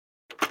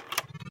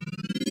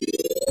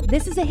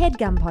This is a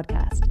HeadGum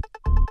podcast.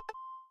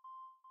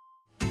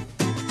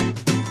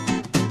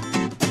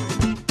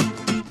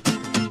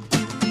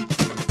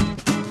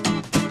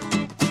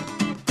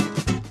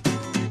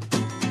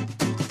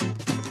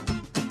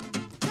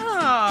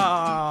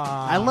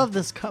 I love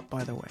this cup,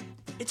 by the way.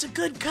 It's a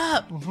good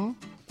cup. Mm-hmm.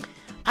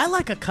 I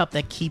like a cup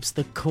that keeps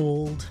the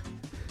cold.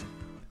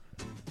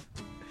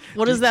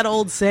 What is that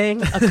old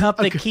saying? A cup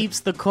that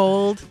keeps the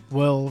cold.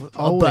 Well,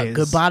 always. A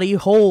good body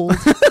hold.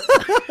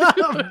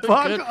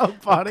 A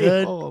body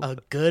hold. A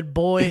good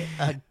boy,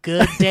 a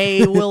good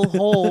day will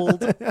hold.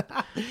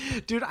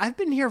 Dude, I've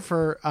been here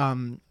for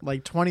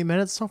like 20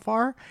 minutes so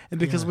far, and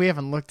because we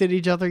haven't looked at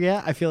each other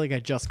yet, I feel like I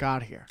just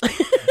got here.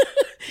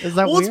 Is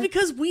that weird? It's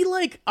because we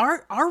like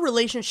our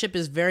relationship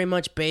is very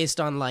much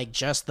based on like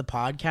just the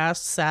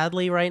podcast,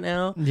 sadly, right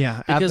now.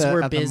 Yeah, because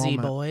we're busy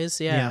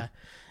boys. Yeah.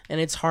 And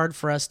it's hard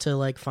for us to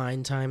like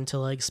find time to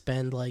like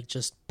spend like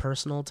just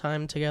personal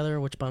time together,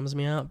 which bums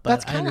me out. But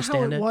that's I kind of how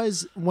understand it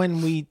was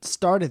when we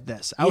started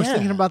this. I was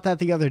thinking about that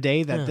the other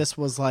day, that this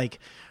was like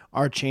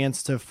our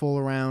chance to fool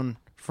around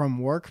from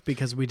work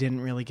because we didn't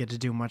really get to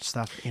do much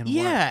stuff in work.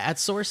 Yeah, at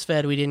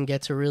SourceFed we didn't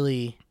get to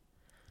really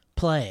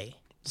play.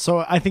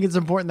 So I think it's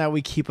important that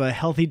we keep a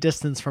healthy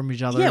distance from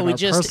each other. Yeah, it's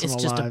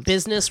just a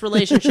business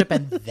relationship,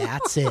 and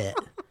that's it.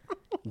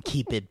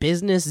 Keep it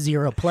business,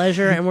 zero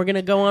pleasure, and we're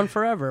gonna go on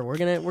forever. We're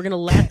gonna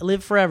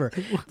live forever.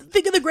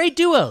 Think of the great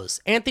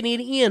duos, Anthony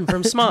and Ian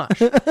from Smosh.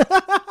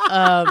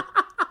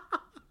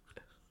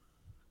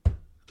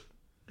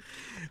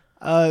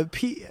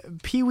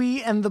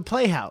 Pee-wee and the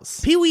Playhouse.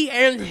 Pee-wee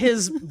and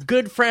his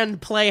good friend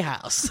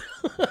Playhouse.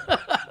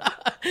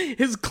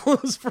 His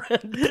close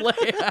friend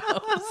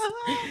Playhouse.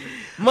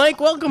 Mike,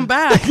 welcome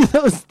back.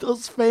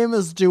 those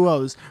famous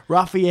duos,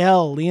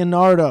 Raphael,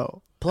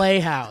 Leonardo.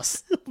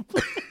 Playhouse.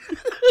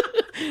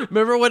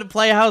 Remember what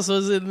Playhouse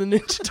was in the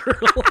Ninja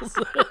Turtles?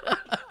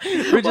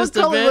 What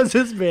color was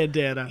his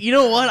bandana? You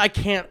know what? I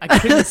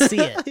couldn't see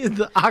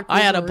it.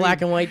 I had a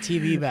black and white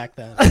TV back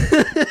then.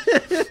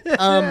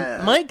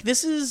 Mike,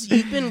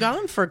 you've been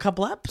gone for a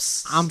couple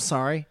eps. I'm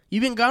sorry.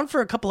 You've been gone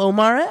for a couple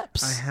Omar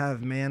eps. I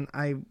have, man.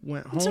 I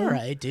went home. It's all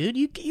right, dude.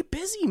 You're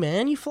busy,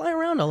 man. You fly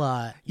around a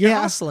lot. You're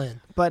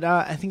hustling. But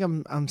I think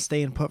I'm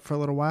staying put for a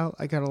little while.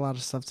 I got a lot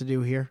of stuff to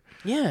do here.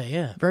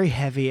 Yeah. Very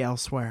heavy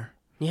elsewhere.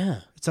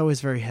 Yeah. It's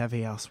always very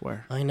heavy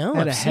elsewhere. I know. I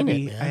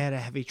had a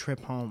heavy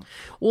trip home.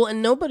 Well,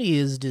 and nobody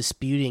is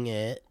disputing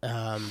it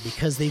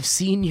because they've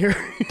seen your...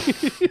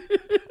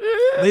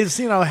 They've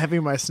seen how heavy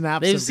my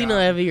snaps have how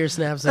heavy your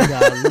snaps have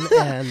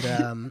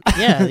gotten.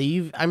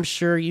 And I'm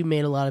sure you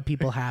made a lot of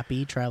people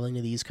happy traveling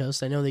to the East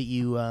Coast. I know that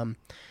you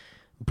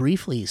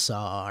briefly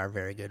saw our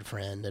very good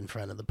friend and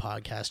friend of the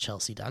podcast,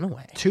 Chelsea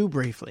Dunaway. Too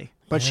briefly.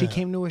 But she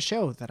came to a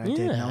show that I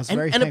did, and I was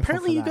very and thankful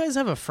apparently for that. You guys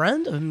have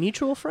a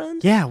mutual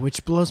friend? Yeah,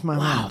 which blows my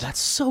mind. Wow,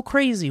 that's so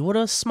crazy. What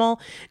a small...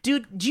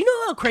 Dude, do you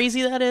know how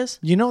crazy that is?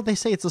 You know, they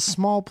say it's a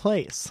small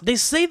place. They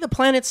say the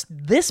planet's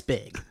this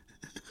big.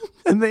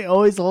 And they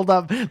always hold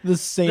up the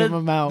same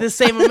amount. The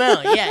same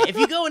amount, yeah. If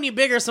you go any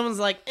bigger, someone's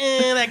like,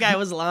 that guy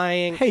was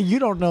lying. Hey, you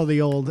don't know the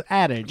old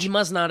adage. You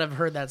must not have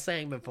heard that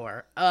saying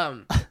before.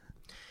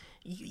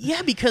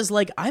 Yeah, because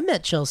like I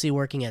met Chelsea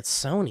working at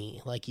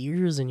Sony like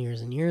years and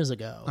years and years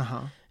ago.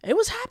 Uh-huh. It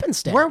was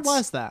happenstance. Where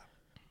was that?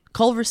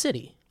 Culver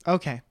City.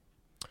 Okay.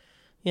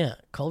 Yeah,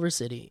 Culver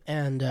City.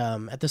 And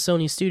at the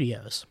Sony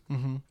studios.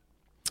 Mm-hmm.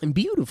 In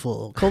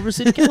beautiful Culver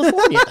City,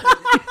 California.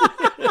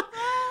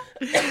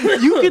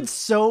 You could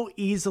so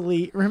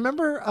easily...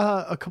 Remember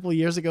a couple of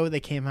years ago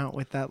they came out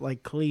with that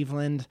like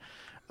Cleveland...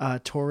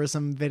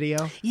 tourism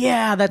video.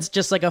 Yeah, that's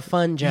just like a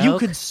fun joke. You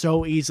could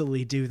so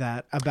easily do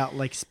that about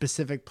like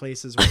specific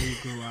places where you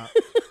grew up.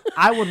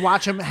 I would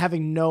watch them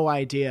having no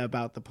idea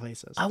about the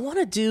places. I want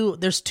to do...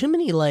 There's too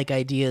many like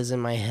ideas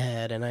in my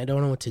head and I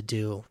don't know what to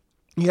do.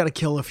 You got to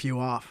kill a few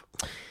off.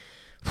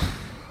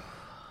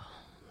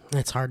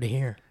 It's hard to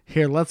hear.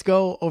 Here, let's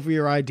go over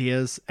your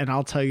ideas and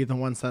I'll tell you the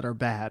ones that are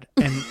bad.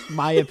 And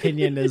my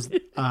opinion is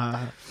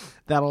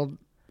that'll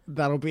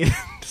be the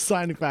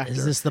deciding factor.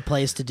 Is this the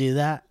place to do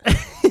that?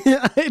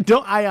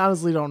 I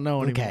honestly don't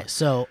know anymore. Okay,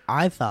 so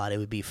I thought it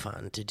would be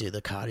fun to do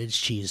the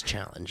cottage cheese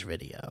challenge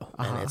video.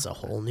 And it's a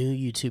whole new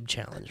YouTube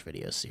challenge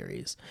video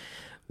series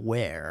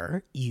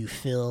where you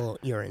fill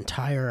your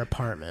entire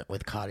apartment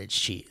with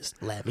cottage cheese.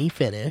 Let me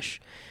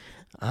finish.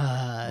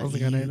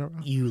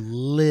 You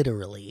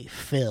literally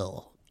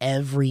fill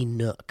every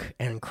nook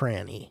and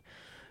cranny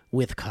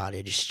with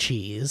cottage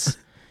cheese.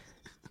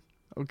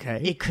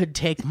 Okay. It could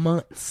take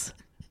months.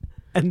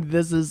 And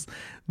this is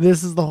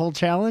the whole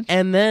challenge?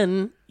 And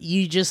then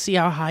you just see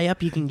how high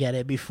up you can get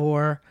it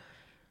before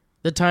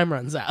the time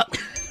runs out.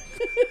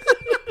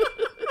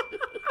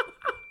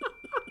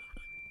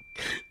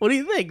 What do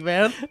you think,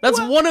 man? This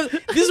is one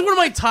of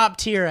my top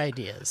tier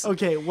ideas.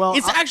 Okay, well,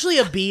 it's actually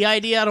a B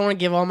idea. I don't want to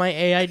give all my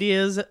A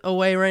ideas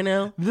away right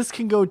now. This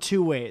can go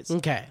two ways.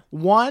 Okay.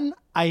 One,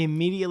 I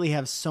immediately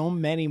have so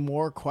many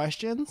more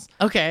questions.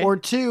 Okay. Or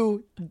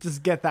two,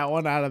 just get that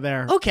one out of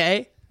there.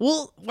 Okay.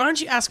 Well, why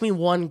don't you ask me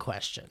one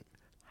question?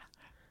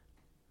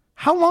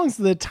 How long's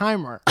the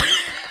timer?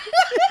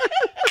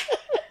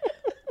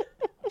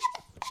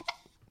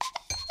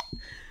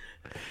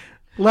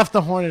 Left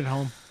the horn at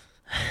home.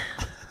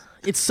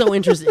 It's so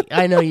interesting.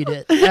 I know you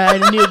did.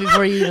 I knew it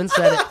before you even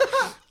said it.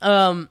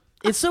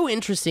 It's so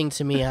interesting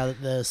to me how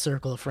the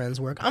circle of friends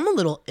work. I'm a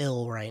little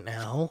ill right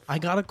now. I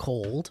got a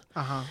cold.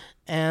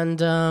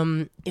 And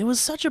it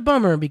was such a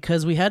bummer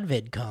because we had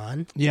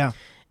VidCon. Yeah.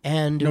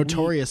 And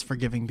notorious for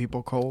giving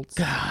people colds.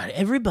 God,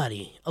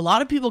 everybody. A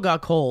lot of people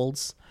got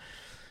colds.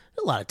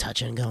 A lot of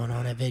touching going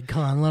on at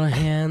VidCon. A lot of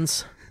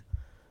hands.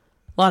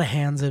 A lot of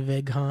hands at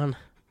VidCon.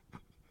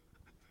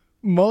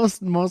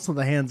 Most of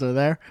the hands are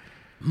there.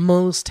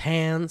 Most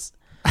hands.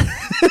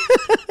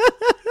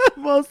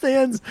 Most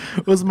Hands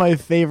was my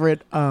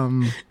favorite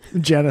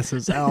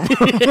Genesis album.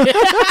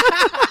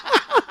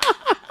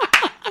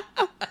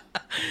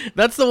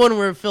 That's the one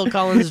where Phil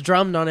Collins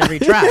drummed on every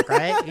track,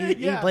 right?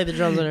 He played the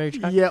drums on every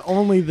track. Yeah,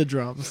 only the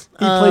drums.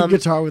 He played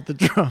guitar with the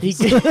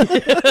drums.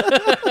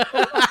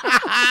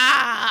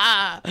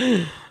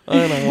 I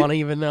don't want to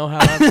even know how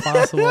that's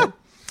possible.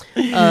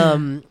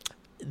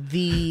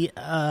 The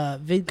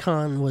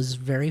VidCon was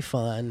very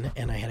fun,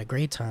 and I had a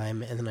great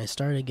time, and then I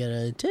started to get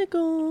a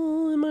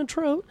tickle in my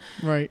throat.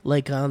 Right.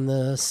 Like on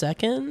the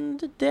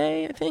second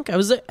day, I think. I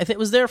was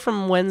there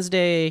from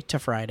Wednesday to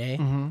Friday.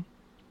 Mm-hmm.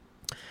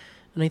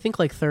 And I think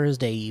like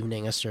Thursday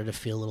evening, I started to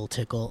feel a little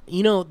tickle.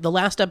 You know, the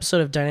last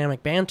episode of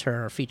Dynamic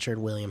Banter featured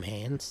William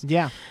Haynes.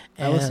 Yeah,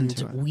 I listened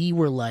to it. We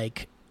were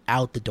like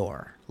out the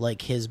door.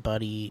 Like his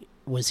buddy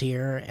was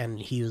here, and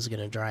he was going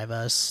to drive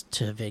us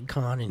to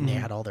VidCon, and they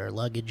had all their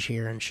luggage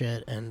here and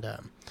shit. And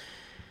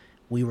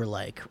we were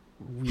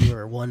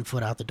 1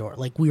 foot out the door.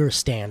 Like we were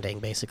standing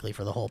basically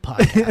for the whole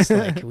podcast.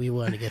 Like we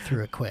wanted to get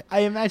through it quick.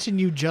 I imagine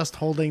you just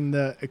holding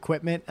the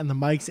equipment and the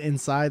mic's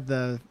inside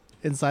the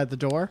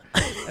door,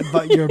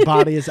 but your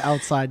body is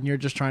outside and you're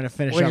just trying to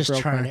finish up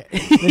real quick.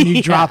 Then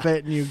you drop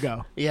it and you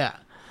go. Yeah.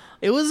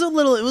 It was a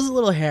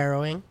little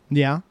harrowing.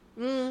 Yeah.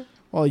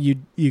 Well,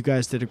 you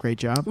guys did a great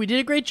job. We did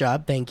a great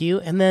job, thank you.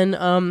 And then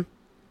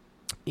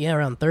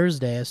around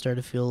Thursday I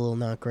started to feel a little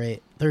not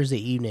great. Thursday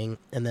evening,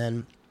 and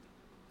then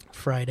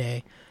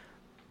Friday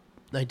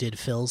I did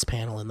Phil's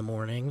panel in the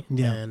morning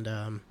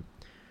and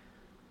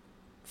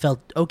felt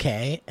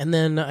okay, and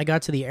then I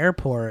got to the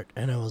airport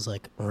and I was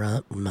like,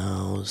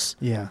 nose.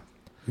 Yeah.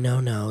 No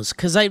nose,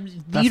 because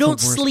you don't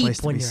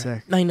sleep when you're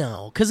sick. I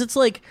know, because it's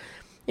like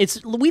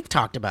we've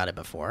talked about it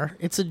before.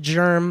 It's a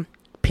germ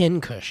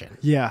pincushion.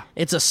 Yeah.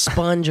 It's a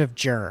sponge of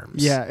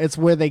germs. Yeah, it's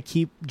where they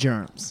keep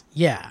germs.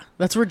 Yeah,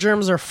 that's where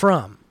germs are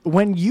from.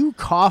 When you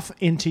cough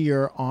into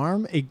your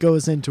arm, it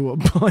goes into a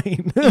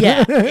plane.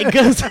 Yeah, it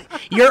goes.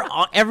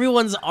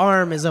 Everyone's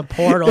arm is a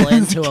portal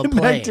into a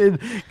plane.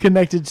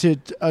 Connected to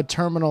a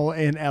terminal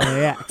in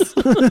LAX,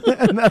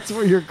 and that's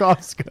where your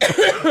coughs go.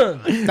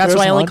 That's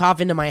why I only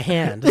cough into my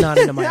hand, not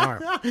into my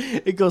arm.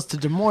 It goes to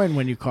Des Moines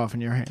when you cough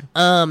in your hand.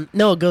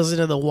 No, it goes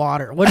into the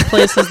water. What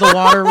place is the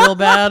water real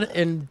bad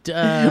in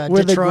where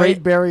Detroit? The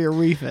Great Barrier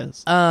Reef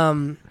is.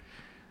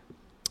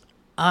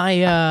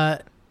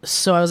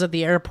 So I was at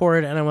the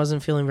airport and I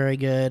wasn't feeling very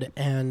good,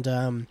 and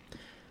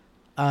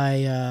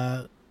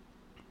I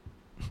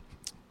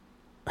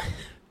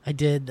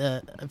did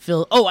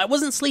feel. Oh, I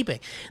wasn't sleeping.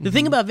 The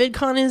thing about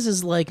VidCon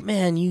is like,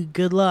 man, you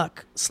good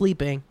luck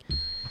sleeping,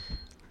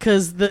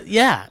 because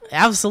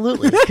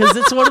absolutely, because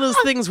it's one of those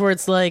things where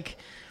it's like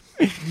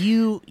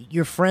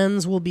your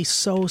friends will be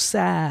so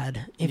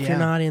sad if you're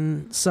not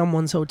in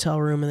someone's hotel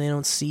room and they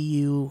don't see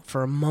you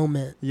for a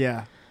moment.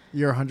 Yeah.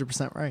 You're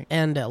 100% right.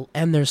 And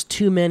there's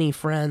too many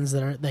friends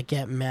that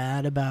get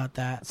mad about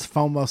that. It's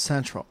FOMO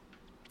central.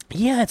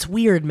 Yeah, it's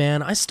weird,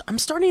 man. I'm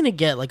starting to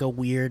get like a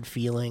weird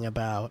feeling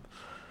about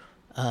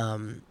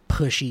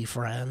pushy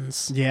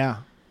friends. Yeah.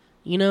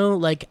 You know,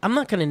 like I'm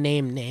not going to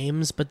name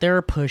names, but there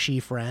are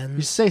pushy friends.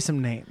 You say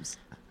some names.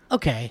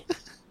 Okay.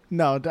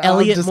 No,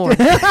 Elliot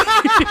Morning.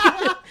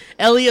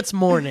 Elliot's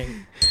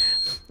Morning.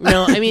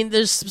 No, I mean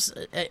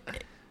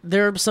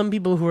there are some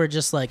people who are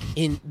just like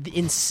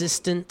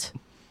insistent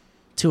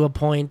to a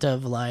point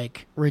of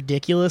like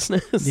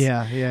ridiculousness.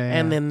 Yeah.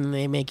 And then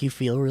they make you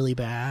feel really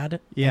bad.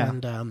 Yeah.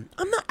 And I'm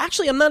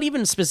not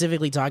even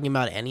specifically talking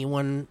about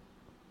anyone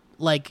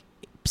like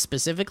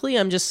specifically.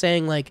 I'm just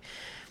saying like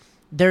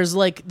there's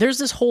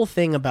this whole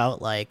thing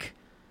about like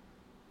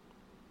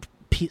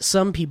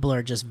some people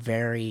are just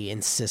very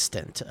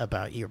insistent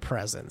about your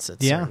presence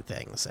at certain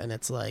things, and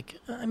it's like,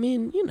 I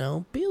mean, you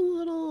know, be a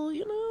little,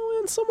 you know,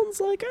 and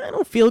someone's like, I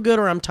don't feel good,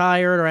 or I'm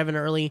tired, or I have an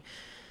early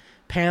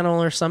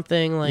panel or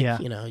something, like,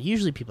 you know,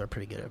 usually people are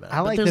pretty good about it.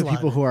 I like the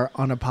people who are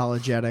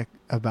unapologetic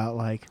about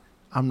like,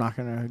 I'm not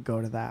gonna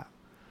go to that.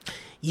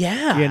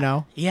 Yeah. You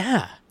know?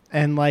 Yeah.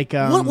 And like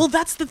well,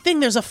 that's the thing,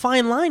 there's a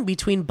fine line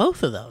between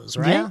both of those,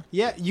 right?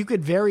 Yeah, you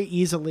could very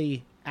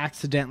easily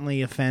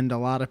accidentally offend a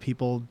lot of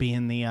people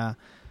being the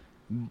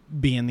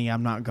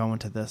I'm not going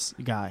to this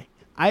guy.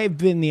 I've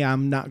been the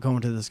I'm not going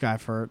to this guy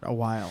for a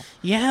while.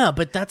 Yeah,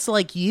 but that's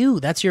like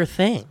that's your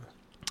thing.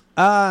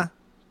 Yeah.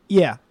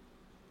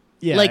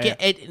 Like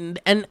it,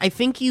 and I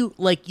think you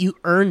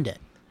earned it.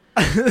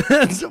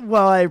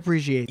 Well, I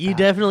appreciate that. You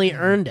definitely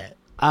earned it.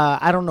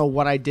 I don't know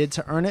what I did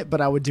to earn it, but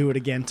I would do it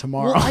again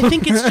tomorrow. Well, I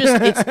think it's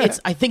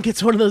just I think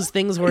it's one of those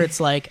things where it's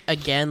like,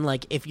 again,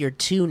 like if you're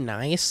too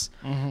nice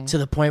to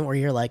the point where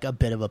you're like a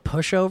bit of a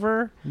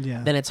pushover,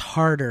 then it's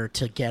harder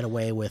to get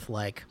away with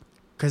like,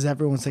 because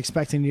everyone's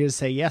expecting you to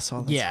say yes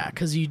all the time. Yeah,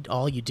 because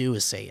all you do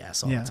is say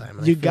yes all the time.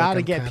 And you got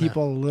to get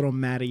people a little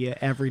mad at you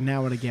every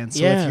now and again.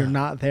 So if you're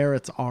not there,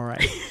 it's all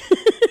right.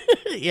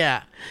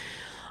 Yeah.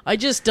 I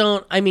just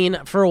don't. I mean,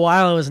 for a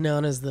while I was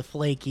known as the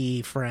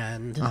flaky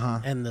friend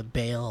and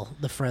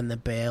the friend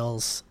that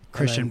bails.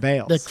 Christian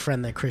Bales. The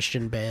friend that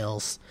Christian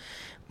bails.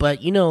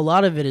 But, you know, a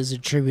lot of it is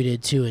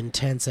attributed to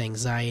intense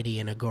anxiety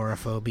and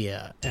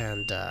agoraphobia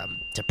and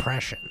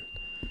depression.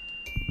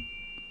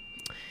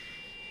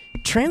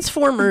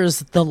 Transformers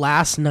The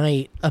Last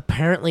Night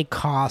apparently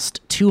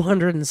cost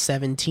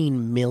 $217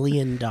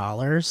 million.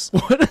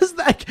 What is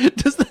that?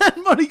 Does that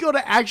money go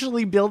to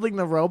actually building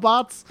the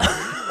robots?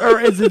 Or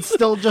is it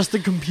still just a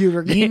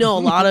computer game? You know, a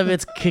lot of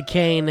it's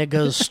cocaine that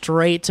goes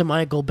straight to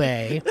Michael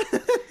Bay.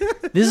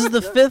 This is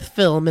the 5th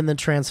film in the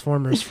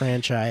Transformers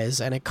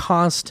franchise, and it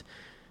cost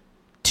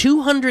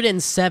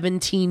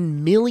 $217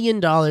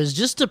 million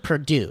just to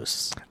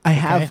produce.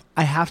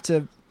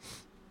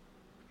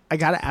 I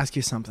gotta ask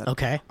you something.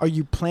 Okay. Are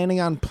you planning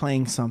on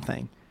playing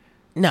something?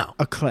 No.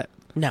 A clip?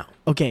 No.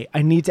 Okay,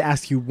 I need to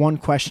ask you one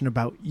question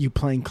about you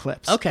playing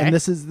clips. Okay. And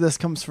this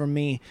comes from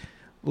me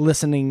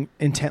listening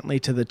intently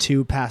to the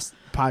 2 past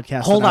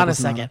podcasts. Hold on a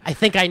second. I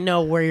think I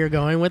know where you're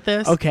going with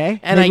this. Okay.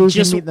 And maybe I we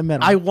just can meet in the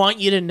middle. I want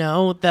you to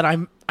know that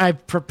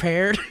I've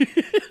prepared.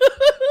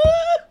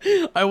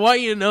 I want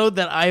you to know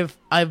that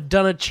I've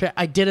done a check.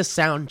 I did a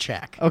sound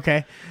check.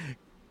 Okay.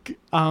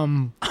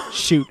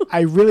 Shoot.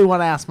 I really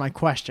want to ask my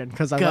question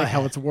because I like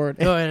how it's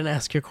worded. Go ahead and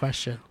ask your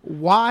question.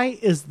 Why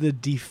is the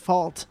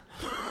default...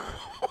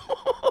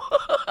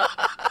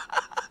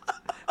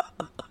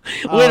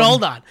 Wait,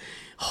 hold on.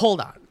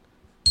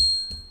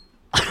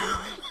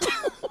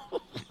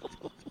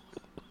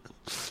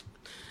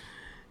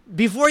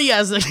 Before you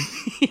ask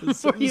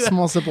the...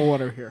 Small sip of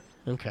water here.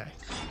 Okay.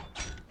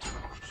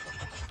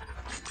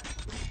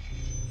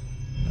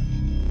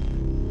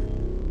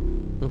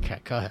 Okay,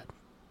 go ahead.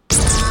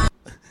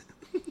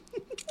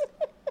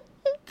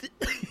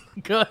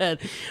 Go ahead.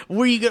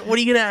 What are you going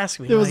to ask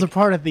me? There was a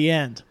part at the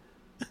end.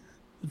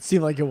 It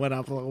seemed like it went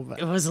up a little bit.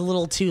 It was a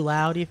little too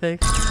loud, you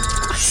think?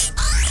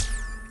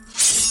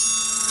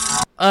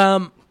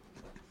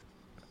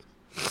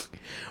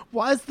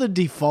 Why is the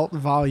default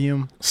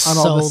volume on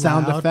all the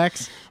sound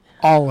effects?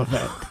 All of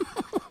it.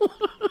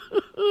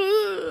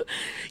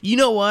 You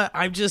know what?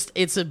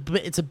 It's a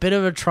bit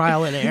of a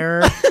trial and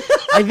error.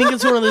 I think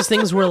it's one of those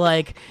things where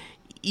like,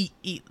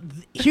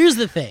 here's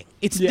the thing.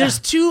 There's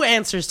 2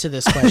 answers to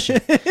this question.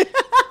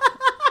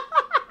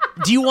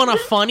 Do you want a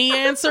funny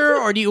answer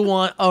or do you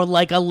want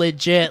like a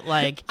legit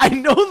like? I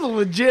know the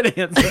legit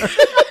answer.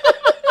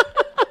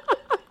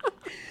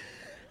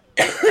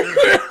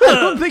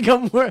 I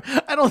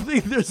don't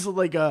think there's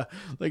like a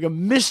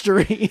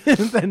mystery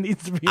that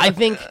needs to be. I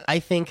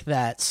think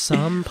that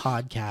some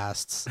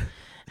podcasts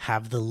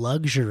have the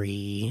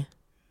luxury ...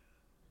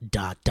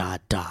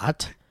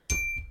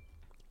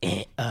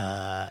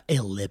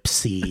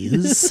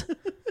 ellipses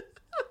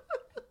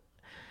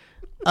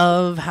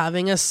of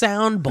having a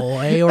sound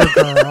boy or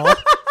girl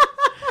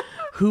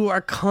who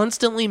are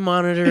constantly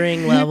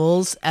monitoring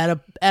levels at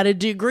a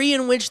degree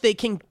in which they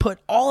can put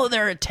all of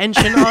their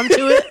attention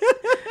onto it.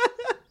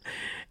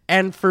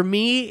 And for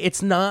me,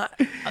 it's not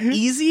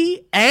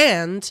easy.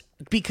 And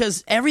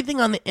because everything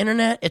on the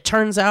internet, it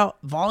turns out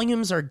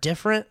volumes are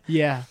different.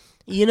 Yeah.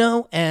 You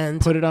know,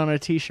 and put it on a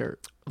t-shirt.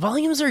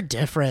 Volumes are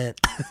different,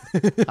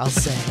 I'll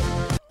say.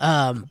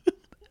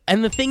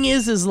 And the thing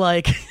is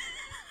like,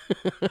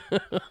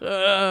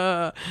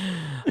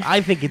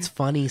 I think it's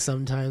funny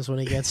sometimes when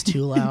it gets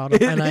too loud.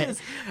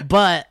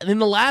 But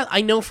in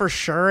I know for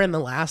sure in the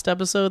last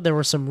episode there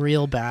were some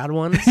real bad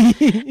ones,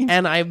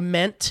 and I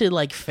meant to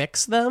like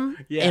fix them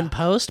in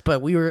post,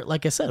 but we were,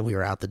 like I said, we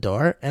were out the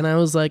door, and I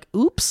was like,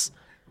 "Oops."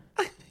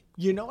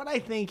 You know what I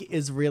think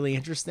is really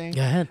interesting?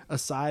 Go ahead.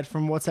 Aside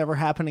from what's ever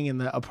happening in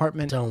the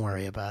apartment, don't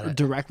worry about it.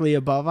 Directly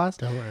above us,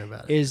 don't worry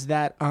about it. Is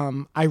that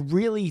I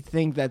really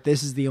think that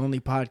this is the only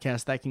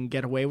podcast that can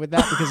get away with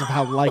that because of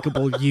how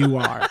likable you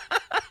are,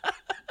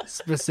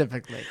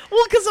 specifically.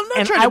 Well, because I'm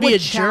not trying to be a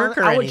jerk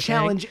or anything. I would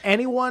challenge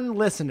anyone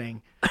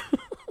listening.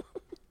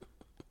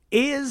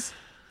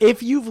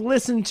 If you've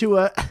listened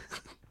to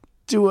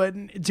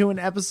an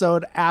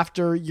episode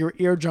after your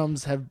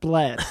eardrums have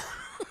bled.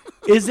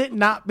 Is it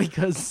not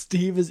because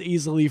Steve is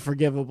easily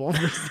forgivable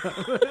for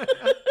stuff?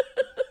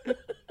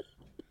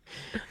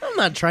 I'm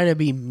not trying to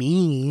be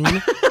mean.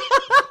 I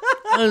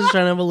was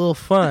trying to have a little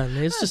fun.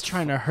 It's just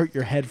trying to hurt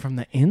your head from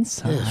the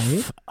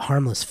inside.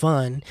 Harmless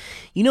fun.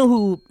 You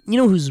know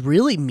who's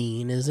really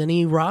mean is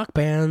any rock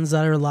bands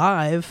that are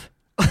live.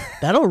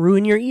 That'll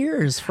ruin your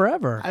ears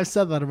forever. I've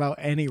said that about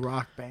any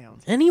rock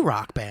band. Any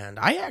rock band.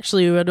 I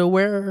actually had to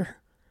wear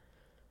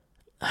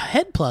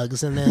head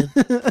plugs for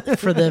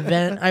the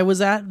event I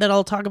was at that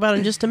I'll talk about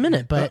in just a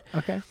minute. But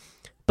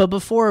But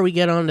before we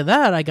get on to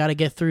that, I got to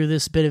get through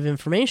this bit of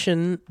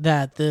information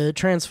that the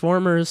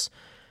Transformers,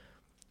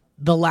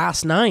 The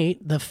Last Night,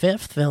 the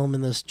 5th film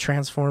in this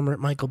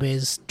Michael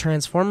Bay's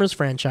Transformers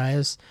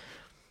franchise,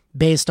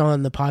 based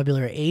on the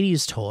popular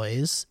 80s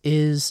toys,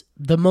 is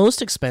the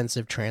most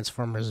expensive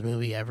Transformers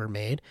movie ever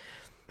made.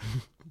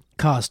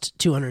 Cost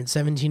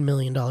 $217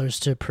 million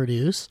to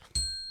produce,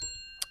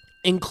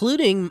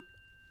 including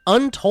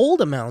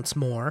untold amounts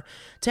more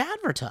to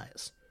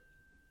advertise.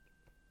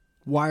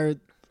 Why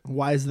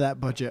is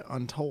that budget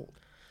untold?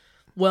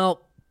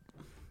 Well,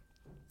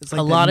 it's like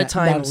a lot of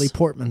times Natalie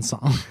Portman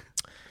song.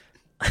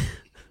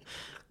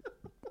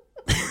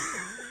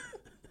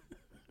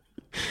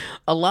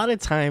 A lot of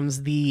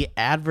times the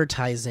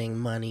advertising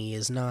money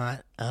is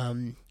not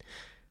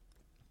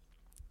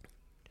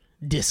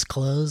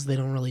disclosed. They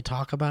don't really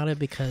talk about it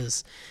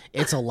because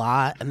it's a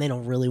lot, and they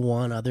don't really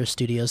want other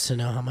studios to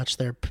know how much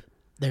they're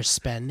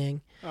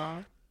spending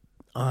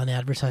on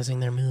advertising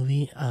their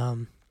movie.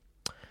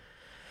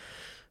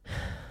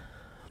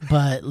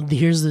 But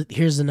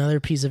here's another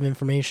piece of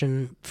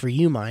information for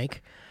you,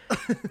 Mike.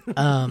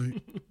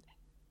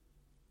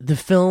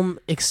 This film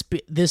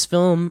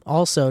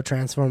also,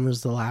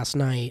 Transformers: The Last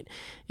Night,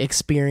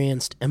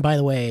 experienced, and by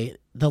the way,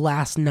 The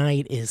Last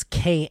Night is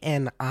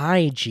KNIGHT.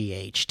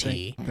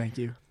 Thank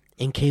you.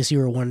 In case you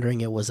were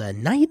wondering, it was a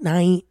night.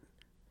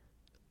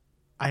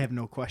 I have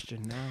no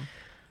question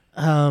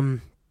now.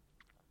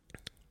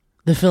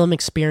 The film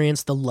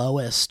experienced the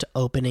lowest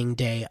opening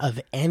day of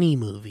any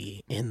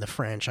movie in the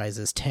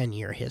franchise's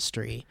 10-year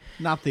history.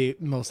 Not the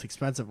most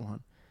expensive one.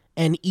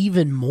 And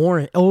even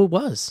more... Oh, it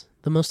was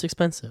the most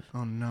expensive.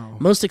 Oh, no.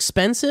 Most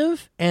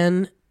expensive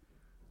and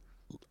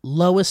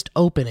lowest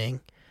opening.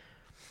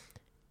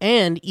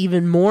 And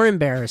even more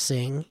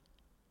embarrassing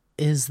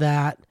is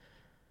that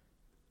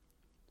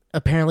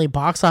apparently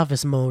Box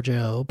Office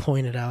Mojo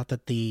pointed out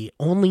that the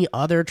only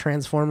other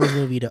Transformers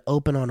movie to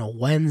open on a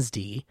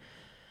Wednesday,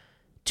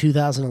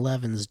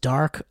 2011's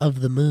Dark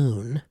of the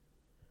Moon,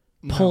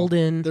 pulled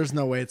in... There's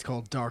no way it's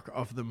called Dark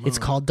of the Moon. It's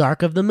called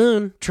Dark of the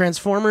Moon.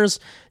 Transformers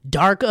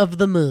Dark of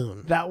the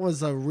Moon. That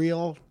was a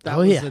real...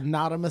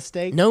 not a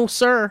mistake? No,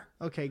 sir.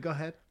 Okay, go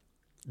ahead.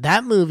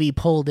 That movie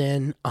pulled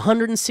in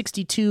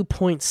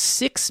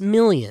 $162.6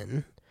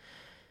 million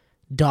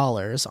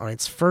on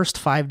its first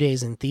 5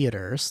 days in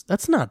theaters.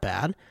 That's not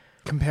bad.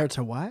 Compared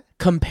to what?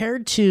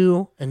 Compared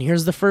to, and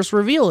here's the first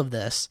reveal of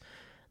this,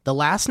 The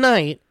Last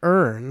Night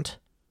earned,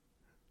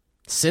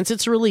 since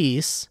its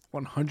release,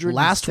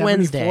 last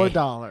Wednesday,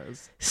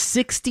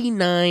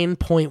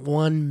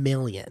 $69.1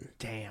 million.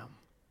 Damn.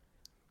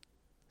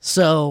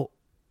 So,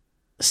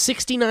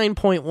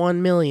 $69.1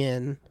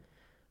 million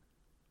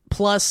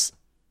plus,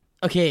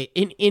 okay,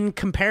 in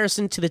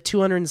comparison to the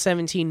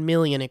 $217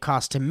 million it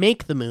cost to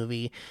make the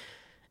movie,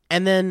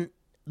 and then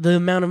the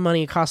amount of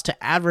money it cost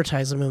to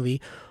advertise the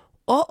movie.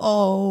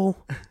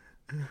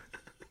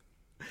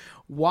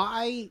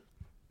 Why?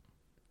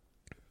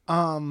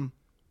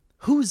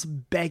 Who's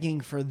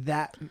begging for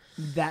that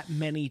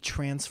many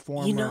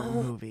Transformer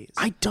movies?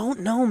 I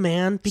don't know,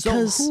 man.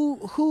 Because so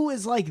who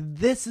is like,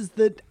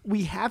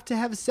 we have to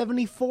have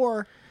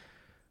 74?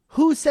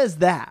 Who says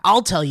that?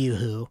 I'll tell you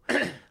who.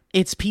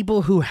 It's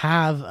people who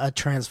have a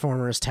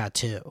Transformers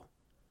tattoo.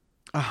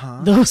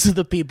 Those are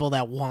the people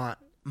that want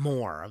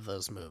more of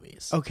those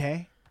movies.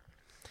 Okay.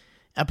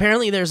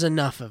 Apparently there's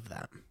enough of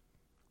them.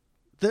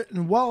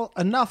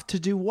 Enough to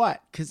do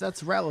what? Because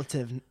that's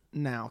relative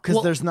now.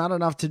 Because there's not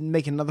enough to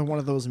make another one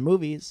of those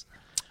movies.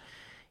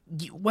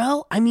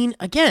 Well, I mean,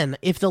 again,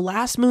 if the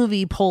last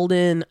movie pulled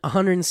in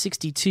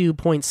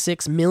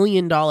 $162.6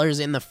 million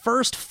in the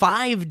first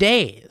 5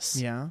 days...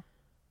 Yeah.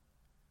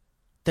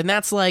 Then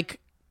that's like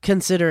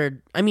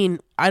considered... I mean,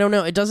 I don't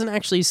know. It doesn't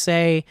actually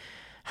say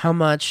how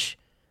much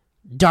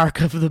Dark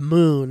of the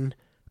Moon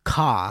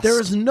cost. There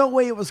is no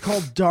way it was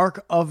called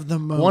Dark of the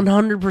Moon.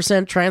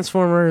 100%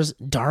 Transformers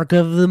Dark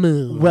of the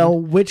Moon. Well,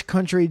 which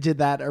country did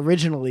that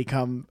originally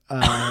come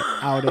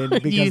out in?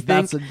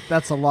 Because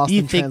that's a lost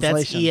in translation. You think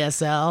that's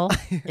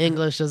ESL?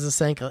 English as a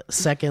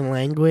second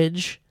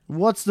language?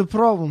 What's the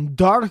problem?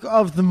 Dark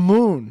of the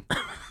Moon.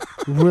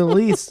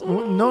 Release.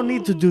 No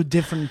need to do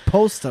different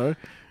poster.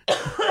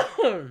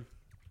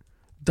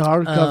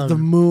 Dark of the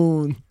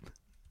Moon.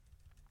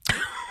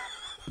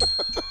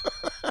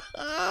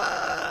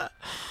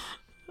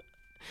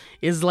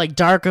 Is like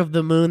Dark of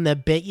the Moon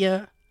that bit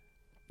you?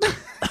 Is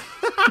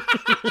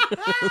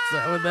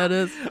that what that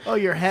is? Oh,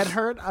 your head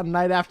hurt a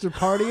night after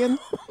partying?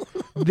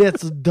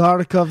 That's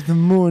Dark of the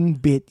Moon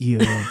bit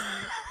you.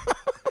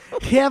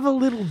 Have a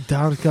little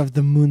Dark of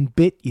the Moon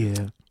bit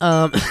you.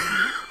 But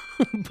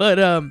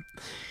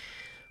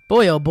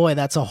boy, oh boy,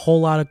 that's a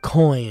whole lot of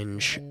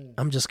coinage.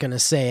 I'm just gonna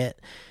say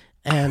it.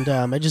 And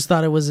I just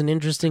thought it was an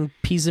interesting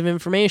piece of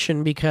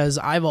information because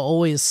I've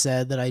always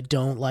said that I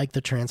don't like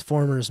the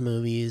Transformers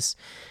movies.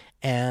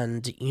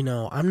 And, you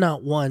know, I'm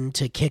not one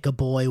to kick a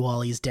boy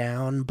while he's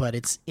down, but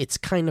it's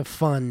kind of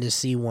fun to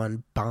see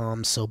one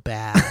bomb so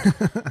bad,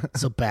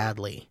 so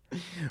badly.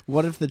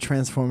 What if the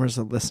Transformers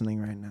are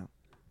listening right now?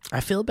 I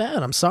feel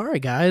bad. I'm sorry,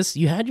 guys.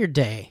 You had your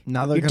day.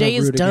 Now they're your going day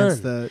to is root done.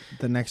 against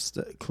the next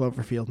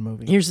Cloverfield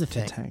movie. Here's the to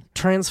thing. tank.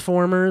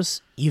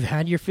 Transformers, you've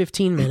had your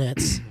 15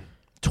 minutes.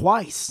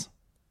 Twice.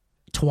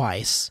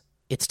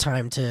 It's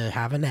time to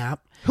have a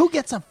nap. Who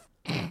gets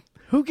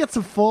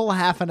a full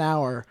half an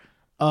hour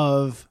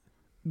of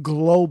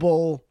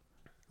global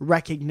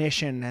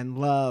recognition and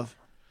love?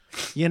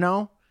 You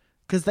know?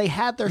 Because they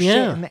had their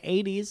shit in the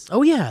 80s.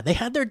 Oh, yeah. They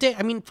had their day.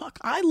 I mean, fuck.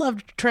 I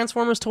loved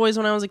Transformers toys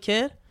when I was a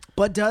kid.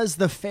 But does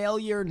the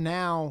failure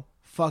now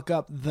fuck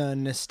up the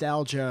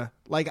nostalgia?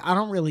 Like, I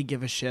don't really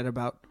give a shit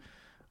about,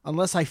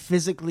 unless I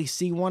physically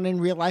see one in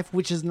real life,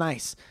 which is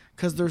nice.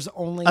 Because there's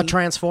only... A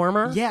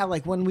Transformer? Yeah,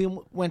 like when we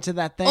went to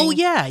that thing. Oh,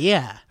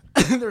 yeah.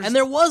 And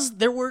there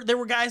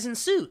were guys in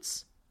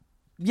suits.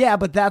 Yeah,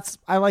 but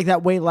I like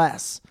that way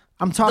less.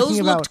 I'm talking Those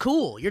about... looked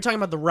cool. You're talking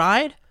about the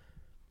ride?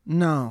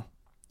 No.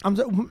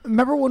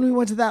 Remember when we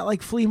went to that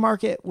like flea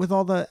market with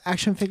all the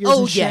action figures?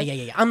 Oh, and shit?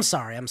 yeah. I'm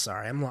sorry.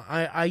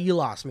 You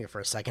lost me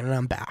for a second, and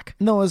I'm back.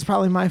 No, it was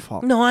probably my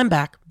fault. No, I'm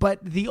back. But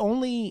the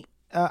only...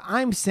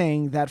 I'm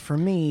saying that for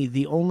me,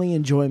 the only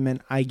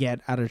enjoyment I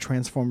get out of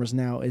Transformers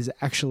now is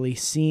actually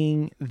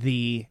seeing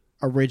the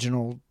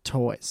original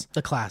toys.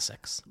 The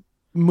classics.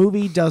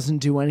 Movie doesn't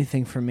do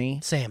anything for me.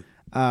 Same.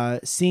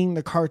 Seeing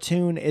the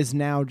cartoon is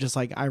now just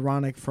like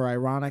ironic for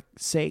ironic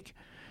sake,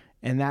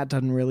 and that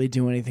doesn't really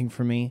do anything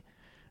for me.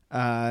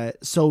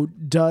 So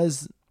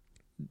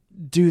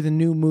do the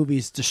new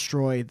movies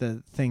destroy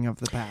the thing of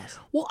the past?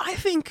 Well, I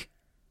think...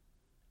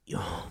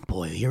 Oh,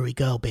 boy, here we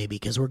go, baby,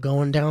 because we're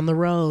going down the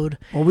road.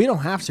 Well, we don't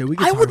have to. We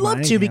can I talk would about love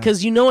to, anything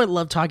because you know I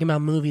love talking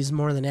about movies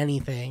more than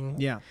anything.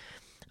 Yeah.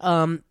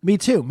 Me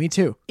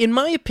too. In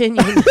my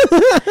opinion,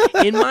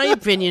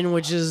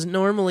 which is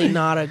normally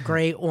not a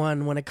great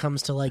one when it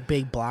comes to like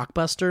big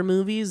blockbuster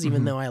movies,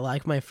 even though I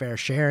like my fair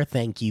share.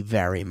 Thank you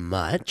very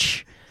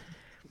much.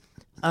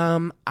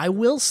 I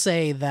will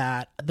say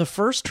that the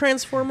first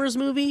Transformers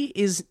movie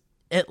is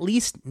at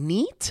least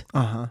neat.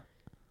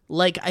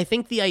 Like, I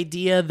think the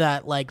idea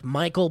that like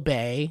Michael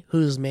Bay,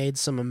 who's made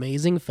some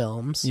amazing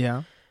films,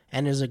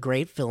 and is a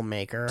great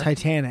filmmaker.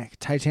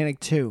 Titanic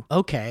 2.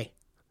 Okay.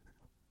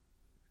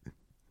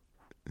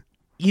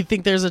 You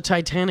think there's a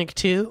Titanic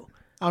 2?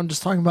 I'm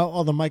just talking about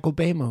all the Michael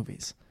Bay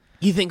movies.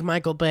 You think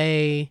Michael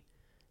Bay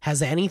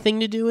has anything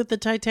to do with the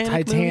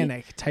Titanic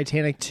movie?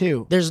 Titanic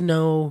 2. There's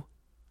no...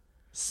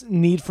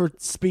 Need for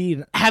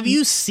Speed. Have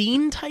you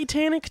seen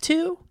Titanic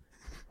 2?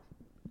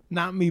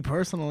 Not me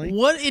personally.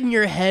 What in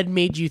your head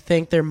made you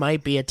think there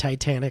might be a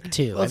Titanic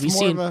 2? Well, have you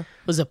seen...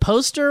 Was it a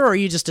poster, or are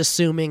you just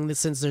assuming that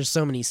since there's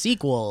so many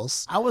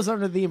sequels... I was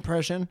under the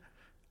impression,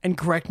 and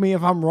correct me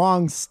if I'm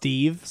wrong,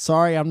 Steve.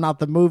 Sorry, I'm not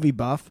the movie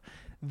buff.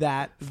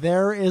 That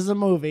there is a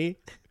movie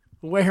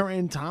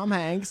wherein Tom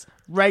Hanks,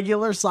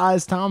 regular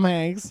size Tom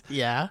Hanks,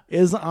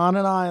 is on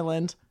an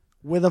island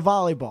with a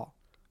volleyball.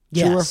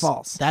 Yes. True or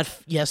false?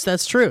 Yes,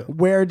 that's true.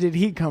 Where did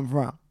he come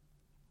from?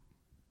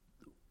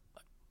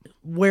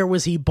 Where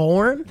was he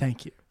born?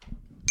 Thank you.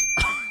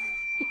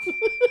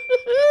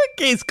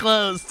 Case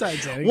closed.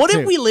 Titanic What 2.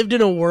 if we lived in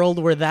a world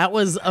where that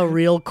was a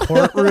real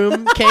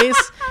courtroom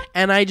case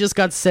and I just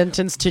got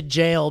sentenced to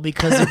jail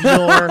because of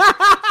your...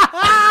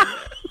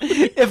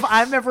 If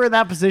I'm ever in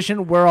that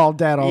position, we're all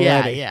dead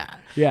already.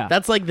 Yeah.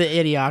 That's like the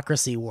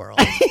Idiocracy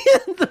world.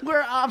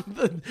 Where I'm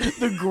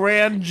the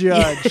grand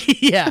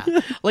judge. Yeah.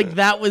 Like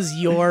that was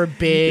your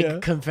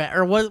big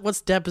or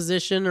what's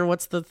deposition, or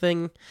what's the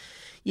thing?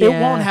 Yeah.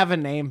 It won't have a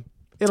name.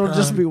 It'll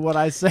just be what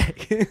I say.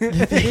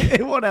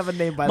 It won't have a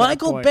name by that point.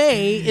 Michael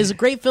Bay is a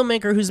great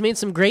filmmaker who's made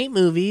some great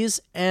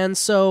movies, and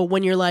so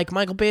when you're like,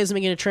 Michael Bay is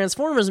making a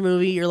Transformers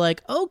movie, you're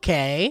like,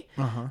 okay,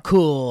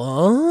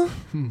 cool.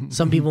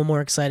 Some people more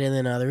excited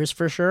than others,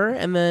 for sure.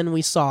 And then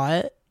we saw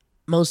it.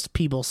 Most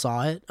people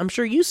saw it. I'm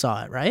sure you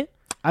saw it, right?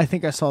 I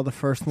think I saw the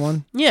first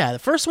one. Yeah, the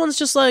first one's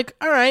just like,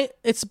 all right,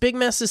 it's a big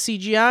mess of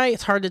CGI.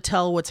 It's hard to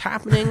tell what's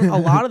happening a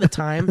lot of the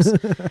times.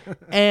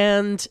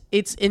 And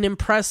it's an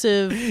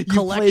impressive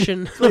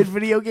collection. Played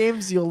video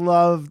games, you'll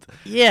love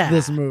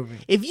this movie.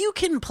 If you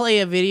can play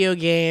a video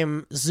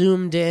game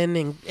zoomed in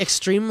and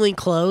extremely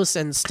close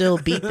and still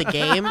beat the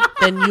game,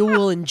 then you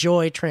will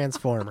enjoy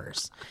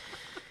Transformers.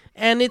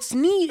 And it's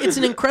neat. It's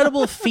an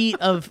incredible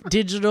feat of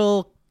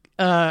digital...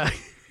 art.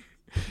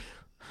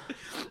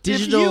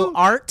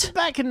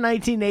 Back in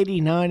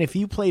 1989, if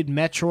you played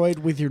Metroid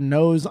with your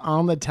nose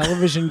on the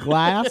television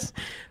glass,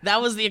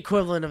 that was the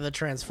equivalent of the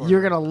Transformers.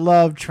 You're gonna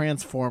love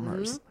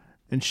Transformers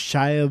and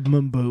Shia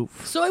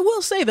LaBeouf. So I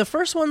will say the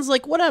first one's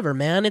like, whatever,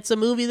 man. It's a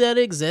movie that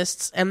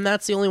exists, and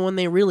that's the only one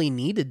they really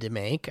needed to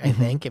make. I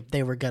think if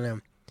they were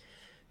gonna.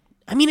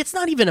 I mean, it's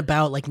not even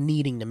about like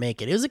needing to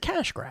make it. It was a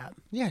cash grab.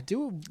 Yeah,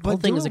 do it. The whole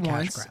thing is a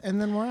cash cash grab,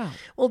 and then we're out.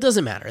 Well, it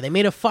doesn't matter. They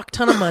made a fuck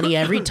ton of money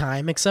every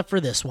time, except for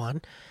this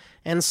one.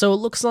 And so it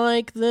looks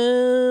like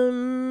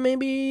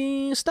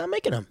maybe stop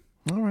making them.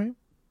 All right.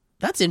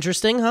 That's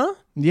interesting, huh?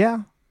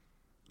 Yeah.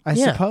 I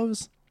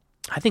suppose.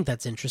 I think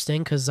that's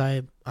interesting because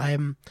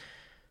I'm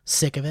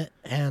sick of it,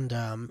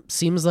 and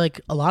seems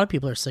like a lot of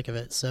people are sick of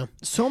it.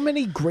 So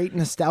many great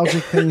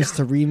nostalgic things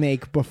to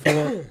remake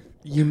before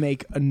you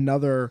make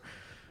another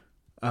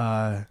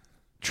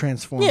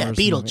Transformers. Yeah,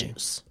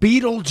 Beetlejuice. Movie.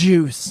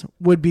 Beetlejuice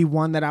would be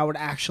one that I would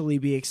actually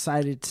be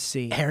excited to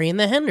see. Harry and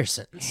the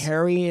Hendersons.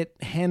 Harriet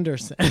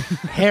Henderson.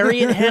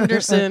 Harriet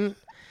Henderson.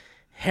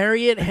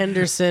 Harriet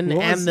Henderson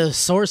and the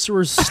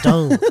Sorcerer's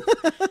Stone.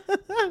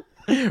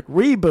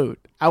 Reboot.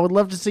 I would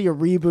love to see a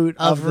reboot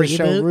of the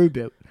show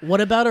Reboot.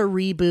 What about a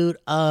reboot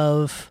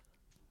of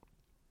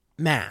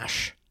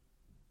MASH?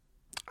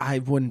 I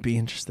wouldn't be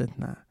interested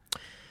in that.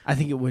 I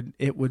think it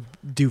would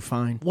do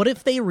fine. What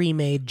if they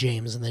remade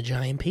James and the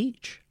Giant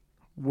Peach?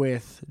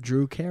 With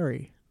Drew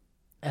Carey.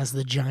 As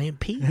the Giant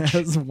Peach?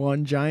 As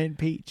one giant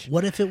peach.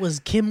 What if it was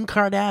Kim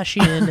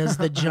Kardashian as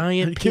the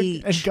Giant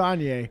Peach? And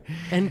Kanye.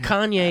 And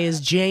Kanye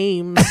is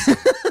James.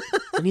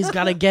 And he's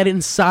got to get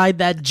inside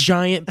that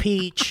giant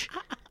peach.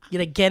 You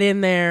got to get in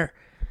there.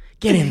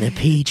 Get in the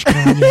peach,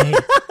 Kanye.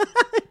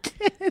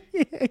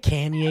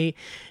 Can he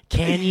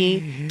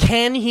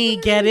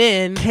get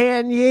in?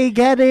 Can ye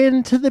get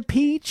into the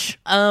peach?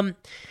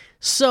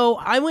 So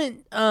I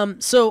went.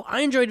 So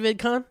I enjoyed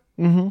VidCon.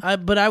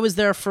 Mm-hmm. But I was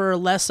there for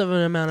less of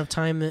an amount of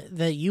time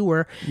that you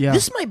were. Yeah.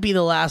 This might be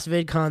the last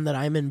VidCon that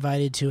I'm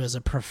invited to as a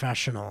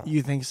professional.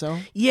 You think so?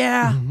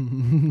 Yeah.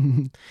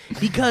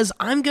 Because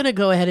I'm going to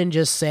go ahead and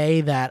just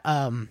say that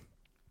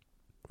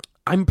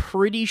I'm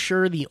pretty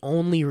sure the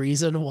only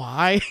reason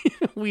why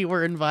we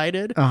were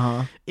invited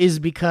is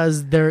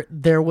because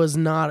there was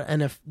not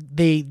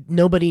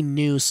nobody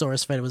knew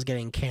SourceFed was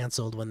getting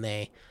canceled when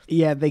they...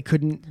 Yeah,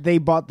 they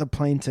bought the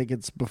plane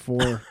tickets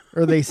before,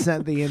 or they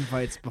sent the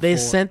invites before. They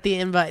sent the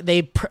invite.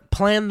 They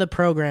planned the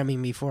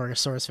programming before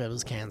SourceFed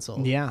was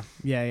canceled. Yeah.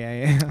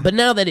 But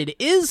now that it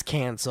is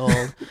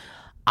canceled,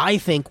 I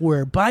think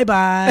we're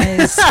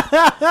bye-byes.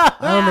 I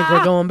don't think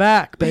we're going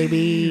back,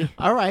 baby.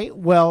 All right.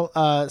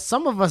 Well,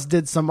 some of us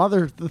did some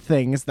other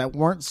things that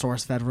weren't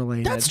SourceFed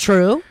related. That's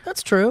true.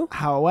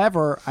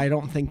 However, I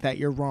don't think that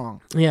you're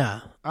wrong. Yeah.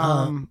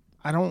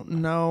 I don't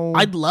know.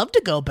 I'd love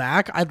to go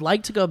back. I'd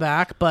like to go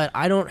back, but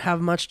I don't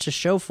have much to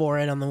show for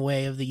it on the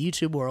way of the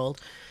YouTube world.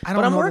 I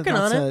don't but know I'm working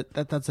on it.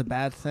 That's a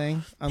bad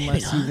thing,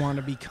 unless you want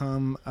to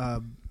become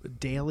a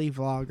daily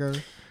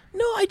vlogger.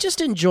 No, I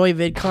just enjoy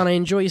VidCon. I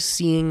enjoy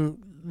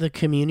seeing the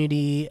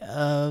community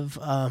of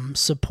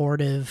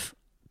supportive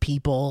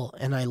people,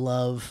 and I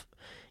love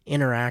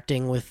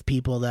interacting with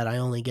people that I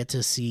only get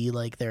to see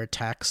like their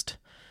text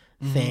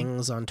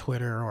things on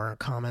Twitter or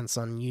comments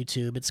on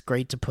YouTube. It's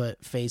great to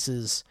put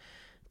faces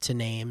to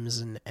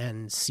names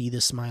and see the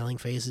smiling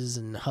faces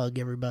and hug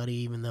everybody,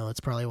 even though it's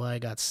probably why I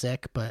got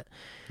sick. But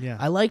yeah,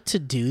 I like to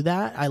do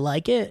that. I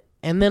like it.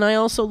 And then I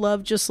also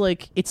love just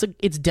like it's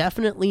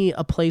definitely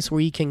a place where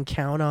you can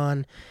count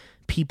on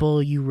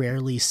people you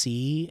rarely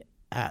see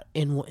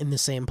in the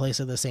same place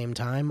at the same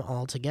time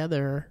all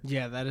together.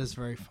 Yeah, that is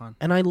very fun.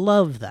 And I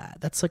love that.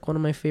 That's like one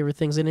of my favorite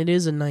things. And it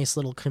is a nice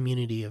little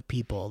community of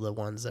people, the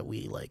ones that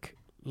we like,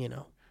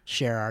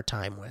 share our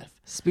time with.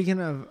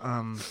 Speaking of,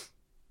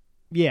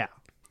 yeah,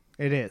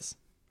 it is.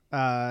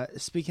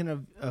 Speaking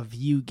of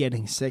you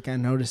getting sick, I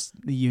noticed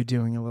you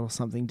doing a little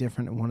something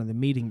different at one of the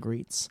meet and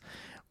greets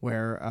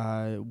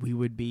where we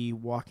would be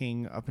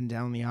walking up and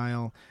down the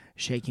aisle,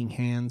 shaking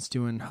hands,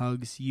 doing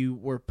hugs. You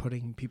were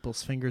putting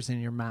people's fingers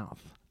in your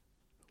mouth.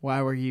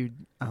 Why were you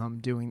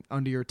doing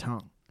under your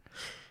tongue?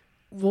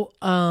 Well,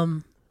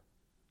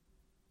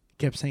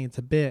 kept saying it's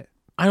a bit.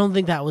 I don't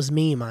think that was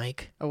me,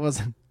 Mike. It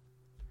wasn't.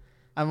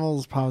 I'm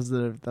almost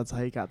positive that's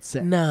how you got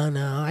sick.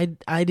 No,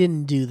 I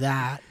didn't do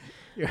that.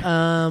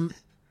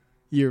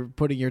 You're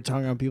putting your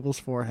tongue on people's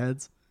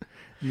foreheads.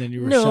 And then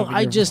you were what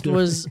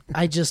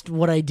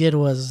I did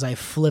was I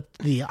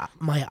flipped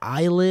my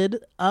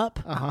eyelid up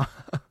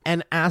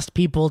and asked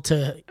people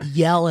to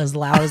yell as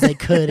loud as they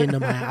could into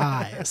my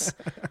eyes.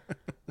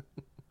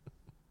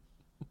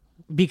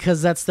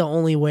 Because that's the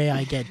only way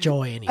I get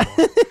joy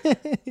anymore.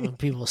 When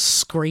people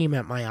scream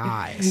at my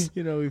eyes.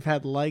 We've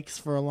had likes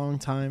for a long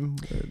time,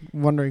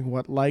 wondering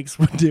what likes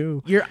would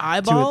do. Your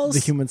eyeballs, to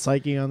the human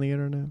psyche on the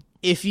internet.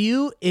 If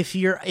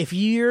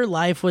your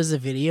life was a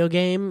video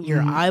game,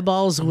 your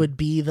eyeballs would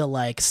be the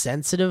like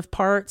sensitive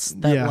parts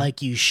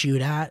that you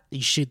shoot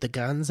the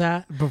guns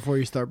at before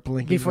you start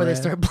blinking. Before red. they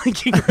start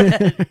blinking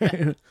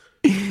red.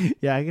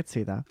 Yeah, I could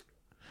see that.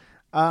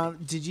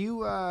 Did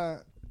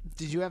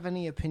you have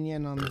any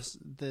opinion on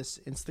this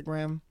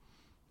Instagram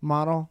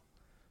model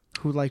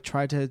who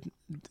tried to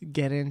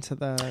get into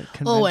the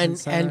convention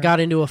center? And got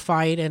into a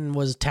fight and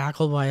was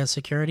tackled by a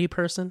security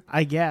person?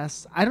 I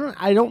guess. I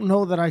don't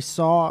know that I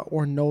saw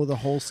or know the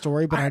whole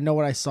story, but I know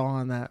what I saw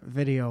on that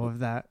video of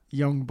that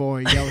young boy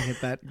yelling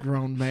at that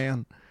grown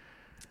man.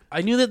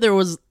 I knew that there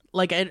was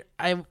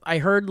I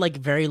heard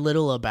very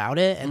little about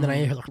it, and then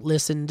I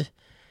listened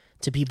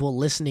to people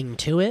listening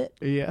to it.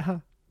 Yeah.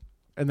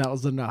 And that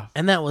was enough.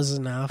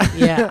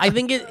 Yeah, I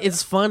think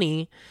it's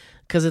funny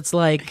because it's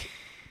like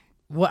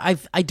Well,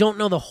 I don't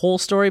know the whole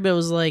story, but it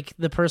was like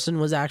the person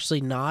was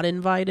actually not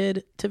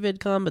invited to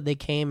VidCon, but they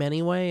came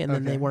anyway, and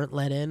then they weren't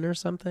let in or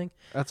something.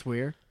 That's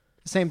weird.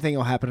 Same thing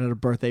will happen at a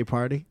birthday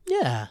party.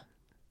 Yeah.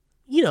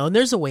 You know, and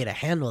there's a way to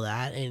handle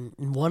that, and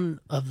one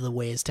of the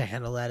ways to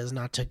handle that is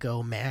not to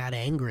go mad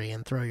angry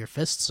and throw your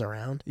fists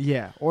around.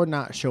 Yeah, or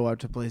not show up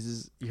to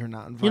places you're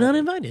not invited. You're not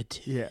invited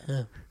to.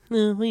 Yeah.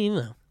 Well, you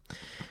know.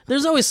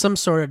 There's always some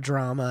sort of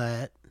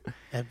drama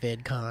at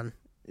VidCon.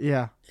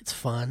 Yeah. It's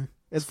fun.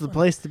 It's the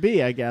place to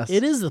be, I guess.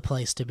 It is the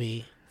place to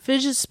be.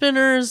 Fidget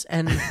spinners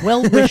and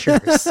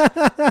well-wishers is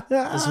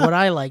what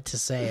I like to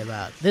say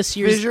about this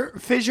year's...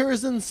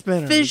 Fissures and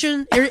spinners.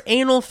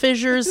 Anal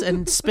fissures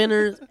and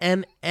spinners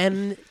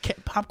and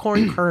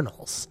popcorn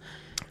kernels.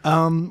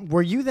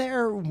 Were you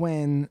there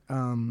when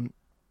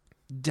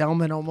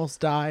Delman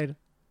almost died?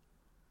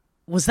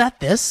 Was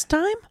that this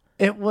time?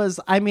 It was...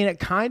 I mean, it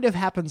kind of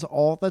happens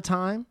all the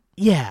time.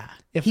 Yeah.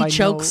 He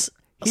chokes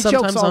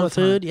sometimes on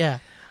food. Yeah.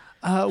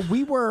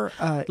 We were...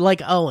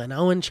 like Owen.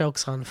 Owen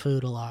chokes on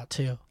food a lot,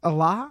 too. A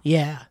lot?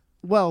 Yeah.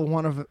 Well,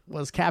 one of it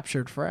was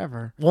captured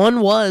forever.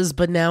 One was,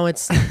 but now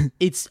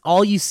it's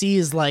all you see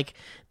is like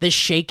the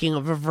shaking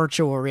of a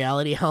virtual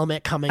reality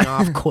helmet coming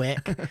off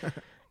quick.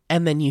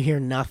 And then you hear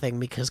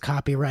nothing because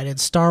copyrighted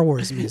Star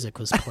Wars music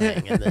was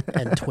playing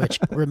and Twitch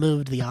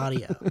removed the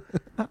audio.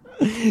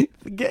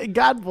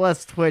 God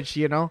bless Twitch,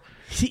 you know?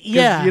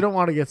 Yeah. You don't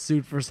want to get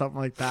sued for something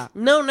like that.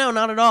 No,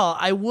 not at all.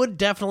 I would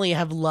definitely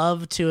have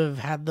loved to have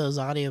had those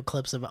audio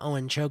clips of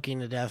Owen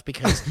choking to death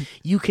because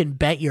you can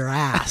bet your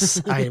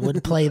ass I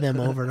would play them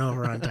over and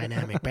over on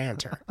Dynamic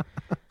Banter.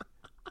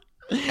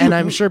 And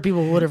I'm sure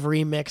people would have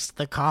remixed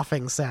the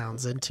coughing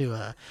sounds into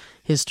a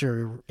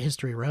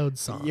History Road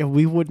song. Yeah,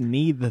 we wouldn't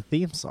need the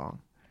theme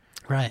song.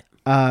 Right.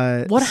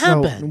 What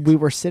happened? We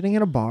were sitting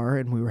in a bar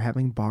and we were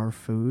having bar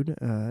food,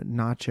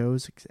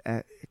 nachos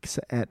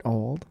et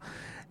al.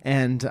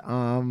 And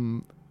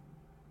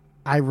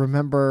I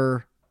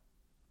remember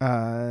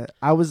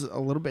I was a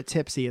little bit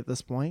tipsy at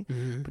this point,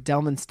 but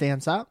Delman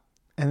stands up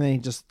and then he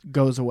just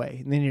goes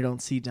away. And then you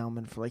don't see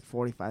Delman for like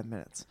 45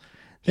 minutes.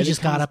 He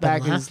just got up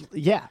and left?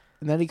 Yeah.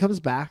 And then he comes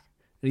back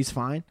and he's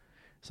fine.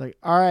 It's like,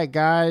 all right,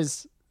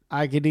 guys,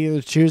 I could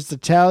either choose to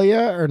tell you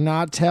or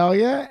not tell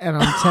you, and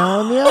I'm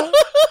telling you.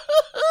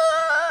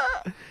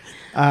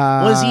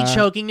 Was he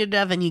choking to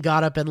death and he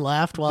got up and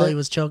left while he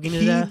was choking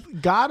to death? He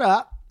got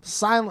up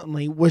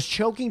silently, was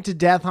choking to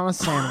death on a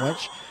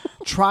sandwich,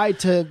 tried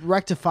to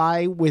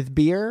rectify with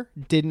beer,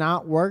 did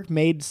not work,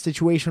 made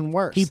situation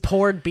worse. He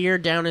poured beer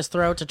down his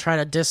throat to try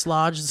to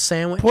dislodge the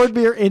sandwich? Poured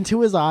beer into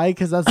his eye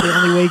because that's the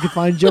only way he could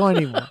find joy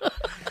anymore.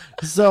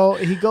 So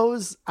he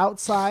goes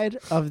outside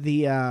of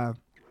the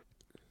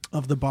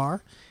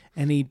bar,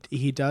 and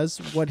he does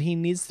what he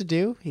needs to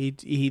do.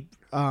 He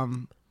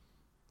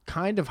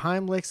kind of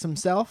Heimlichs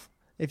himself,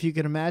 if you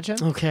can imagine.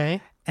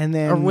 Okay. And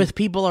then or with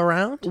people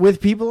around? With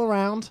people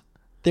around.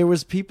 There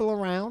was people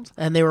around.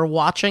 And they were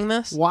watching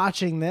this?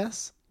 Watching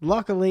this.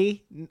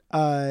 Luckily,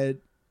 I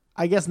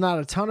guess not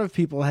a ton of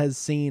people has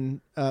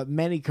seen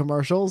many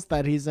commercials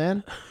that he's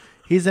in.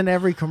 He's in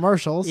every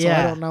commercial, so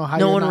I don't know how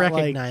no one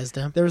recognized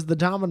him. There's the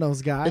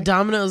Domino's guy. The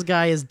Domino's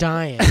guy is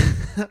dying.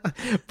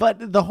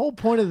 But the whole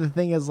point of the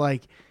thing is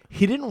like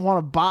he didn't want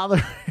to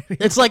bother.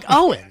 It's like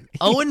Owen.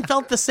 Owen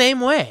felt the same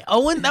way.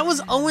 That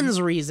was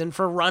Owen's reason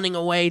for running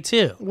away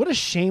too. What a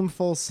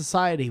shameful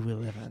society we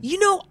live in. You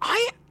know,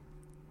 I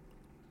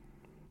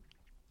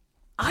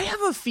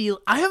have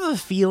a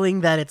feeling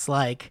that it's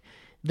like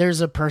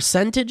there's a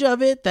percentage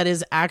of it that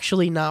is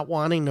actually not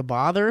wanting to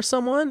bother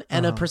someone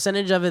and a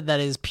percentage of it that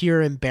is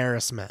pure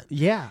embarrassment.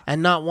 Yeah.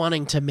 And not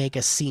wanting to make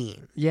a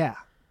scene. Yeah.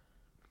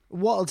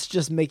 Well, it's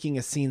just making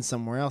a scene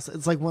somewhere else.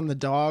 It's like when the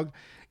dog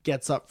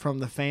gets up from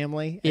the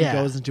family and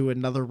goes into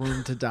another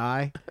room to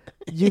die.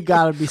 You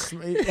gotta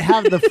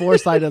have the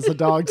foresight as a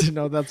dog to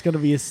know that's going to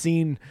be a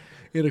scene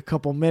in a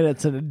couple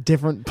minutes in a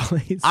different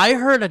place. I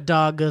heard a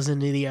dog goes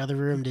into the other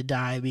room to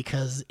die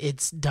because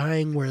it's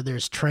dying where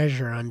there's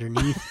treasure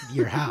underneath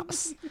your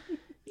house.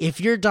 If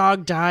your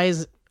dog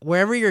dies,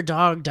 wherever your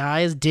dog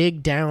dies,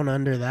 dig down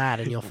under that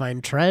and you'll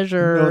find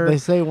treasure. You know what they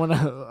say when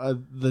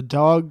the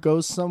dog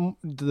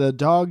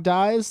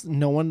dies,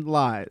 no one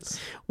lies.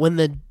 When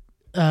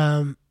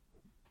you're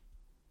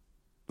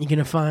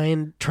gonna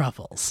find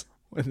truffles.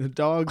 When the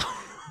dog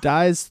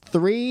dies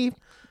 3,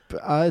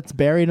 it's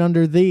buried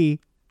under thee.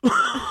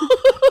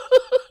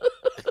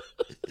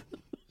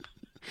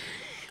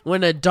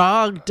 When a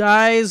dog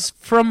dies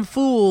from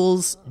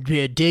fools,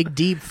 you dig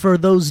deep for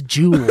those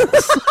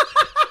jewels.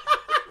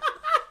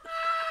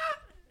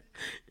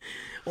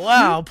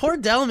 Wow, poor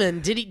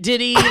Delman.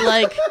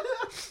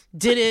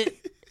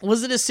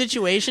 Was it a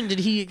situation? Did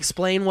he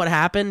explain what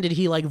happened? Did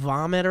he like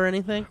vomit or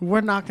anything?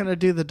 We're not going to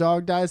do the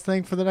dog dies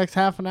thing for the next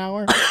half an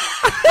hour.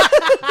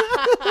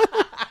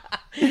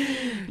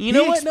 You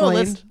know what? No,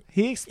 he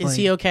He explained. Is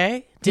he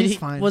okay? He's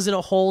fine. Was it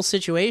a whole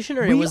situation,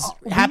 or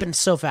it happened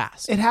so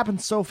fast? It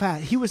happened so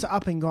fast. He was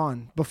up and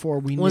gone before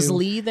we knew. Was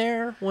Lee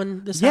there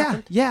when this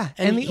happened? Yeah.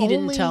 And he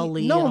didn't tell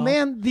Lee. No, at all?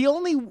 man. The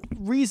only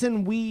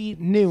reason we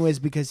knew is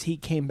because he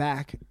came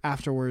back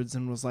afterwards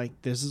and was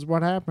like, "This is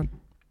what happened."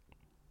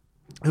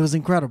 It was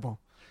incredible.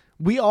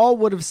 We all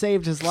would have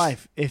saved his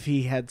life if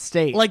he had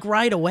stayed. Like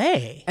right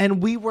away.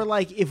 And we were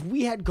like, if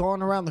we had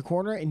gone around the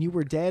corner and you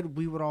were dead,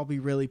 we would all be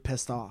really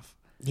pissed off.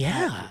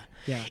 Yeah.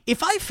 Yeah.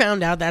 If I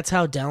found out that's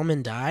how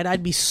Delman died,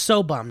 I'd be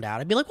so bummed out.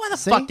 I'd be like, why the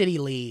fuck did he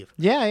leave?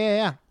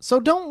 Yeah.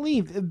 So don't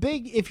leave.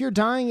 If you're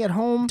dying at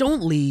home,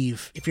 Don't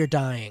leave if you're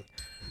dying.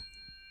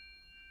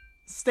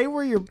 stay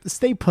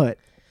put.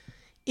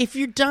 If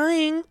you're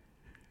dying,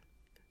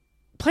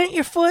 plant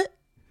your foot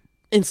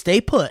and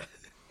stay put.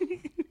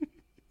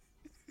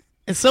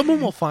 And someone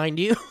will find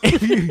you.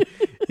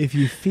 If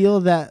you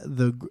feel that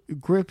the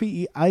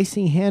grippy,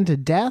 icy hand to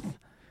death,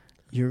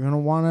 you're going to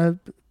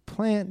want to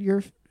plant your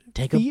feet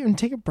and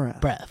take a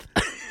breath.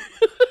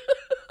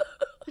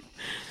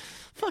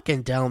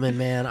 Fucking Delman,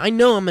 man. I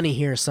know I'm going to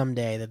hear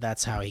someday that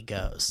that's how he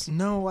goes.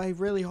 No, I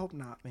really hope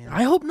not, man.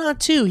 I hope not,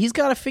 too. He's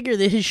got to figure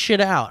his shit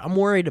out. I'm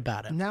worried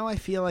about it. Now I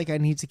feel like I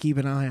need to keep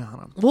an eye on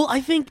him. Well,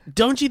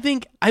 don't you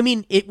think,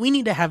 we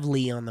need to have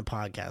Lee on the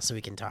podcast so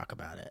we can talk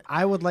about it.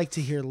 I would like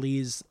to hear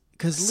Lee's,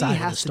 because Lee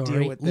has to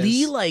deal with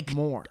this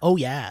more. Oh,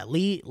 yeah.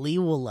 Lee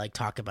will,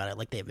 talk about it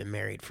like they've been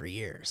married for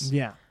years.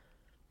 Yeah.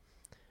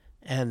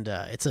 And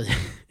it's a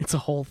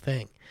whole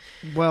thing.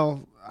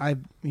 Well, I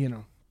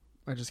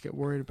just get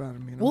worried about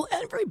him. Well,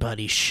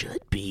 everybody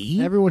should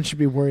be. Everyone should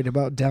be worried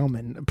about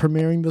Delman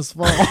premiering this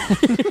fall.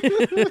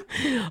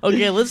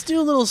 Okay, let's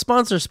do a little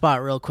sponsor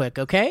spot real quick,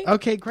 okay?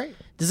 Okay, great.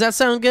 Does that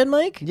sound good,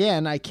 Mike? Yeah,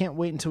 and I can't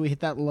wait until we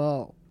hit that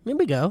lull. Here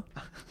we go.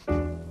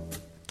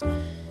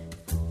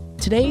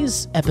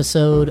 Today's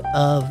episode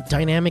of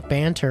Dynamic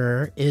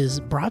Banter is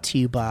brought to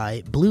you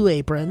by Blue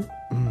Apron.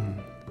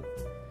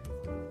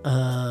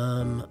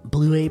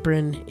 Blue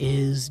Apron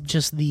is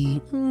just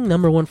the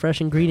number one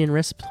fresh ingredient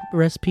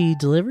recipe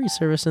delivery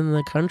service in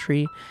the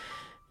country.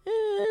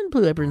 And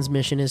Blue Apron's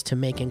mission is to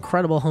make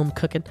incredible home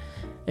cooking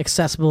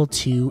accessible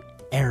to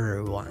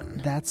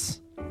everyone.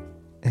 That's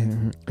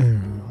And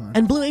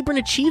Blue Apron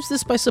achieves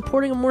this by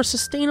supporting a more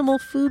sustainable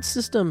food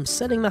system,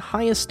 setting the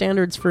highest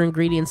standards for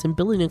ingredients, and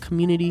building a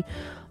community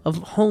of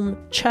home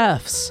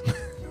chefs.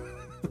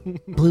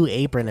 Blue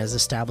Apron has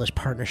established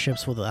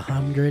partnerships with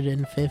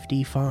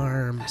 150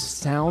 farms.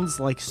 Sounds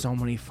like so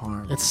many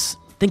farms.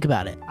 Think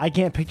about it. I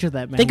can't picture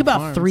that many. Think about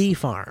farms. 3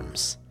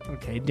 farms.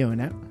 Okay,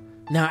 doing it.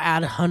 Now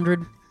add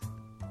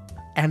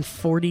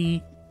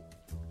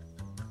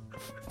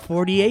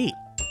 148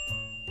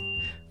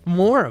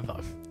 more of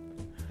them.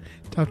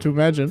 Tough to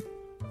imagine.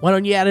 Why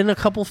don't you add in a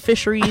couple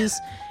fisheries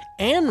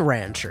and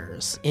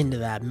ranchers into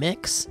that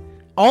mix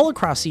all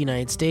across the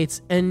United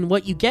States, and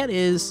what you get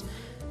is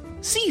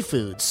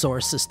seafood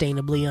sourced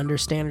sustainably under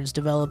standards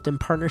developed in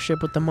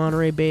partnership with the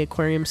Monterey Bay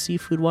Aquarium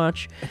Seafood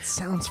Watch. It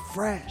sounds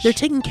fresh. They're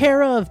taken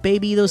care of,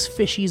 baby. Those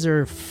fishies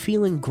are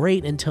feeling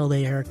great until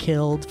they are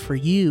killed for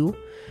you.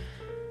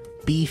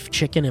 Beef,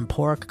 chicken, and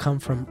pork come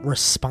from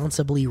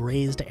responsibly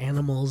raised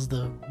animals.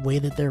 The way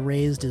that they're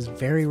raised is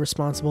very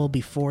responsible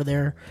before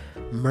they're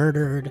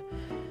murdered.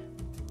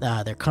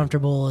 They're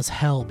comfortable as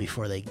hell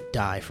before they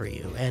die for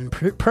you. And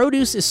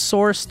produce is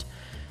sourced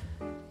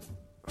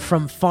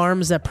from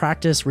farms that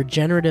practice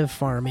regenerative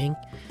farming.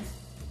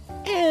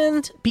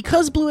 And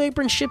because Blue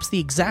Apron ships the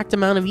exact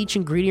amount of each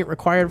ingredient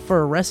required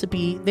for a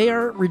recipe, they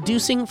are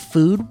reducing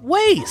food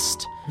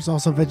waste. There's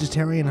also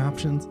vegetarian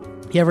options.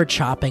 You ever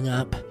chopping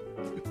up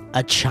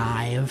a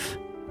chive,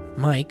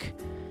 Mike,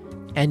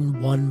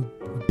 and one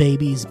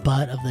baby's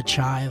butt of the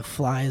chive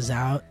flies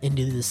out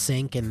into the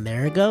sink, and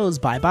there it goes.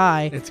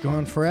 Bye-bye. It's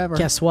gone forever.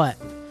 Guess what?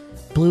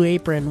 Blue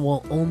Apron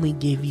will only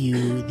give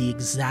you the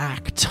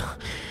exact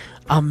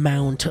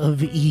amount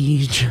of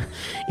each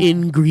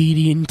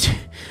ingredient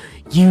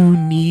you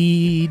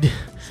need.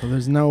 So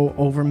there's no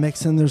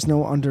over-mixing, there's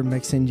no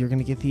under-mixing. You're going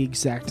to get the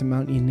exact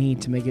amount you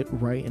need to make it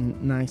right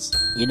and nice.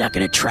 You're not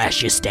going to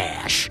trash your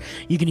stash.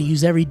 You're going to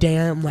use every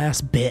damn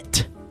last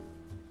bit.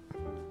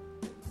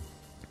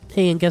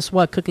 Hey, and guess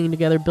what? Cooking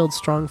together builds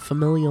strong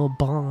familial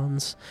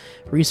bonds.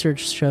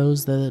 Research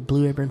shows that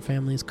Blue Apron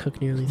families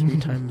cook nearly 3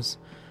 times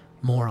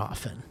more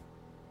often.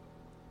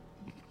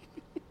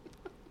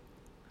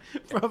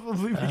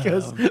 Probably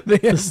because they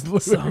have Blue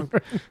Apron.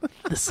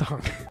 The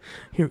song.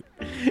 Here.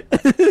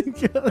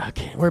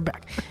 Okay, we're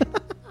back.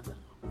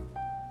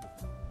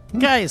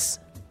 Guys,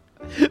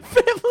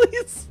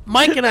 Families.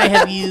 Mike and I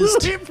have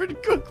used... Blue Apron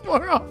cook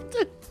more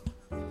often.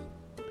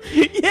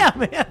 Yeah,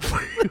 man.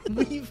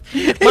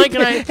 Mike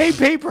and I... Hey,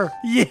 paper.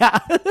 Yeah.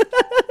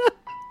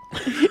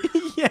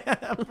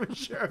 Yeah, for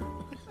sure.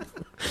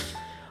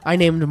 I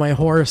named my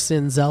horse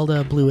in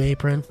Zelda Blue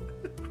Apron.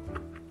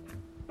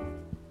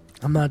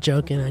 I'm not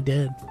joking, I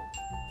did.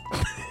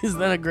 Is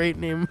that a great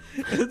name?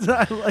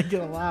 I like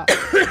it a lot.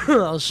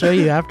 I'll show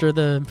you after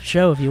the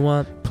show if you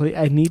want. Please,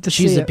 I need to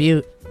She's see a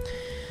beaut.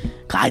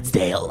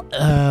 Clydesdale.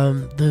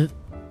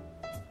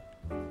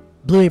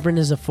 Blue Apron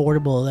is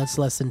affordable. That's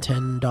less than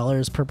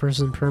 $10 per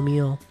person per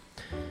meal.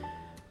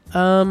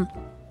 You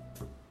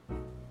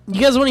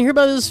guys want to hear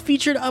about those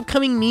featured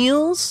upcoming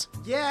meals?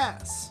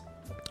 Yes.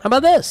 How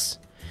about this?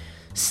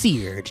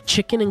 Seared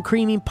chicken and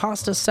creamy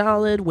pasta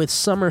salad with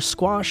summer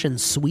squash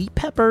and sweet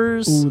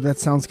peppers. Ooh, that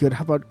sounds good.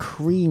 How about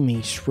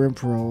creamy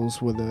shrimp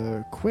rolls with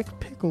quick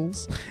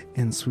pickles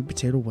and sweet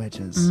potato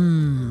wedges?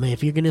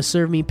 If you're going to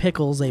serve me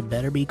pickles, they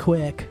better be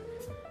quick.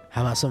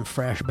 How about some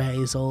fresh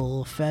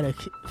basil feta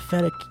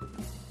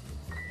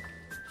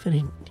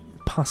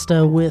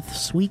pasta with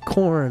sweet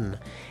corn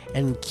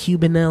and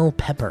cubanelle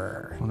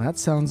pepper? Well, that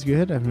sounds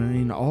good. I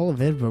mean, all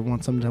of it, but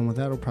once I'm done with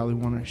that, I'll probably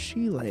want a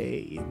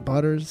chile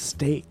butter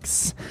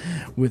steaks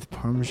with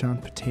Parmesan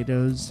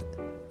potatoes.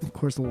 Of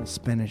course, a little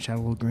spinach, add a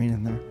little green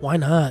in there. Why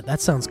not?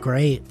 That sounds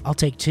great. I'll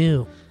take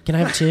 2. Can I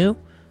have 2?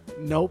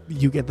 Nope,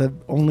 you get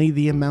only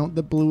the amount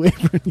that Blue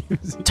Apron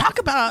uses. Talk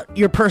about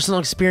your personal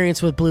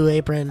experience with Blue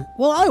Apron.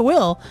 Well, I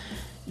will.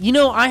 You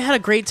know, I had a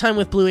great time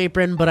with Blue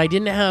Apron, but I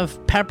didn't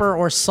have pepper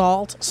or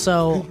salt,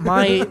 so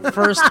my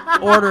first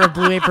order of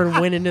Blue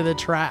Apron went into the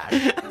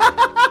trash.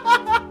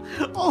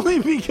 Only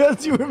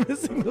because you were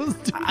missing those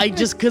two.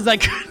 Because I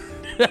couldn't.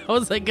 How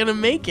was I going to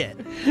make it?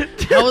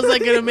 How was I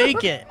going to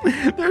make it?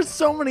 There's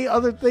so many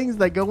other things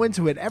that go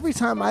into it. Every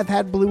time I've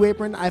had Blue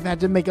Apron, I've had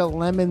to make a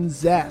lemon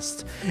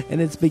zest, and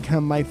it's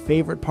become my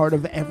favorite part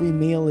of every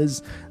meal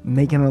is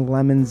making a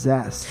lemon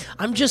zest.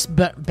 I'm just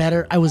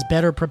better. I was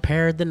better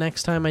prepared the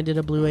next time I did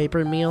a Blue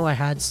Apron meal. I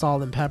had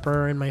salt and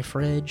pepper in my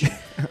fridge.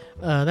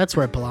 That's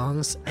where it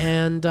belongs.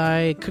 And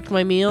I cooked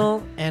my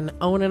meal, and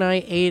Owen and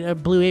I ate a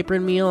Blue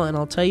Apron meal, and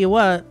I'll tell you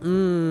what,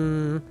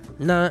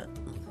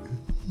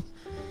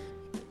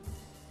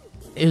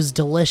 it was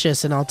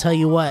delicious, and I'll tell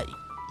you what,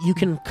 you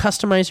can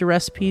customize your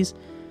recipes.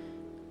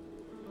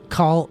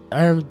 Go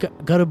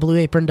to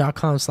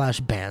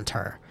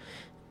blueapron.com/banter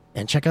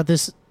and check out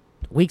this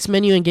week's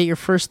menu and get your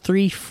first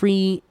 3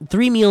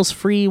 meals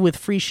free with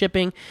free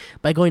shipping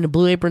by going to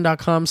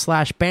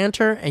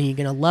blueapron.com/banter, and you're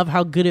going to love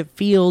how good it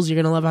feels. You're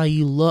going to love how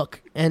you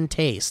look and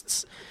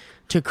tastes.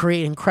 To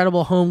create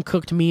incredible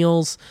home-cooked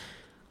meals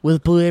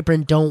with Blue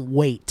Apron, don't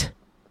wait.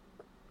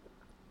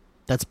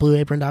 That's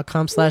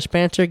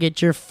blueapron.com/banter.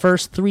 Get your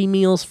first 3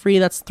 meals free.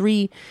 That's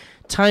 3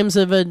 times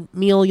of a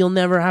meal you'll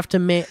never have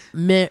to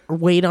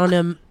wait on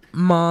a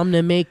mom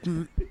to make.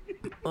 You're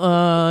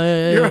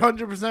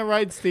 100%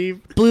 right,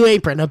 Steve. Blue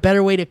Apron, a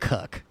better way to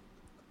cook.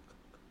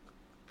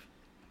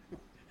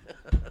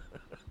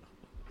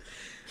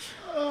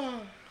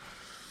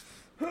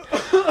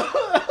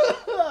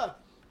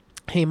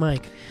 Hey,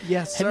 Mike.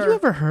 Yes, sir. Have you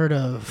ever heard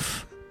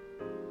of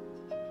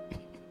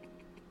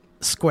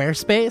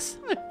Squarespace?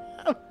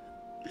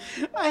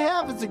 I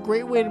have. It's a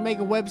great way to make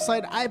a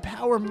website. I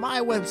power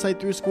my website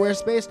through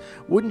Squarespace.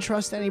 Wouldn't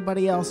trust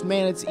anybody else.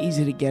 Man, it's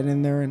easy to get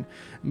in there and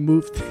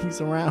move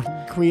things around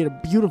and create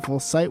a beautiful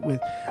site with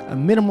a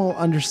minimal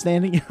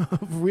understanding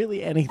of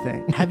really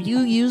anything. Have you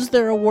used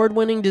their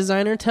award-winning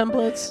designer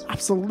templates?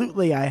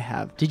 Absolutely, I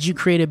have. Did you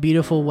create a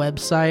beautiful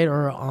website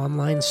or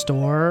online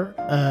store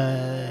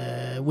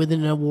with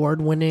an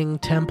award-winning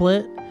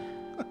template?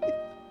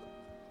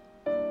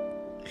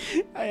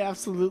 I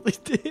absolutely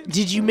did.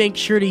 Did you make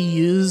sure to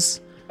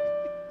use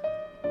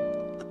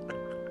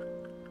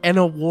an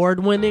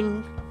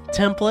award-winning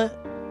template?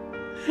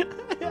 I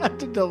have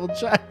to double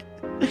check.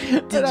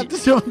 I'd have to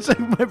double check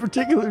my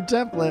particular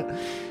template.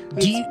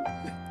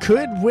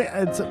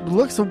 It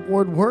looks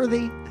award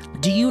worthy.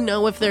 Do you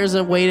know if there's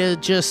a way to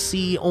just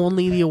see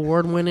only the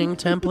award-winning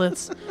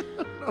templates?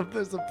 I don't know if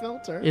there's a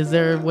filter. Is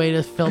there a way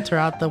to filter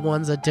out the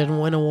ones that didn't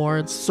win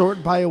awards?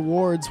 Sort by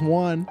awards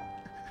won.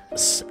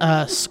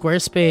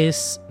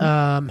 Squarespace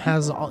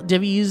has all.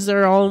 Have you used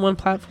their all-in-one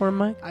platform,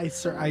 Mike? I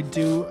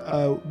do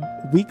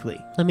weekly.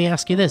 Let me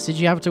ask you this: did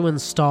you have to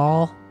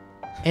install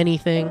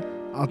anything?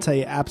 I'll tell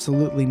you,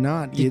 absolutely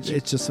not.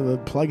 It's just a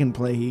plug and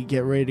play. You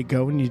get ready to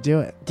go and you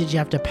do it. Did you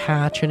have to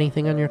patch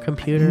anything on your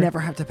computer? I never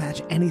have to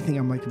patch anything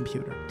on my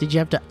computer. Did you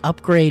have to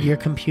upgrade your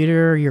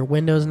computer, your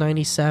Windows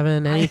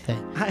 97,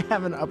 anything? I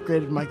haven't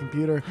upgraded my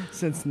computer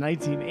since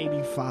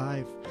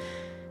 1985.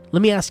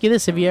 Let me ask you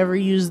this. Have you ever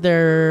used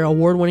their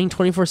award-winning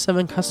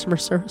 24/7 customer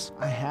service?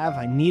 I have.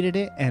 I needed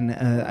it, and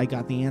I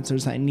got the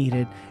answers I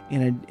needed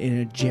in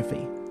a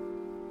jiffy.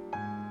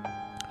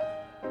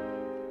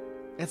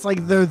 It's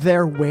like they're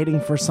there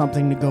waiting for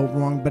something to go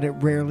wrong, but it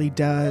rarely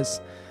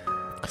does.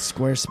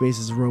 Squarespace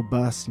is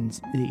robust and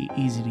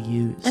easy to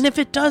use. And if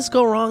it does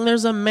go wrong,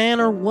 there's a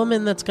man or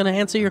woman that's going to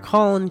answer your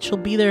call, and she'll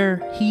be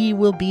there. He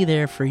will be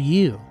there for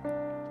you.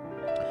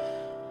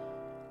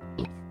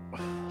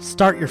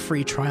 Start your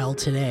free trial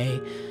today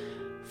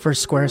for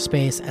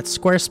Squarespace at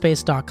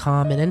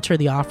squarespace.com and enter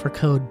the offer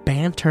code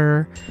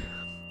BANTER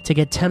to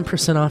get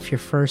 10% off your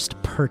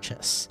first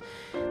purchase.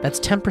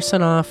 That's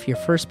 10% off your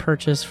first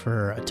purchase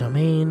for a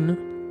domain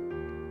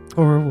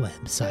or a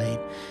website.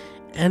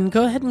 And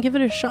go ahead and give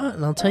it a shot,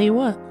 and I'll tell you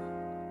what.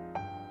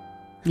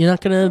 You're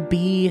not going to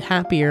be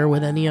happier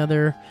with any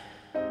other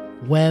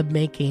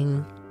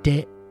web-making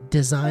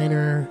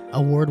designer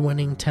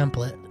award-winning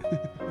template.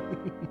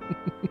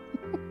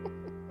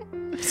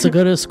 So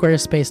go to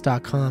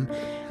squarespace.com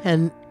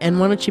and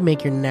why don't you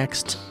make your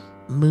next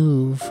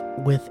move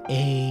with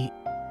a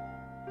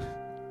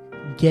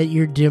get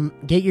your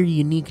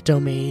unique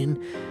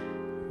domain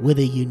with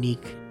a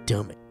unique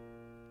domain.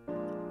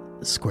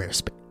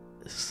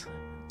 Squarespace.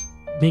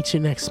 Make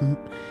your next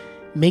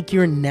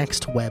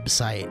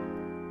website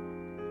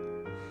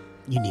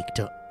unique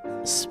to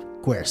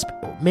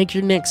Squarespace. Make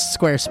your next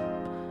Squarespace.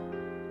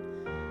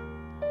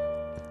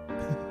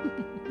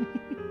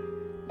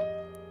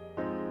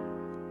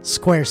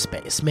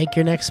 Squarespace. Make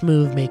your next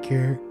move. Make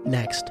your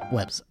next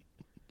website.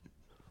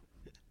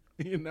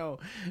 You know,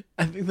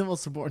 I think the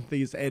most important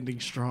thing is ending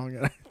strong.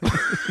 And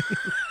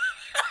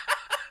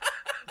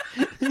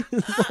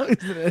as long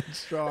as it ends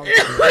strong,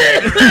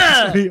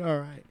 it'll be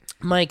all right.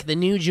 Mike, the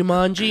new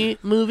Jumanji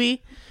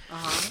movie,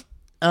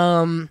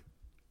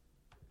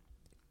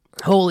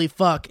 holy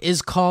fuck,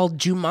 is called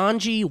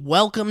Jumanji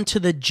Welcome to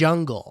the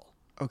Jungle.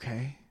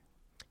 Okay.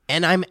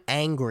 And I'm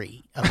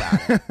angry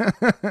about it.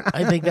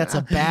 I think that's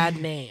a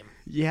bad name.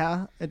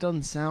 Yeah, it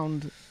doesn't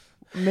sound...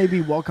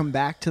 Maybe Welcome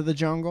Back to the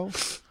Jungle?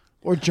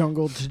 Or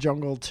Jungle to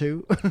Jungle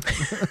 2?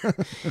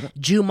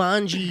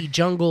 Jumanji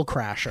Jungle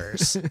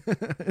Crashers.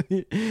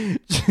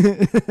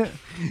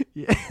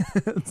 Yeah,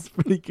 that's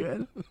pretty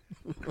good.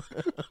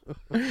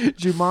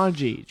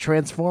 Jumanji,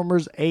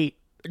 Transformers 8.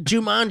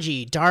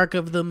 Jumanji, Dark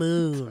of the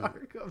Moon.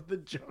 Dark of the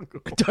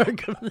Jungle.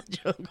 Dark of the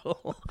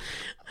Jungle.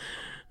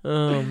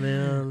 Oh,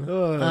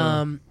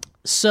 man.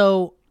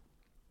 So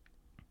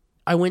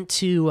I went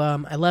to,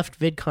 I left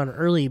VidCon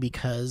early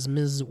because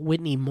Ms.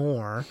 Whitney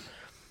Moore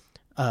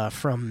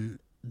from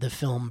the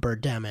film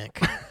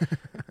Birdemic,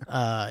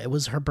 it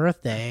was her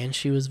birthday, and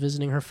she was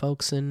visiting her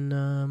folks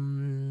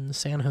in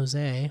San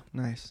Jose.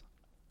 Nice.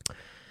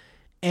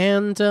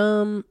 And,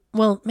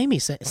 well, maybe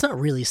it's not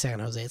really San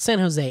Jose. It's San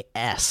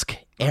Jose-esque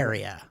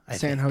area, I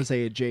San think.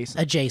 Jose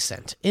adjacent.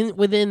 Adjacent,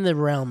 within the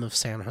realm of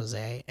San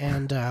Jose.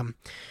 And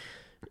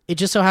it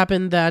just so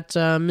happened that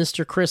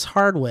Mr. Chris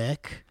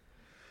Hardwick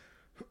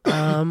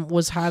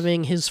was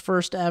having his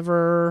first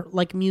ever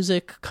like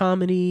music,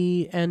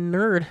 comedy, and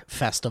nerd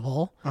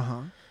festival.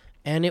 Uh-huh.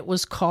 And it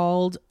was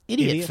called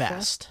Idiot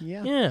Fest.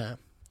 Yeah.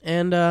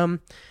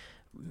 And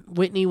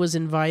Whitney was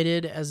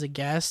invited as a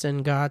guest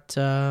and got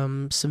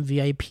some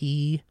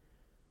VIP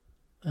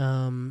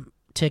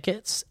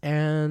tickets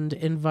and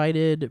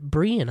invited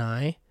Bree and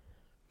I.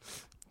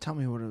 Tell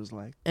me what it was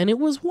like. And it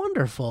was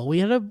wonderful. We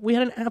had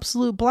an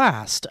absolute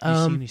blast. Did you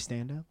see any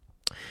stand-up?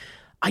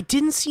 I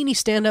didn't see any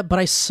stand-up, but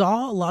I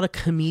saw a lot of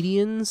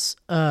comedians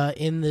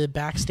in the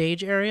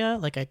backstage area.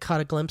 Like, I caught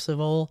a glimpse of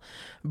old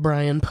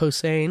Brian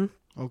Posehn.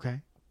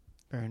 Okay.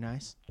 Very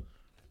nice.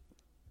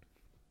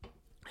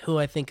 Who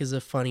I think is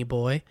a funny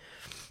boy.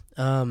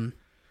 Oh,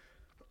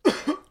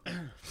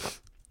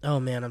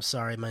 man, I'm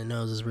sorry. My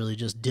nose is really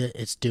just...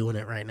 it's doing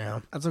it right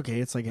now. That's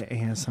okay. It's like an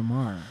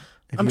ASMR.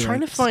 I'm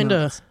trying to find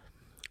a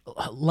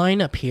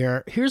lineup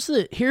here. Here's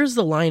the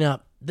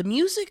lineup. The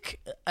music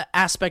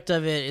aspect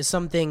of it is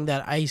something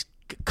that I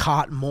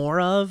caught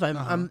more of.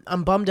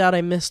 I'm bummed out.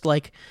 I missed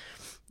like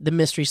the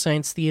Mystery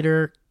Science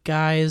Theater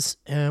guys,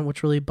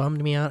 which really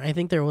bummed me out. I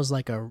think there was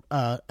like a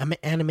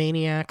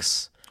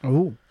Animaniacs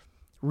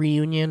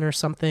reunion or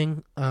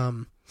something.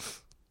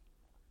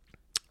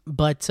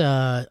 But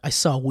I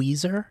saw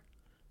Weezer.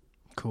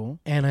 Cool.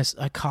 And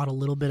I caught a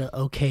little bit of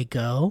OK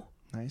Go.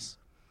 Nice.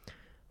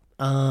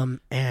 And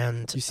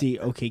did you see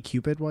OK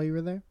Cupid while you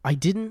were there? I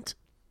didn't.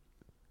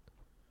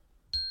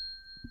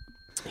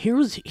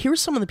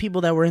 Here's some of the people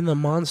that were in the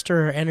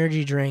Monster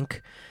Energy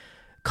drink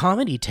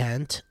comedy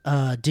tent.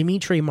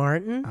 Dimitri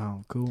Martin.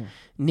 Oh, cool.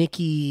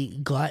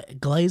 Nikki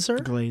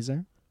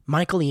Glazer.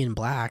 Michael Ian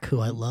Black, who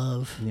I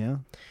love. Yeah.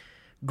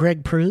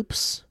 Greg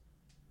Proops.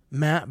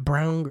 Matt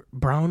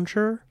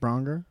Bronger.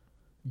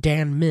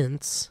 Dan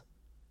Mintz.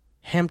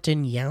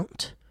 Hampton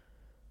Yount.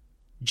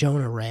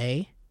 Jonah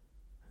Ray,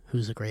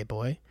 who's a great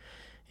boy.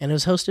 And it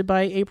was hosted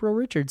by April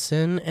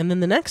Richardson. And then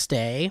the next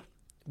day,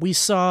 we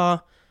saw...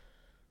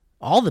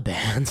 all the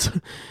bands.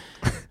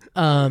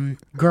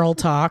 Girl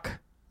Talk,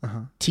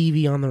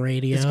 TV on the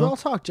radio. Is Girl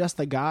Talk just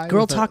a guy?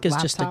 Girl Talk is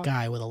just a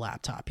guy with a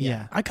laptop.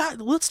 Yeah.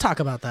 Let's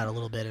talk about that a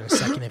little bit in a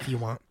second if you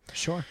want.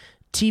 Sure.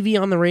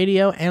 TV on the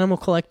radio, Animal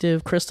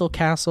Collective, Crystal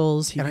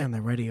Castles. TV on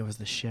the radio was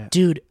the shit.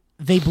 Dude,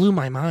 they blew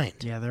my mind.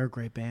 Yeah, they're a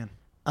great band.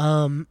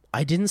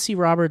 I didn't see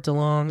Robert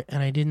DeLong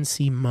and I didn't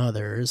see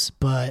Mothers,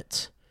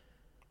 but...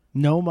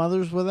 No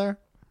Mothers were there?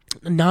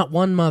 Not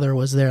one Mother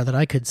was there that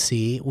I could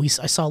see.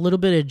 I saw a little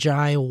bit of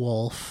Jai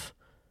Wolf,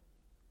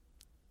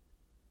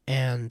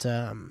 and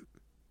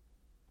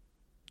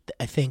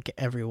I think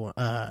everyone,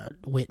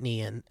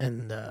 Whitney and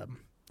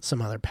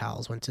some other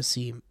pals went to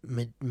see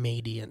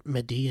Medea.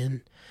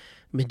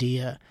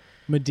 Medea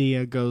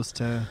goes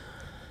to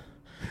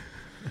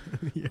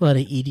a lot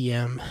of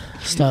EDM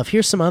stuff.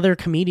 Here's some other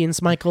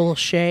comedians: Michael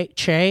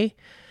Che,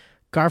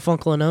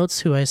 Garfunkel and Oates,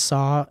 who I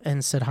saw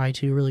and said hi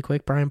to really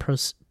quick. Brian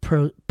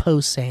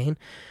Posehn,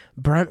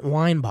 Brent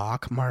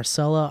Weinbach,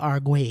 Marcella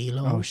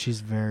Arguello. Oh,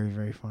 she's very,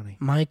 very funny.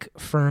 Mike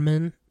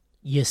Furman,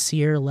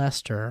 Yasir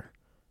Lester,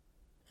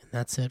 and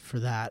That's it for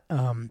that.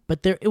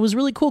 But it was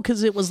really cool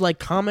because it was like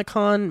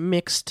Comic-Con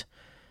mixed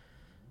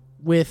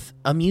with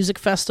a music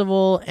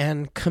festival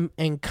and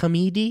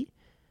comedy.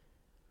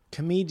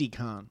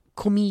 Comedy-Con.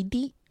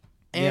 Comedy.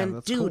 And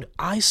that's dude, cool.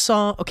 I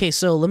saw... Okay,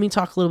 so let me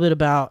talk a little bit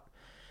about...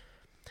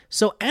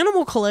 So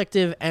Animal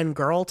Collective and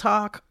Girl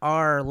Talk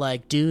are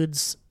like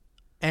dudes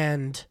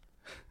and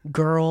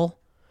girl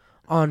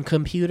on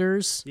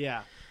computers.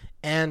 Yeah.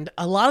 And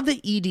a lot of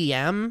the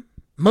EDM,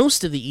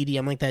 most of the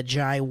EDM, like that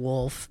Jai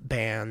Wolf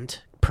band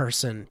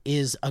person,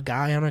 is a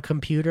guy on a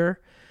computer.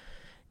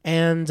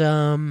 And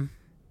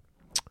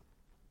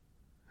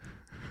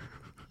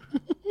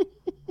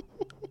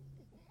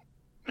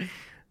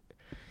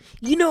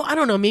you know, I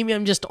don't know, maybe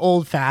I'm just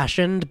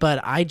old-fashioned, but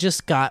I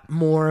just got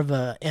more of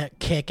a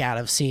kick out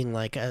of seeing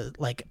like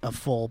a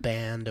full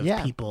band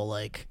of people.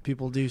 Like,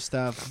 people do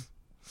stuff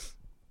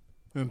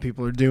when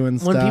people are doing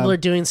stuff. when people are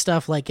doing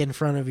stuff like in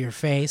front of your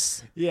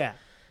face. Yeah.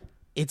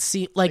 It's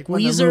like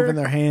When they're moving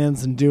their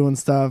hands and doing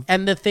stuff.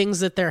 And the things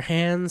that their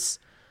hands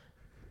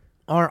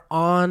are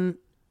on.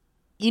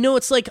 You know,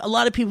 it's like a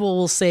lot of people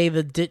will say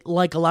that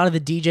like a lot of the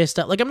DJ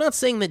stuff. Like, I'm not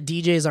saying that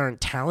DJs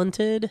aren't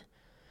talented.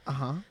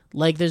 Uh-huh.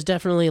 Like, there's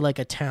definitely like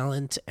a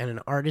talent and an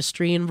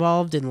artistry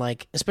involved in,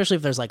 like, especially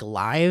if there's like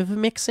live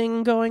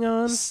mixing going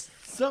on.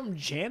 Some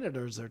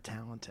janitors are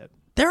talented.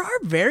 There are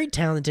very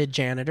talented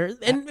janitors.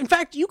 And in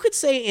fact, you could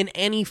say in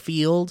any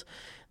field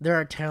there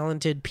are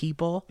talented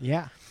people.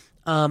 Yeah.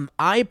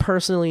 I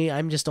personally,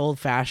 I'm just old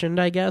fashioned,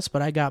 I guess,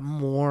 but I got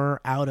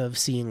more out of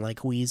seeing like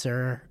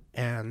Weezer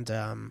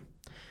and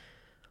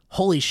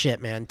holy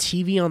shit, man,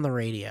 TV on the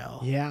radio.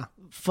 Yeah.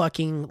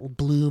 Fucking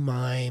blew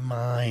my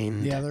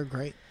mind. Yeah, they're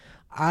great.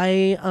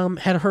 I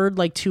had heard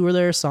like 2 of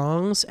their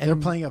songs, and They're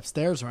playing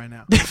upstairs right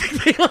now.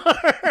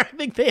 I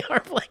think they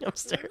are playing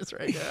upstairs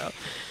right now.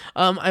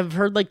 I've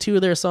heard like 2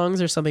 of their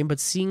songs or something,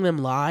 but seeing them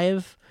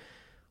live,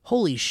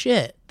 holy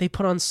shit, they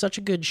put on such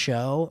a good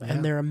show,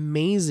 and they're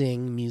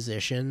amazing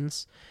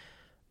musicians.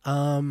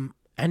 And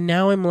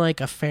now I'm like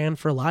a fan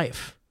for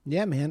life.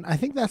 Yeah, man. I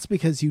think that's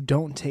because you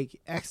don't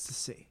take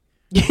ecstasy.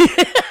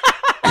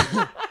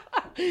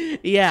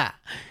 Yeah.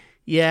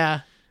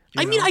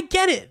 I mean, know? I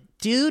get it,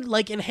 dude.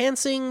 Like,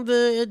 enhancing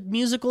the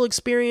musical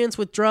experience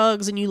with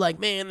drugs, and you like,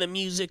 man, the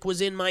music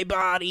was in my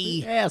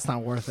body. Yeah, it's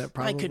not worth it,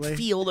 probably. I could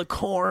feel the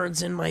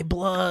chords in my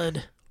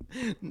blood.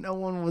 No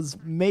one was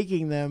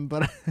making them,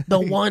 but... The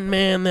one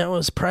man that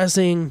was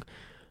pressing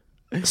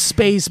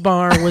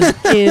spacebar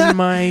was in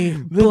my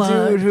the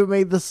blood. dude who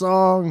made the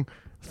song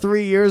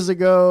 3 years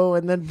ago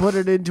and then put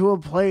it into a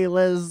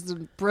playlist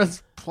and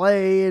pressed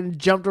play and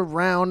jumped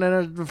around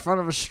in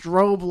front of a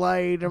strobe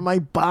light in my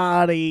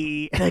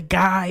body. The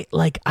guy,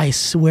 like, I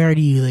swear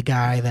to you, the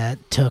guy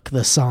that took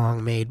the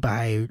song made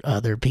by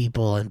other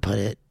people and put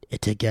it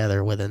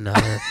together with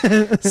another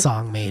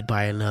song made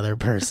by another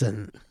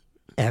person,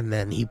 and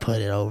then he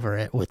put it over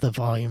it with the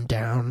volume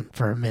down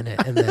for a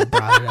minute and then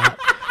brought it up,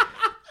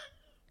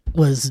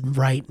 was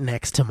right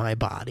next to my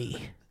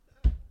body.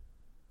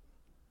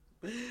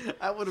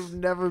 I would have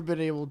never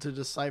been able to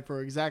decipher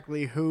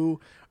exactly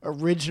who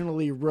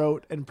originally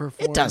wrote and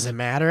performed It doesn't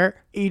matter.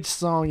 each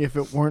song if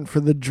it weren't for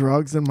the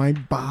drugs in my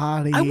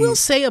body. I will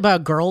say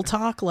about Girl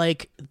Talk,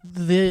 like,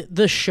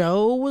 the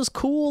show was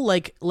cool,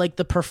 like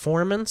the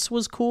performance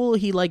was cool.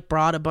 He like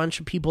brought a bunch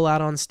of people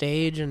out on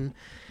stage, and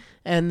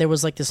there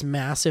was like this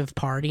massive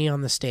party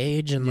on the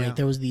stage, and like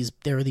there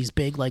were these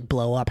big like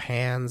blow up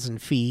hands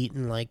and feet,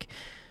 and like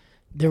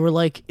there were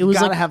like, it was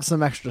gotta like, have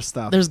some extra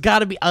stuff. there's got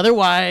to be,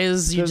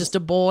 otherwise you're just a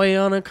boy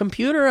on a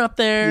computer up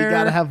there. You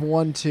gotta have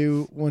 1,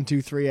 2, 1,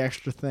 2, 3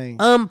 extra things.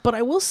 But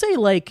I will say,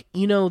 like,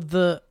 you know,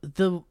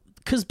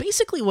 because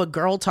basically what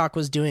Girl Talk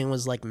was doing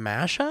was like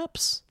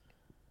mashups.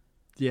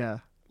 Yeah,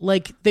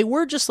 Like, they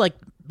were just like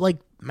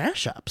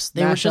mashups.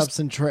 They were mashups just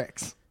and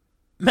tricks.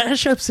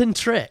 mashups and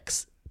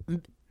tricks.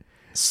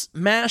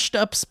 Mashed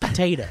up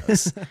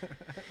potatoes.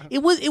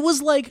 It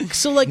was like,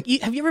 so like,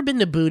 have you ever been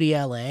to Booty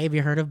LA? Have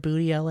you heard of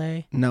Booty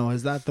LA? No,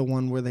 is that the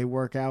one where they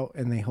work out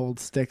and they hold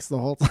sticks the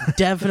whole time?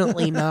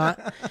 Definitely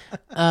not.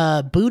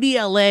 Booty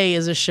LA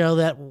is a show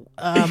that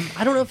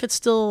I don't know if it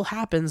still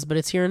happens, but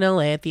it's here in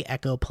LA at the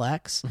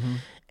Echoplex. Mm-hmm.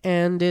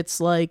 And it's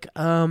like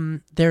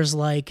there's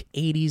like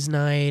 80s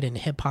night and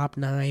hip hop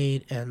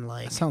night and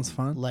like, That sounds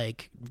fun.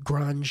 like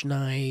grunge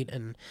night,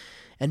 and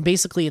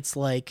basically it's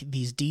like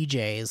these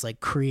DJs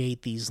like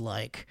create these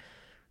like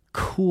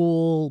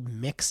cool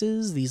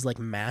mixes, these like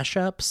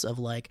mashups of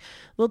like,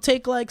 they'll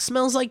take like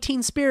Smells Like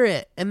Teen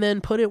Spirit and then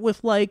put it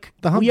with like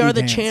The We Humpty Are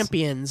the Dance.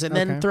 Champions, and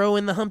Okay. then throw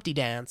in the Humpty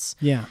Dance.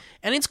 Yeah,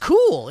 And it's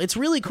cool. It's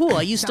really cool.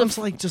 I used sounds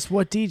to like just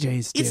what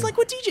DJs do. It's like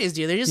what DJs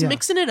do. They're just Yeah.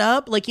 mixing it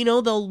up. Like, you know,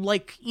 they'll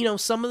like, you know,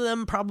 some of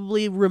them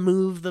probably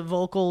remove the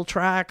vocal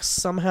tracks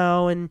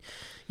somehow and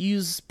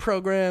use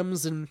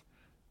programs, and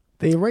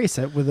they erase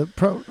it with a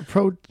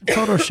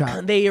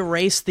Photoshop. they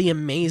erase the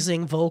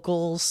amazing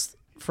vocals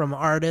from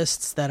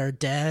artists that are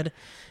dead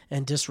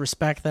and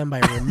disrespect them by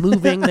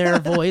removing their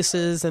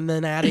voices and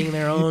then adding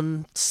their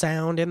own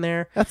sound in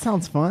there. That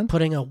sounds fun.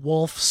 Putting a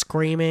wolf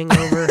screaming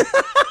over.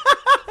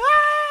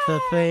 the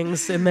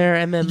things in there,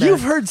 and then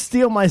You've heard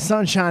 "Steal My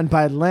Sunshine"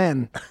 by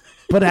Len,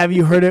 but have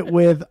you heard it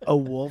with a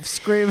wolf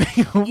screaming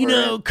over you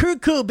know, it?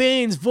 Kurt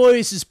Cobain's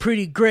voice is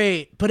pretty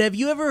great, but have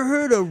you ever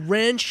heard a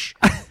wrench?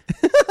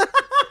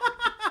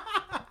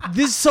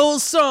 This whole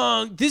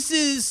song, this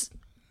is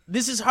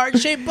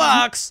Heart-Shaped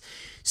Box,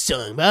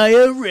 sung by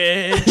a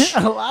wrench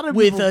A lot of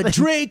with people a think-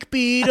 Drake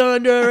beat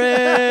under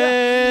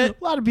it.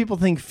 A lot of people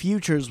think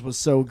Futures was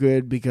so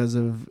good because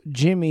of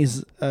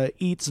Jimmy's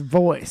Eats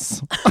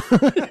voice.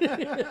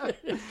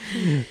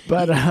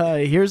 But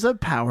here's a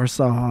power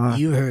saw.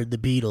 You heard the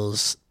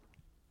Beatles,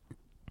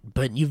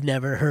 but you've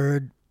never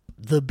heard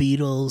the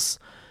Beatles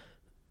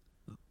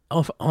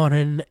on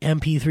an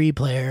MP3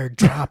 player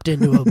dropped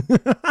into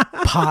a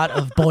pot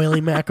of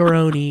boiling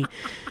macaroni,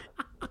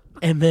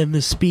 and then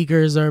the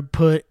speakers are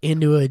put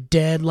into a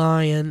dead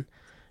lion,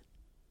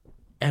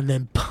 and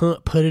then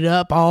put it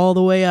up all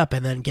the way up,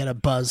 and then get a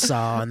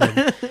buzzsaw, and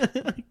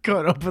then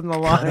Cut open the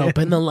cut line.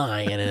 open the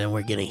lion, and then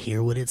we're gonna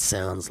hear what it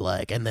sounds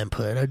like, and then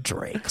put a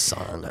Drake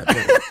song under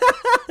it.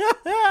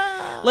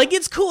 Like,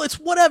 it's cool. It's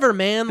whatever,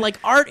 man. Like,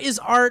 art is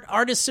art.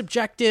 Art is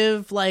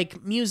subjective.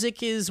 Like,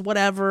 music is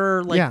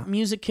whatever. Like, Yeah.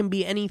 music can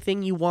be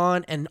anything you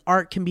want, and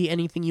art can be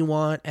anything you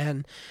want,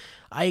 and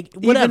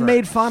whatever. Even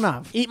made fun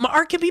of.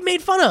 Art can be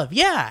made fun of,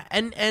 yeah,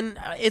 and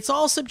it's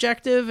all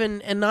subjective,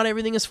 and not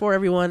everything is for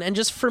everyone. And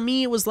just for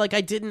me, it was like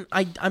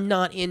I'm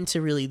not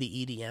into really the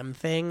EDM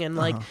thing, and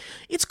like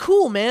it's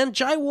cool, man.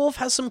 Jai Wolf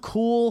has some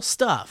cool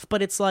stuff,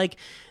 but it's like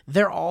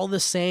they're all the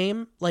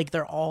same. Like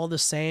they're all the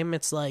same.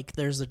 It's like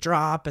there's a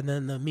drop, and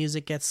then the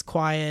music gets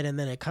quiet, and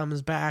then it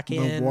comes back The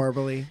in,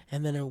 warbly.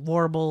 and then it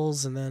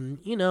warbles, and then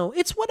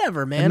it's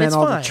whatever, man. And then it's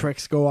all fine. the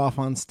tricks go off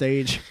on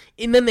stage.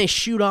 And then they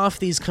shoot off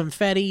these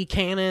confetti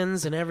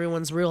cannons, and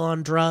everyone's real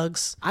on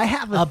drugs. I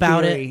have a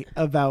About theory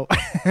about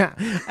I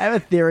have a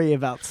theory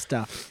about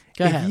stuff.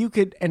 Go if ahead. you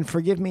could, and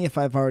forgive me if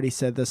I've already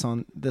said this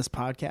on this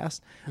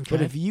podcast, but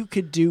Okay. if you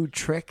could do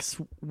tricks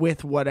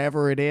with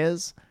whatever it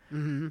is,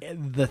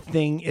 the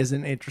thing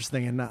isn't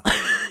interesting enough.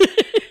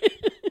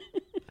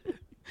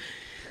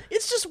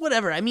 It's just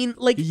whatever. I mean,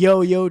 like,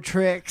 Yo-yo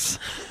tricks,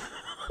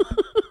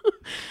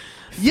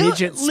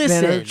 fidget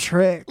spinner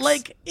tricks.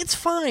 like, it's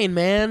fine,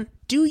 man.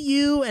 Do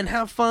you and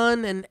have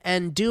fun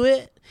and do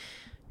it.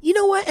 You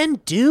know what?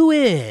 And do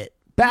it.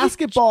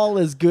 basketball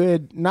is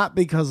good not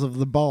because of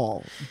the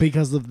ball,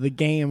 because of the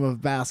game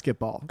of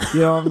basketball.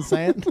 You know what I'm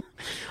saying?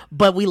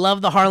 But we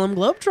love the Harlem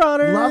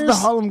Globetrotters. Love the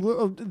Harlem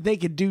Globetrotters. They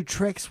could do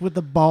tricks with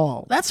the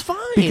ball. That's fine.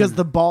 Because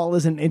the ball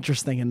isn't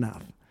interesting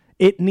enough.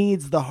 It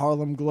needs the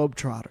Harlem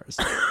Globetrotters.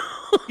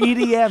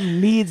 EDM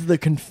needs the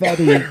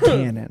confetti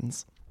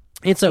cannons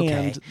it's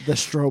okay. and the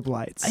strobe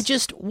lights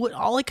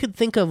All I could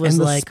think of was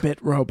and the like, spit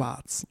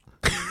robots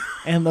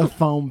and the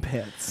foam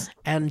pits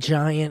and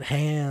giant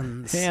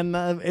hands. and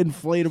the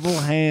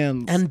inflatable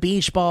hands And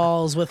beach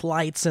balls with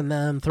lights in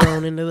them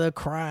thrown into the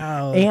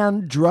crowd.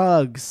 and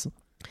drugs.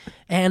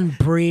 And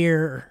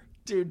Breer.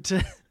 Dude,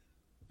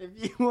 if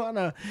you want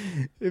to,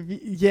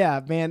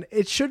 yeah, man,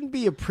 it shouldn't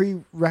be a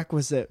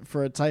prerequisite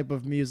for a type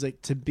of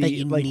music to That be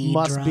you like need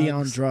must be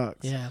on drugs. drugs.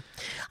 Yeah.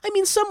 I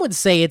mean, some would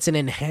say it's an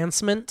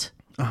enhancement.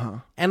 Uh-huh.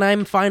 And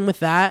I'm fine with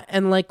that.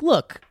 And like,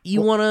 look,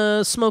 you want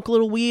to smoke a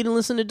little weed and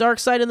listen to Dark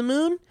Side of the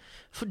Moon?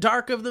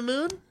 Dark of the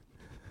Moon?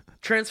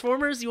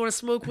 Transformers? You want to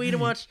smoke weed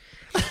and watch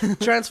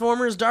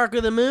Transformers Dark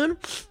of the Moon?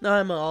 No,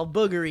 I'm all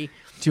boogery.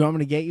 Do you want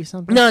me to get you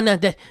something?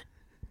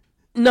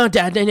 No,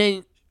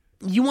 Dad.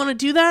 You want to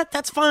do that?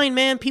 That's fine,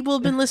 man. People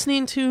have been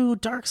listening to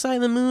Dark Side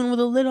of the Moon with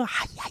a little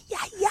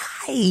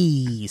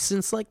hi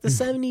since like the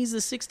 70s, the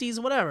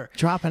 60s, whatever.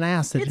 Dropping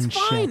acid It's and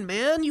fine, shit.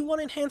 man. You want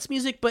to enhance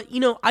music, but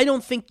I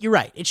don't think you're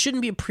right. It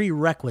shouldn't be a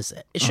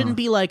prerequisite. It shouldn't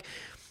be like,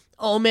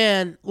 oh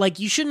man, like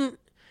you shouldn't.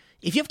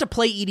 If you have to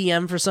play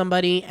EDM for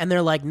somebody and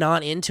they're like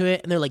not into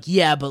it and they're like,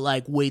 yeah, but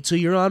like wait till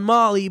you're on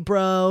Molly,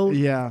 bro.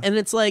 Yeah. And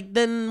it's like,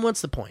 then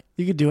what's the point?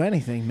 You could do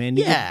anything, man.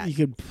 Yeah. You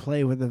could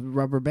play with a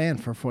rubber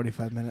band for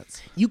 45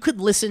 minutes. You could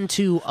listen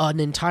to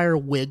an entire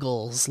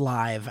Wiggles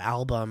live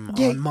album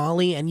Yeah. on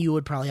Molly and you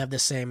would probably have the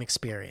same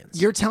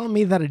experience. You're telling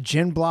me that a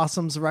Gin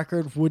Blossoms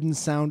record wouldn't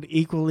sound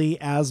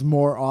equally as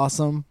more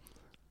awesome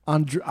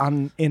on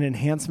an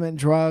enhancement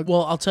drug?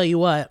 Well, I'll tell you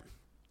what.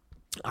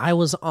 I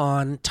was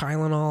on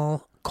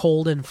Tylenol,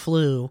 cold and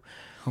flu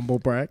Humble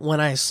brag.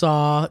 when I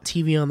saw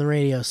TV on the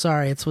radio.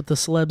 Sorry, it's what the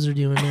celebs are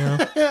doing now.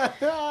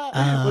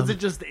 Was it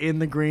just in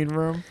the green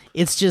room?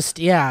 It's just,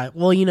 yeah.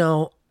 Well,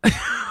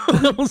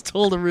 I almost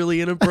told a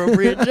really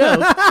inappropriate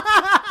joke.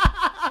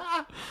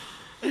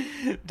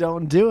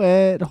 Don't do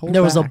it. Hold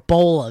There was a back.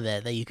 bowl of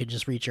it that you could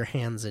just reach your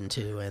hands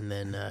into and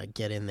then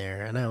get in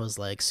there. And I was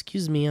like,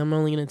 excuse me, I'm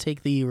only going to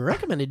take the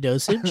recommended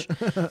dosage.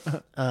 I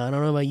don't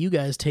know about you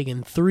guys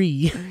taking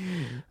 3.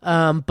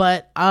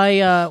 But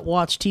I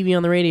watched TV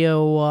on the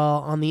radio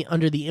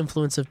under the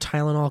influence of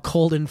Tylenol,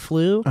 cold and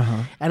flu.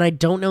 And I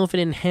don't know if it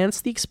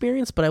enhanced the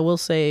experience, but I will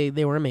say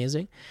they were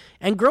amazing.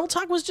 And Girl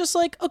Talk was just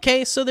like,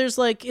 okay, so there's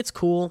like, it's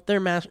cool.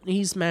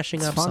 He's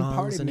mashing up fun songs.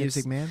 party and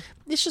music, man.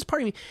 It's just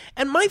party music.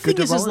 And my thing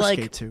to is roller like,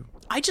 skate to.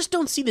 I just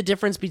don't see the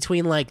difference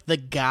between like the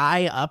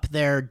guy up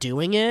there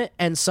doing it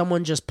and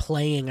someone just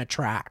playing a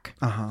track.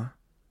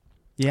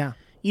 Yeah.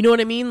 You know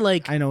what I mean?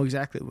 Like, I know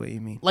exactly what you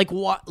mean. like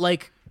what?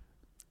 Like,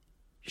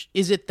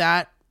 is it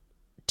that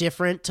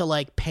different to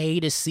like pay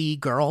to see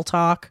Girl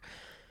Talk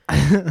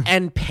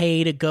and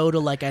pay to go to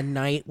like a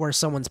night where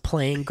someone's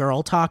playing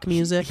Girl Talk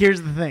music?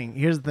 Here's the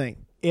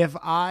thing. If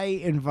I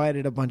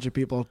invited a bunch of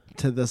people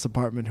to this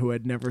apartment who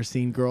had never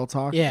seen Girl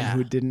Talk and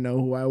who didn't know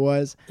who I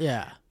was,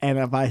 and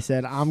if I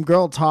said, I'm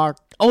Girl Talk,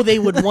 oh, they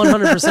would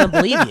 100%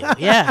 believe you.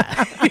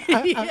 Yeah.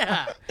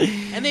 Yeah.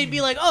 And they'd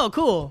be like, oh,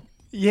 cool.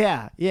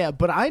 Yeah,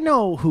 but I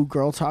know who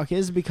Girl Talk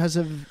is because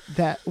of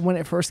that. When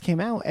it first came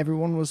out,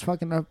 everyone was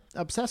fucking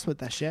obsessed with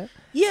that shit.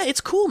 Yeah, it's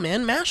cool,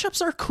 man.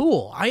 Mashups are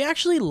cool. I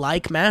actually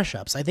like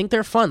mashups. I think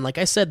they're fun. Like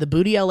I said, the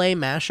Booty LA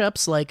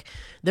mashups, like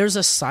there's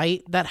a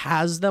site that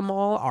has them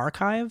all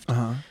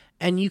archived,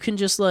 and you can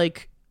just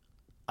like,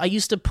 I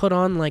used to put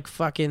on like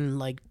fucking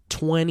like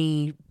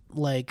 20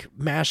 like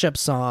mashup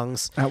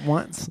songs at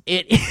once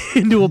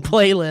into a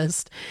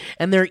playlist,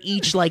 and they're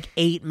each like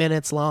 8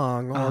 minutes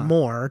long or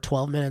more,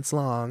 12 minutes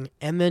long,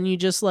 and then you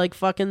just like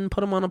fucking put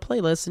them on a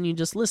playlist and you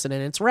just listen,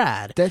 and it's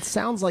rad. That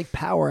sounds like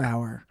Power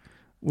Hour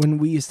when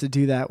we used to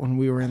do that when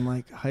we were in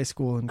like high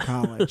school and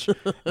college.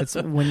 It's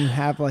when you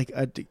have like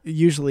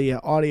usually an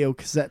audio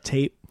cassette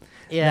tape.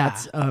 Yeah.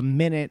 That's a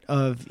minute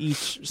of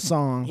each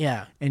song.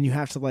 Yeah. And you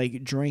have to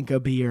like drink a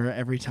beer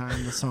every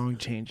time the song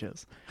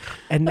changes.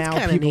 And That's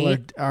now people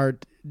are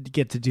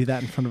get to do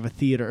that in front of a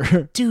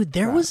theater. Dude,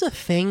 there was a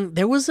thing.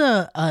 There was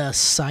a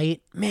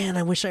site. Man,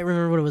 I wish I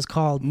remember what it was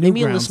called.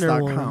 Maybe a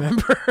listener will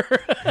remember.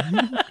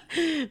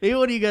 Maybe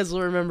one of you guys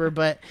will remember.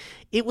 But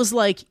it was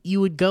like you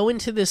would go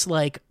into this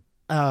like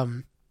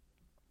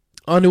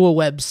onto a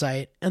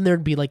website, and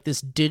there'd be like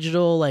this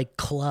digital like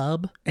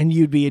club, and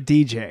you'd be a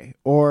DJ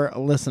or a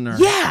listener.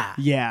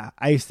 Yeah,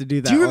 I used to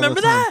do that. Do you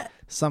remember that?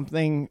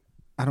 Something,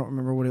 I don't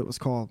remember what it was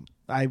called.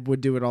 I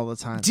would do it all the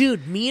time.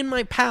 Dude, me and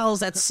my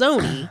pals at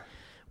Sony,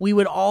 we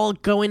would all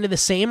go into the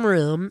same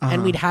room,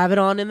 and we'd have it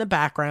on in the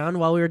background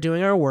while we were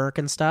doing our work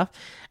and stuff,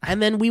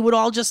 and then we would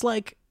all just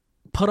like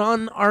put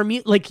on our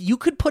music. Like you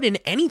could put in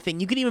anything.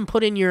 You could even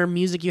put in your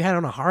music you had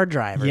on a hard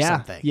drive or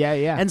something.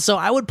 Yeah. And so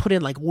I would put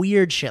in like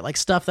weird shit, like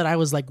stuff that I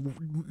was like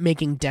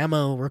making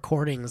demo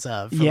recordings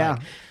of. For, like,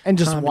 and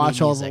just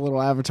watch all the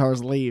little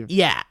avatars leave.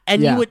 Yeah.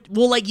 And you would,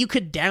 well, like you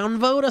could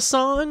downvote a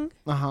song.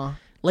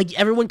 Like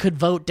everyone could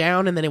vote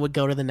down, and then it would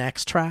go to the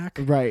next track.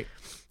 Right.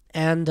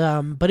 And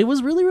but it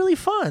was really, really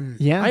fun.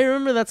 Yeah. I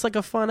remember that's like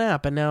a fun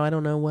app, and now I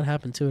don't know what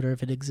happened to it or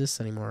if it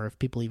exists anymore or if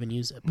people even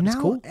use it. But now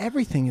it's cool.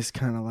 Everything is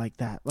kind of like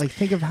that. Like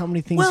think of how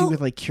many things you could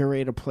like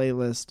curate a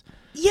playlist.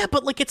 Yeah,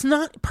 but like it's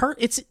not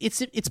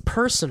it's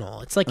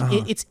personal. It's like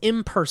it's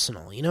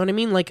impersonal. You know what I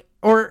mean? Like,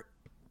 or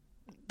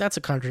that's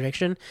a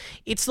contradiction.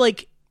 It's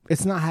like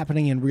it's not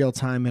happening in real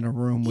time in a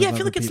room with I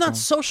feel like it's not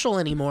social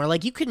anymore.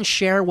 Like you can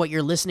share what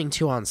you're listening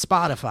to on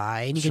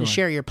Spotify, and you can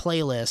share your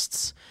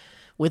playlists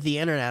with the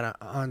internet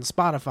on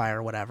Spotify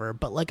or whatever.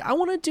 But like I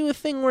want to do a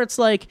thing where it's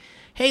like,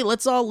 hey,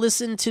 let's all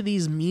listen to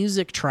these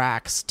music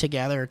tracks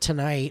together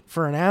tonight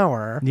for an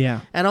hour.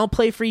 Yeah. And I'll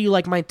play for you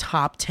like my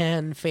top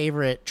 10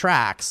 favorite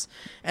tracks,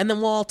 and then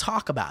we'll all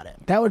talk about it.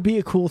 That would be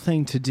a cool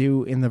thing to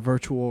do in the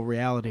virtual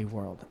reality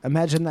world.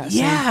 Imagine that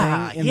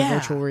same thing in the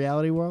virtual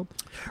reality world.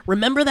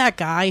 Remember that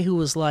guy who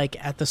was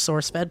like at the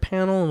SourceFed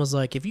panel and was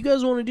like, if you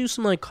guys want to do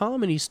some like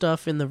comedy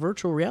stuff in the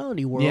virtual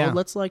reality world,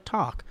 let's like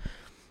talk.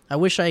 I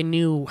wish I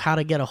knew how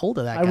to get a hold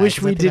of that guy. I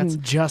wish we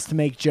didn't just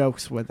make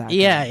jokes with that guy.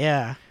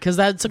 Yeah. Because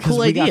that's a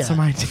cool idea. We got some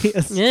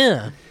ideas.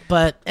 Yeah.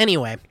 But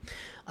anyway,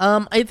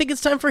 I think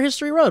it's time for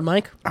History Road,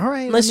 Mike. All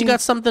right. Unless you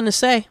got something to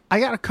say. I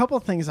got a couple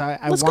things I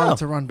wanted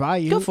to run by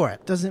you. Go for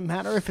it. Does it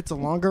matter if it's a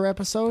longer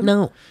episode?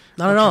 No.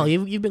 Not at all.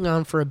 You've been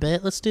gone for a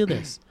bit. Let's do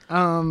this.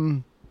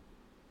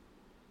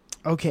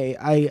 Okay.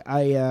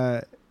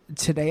 I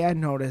today I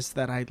noticed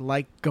that I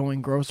like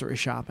going grocery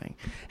shopping.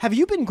 Have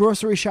you been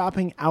grocery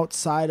shopping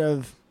outside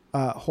of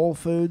Whole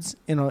Foods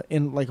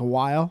in like a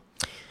while?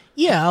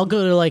 Yeah, I'll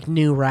go to like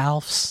New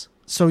Ralph's.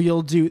 So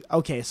you'll do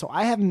so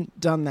I haven't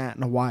done that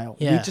in a while.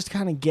 Yeah. We just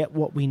kind of get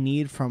what we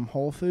need from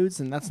Whole Foods,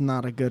 and that's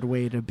not a good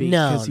way to be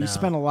because you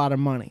spend a lot of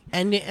money.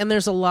 And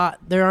there's a lot.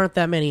 There aren't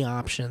that many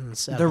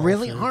options. There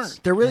really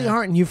aren't. There really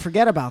aren't, and you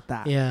forget about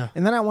that. Yeah.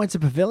 And then I went to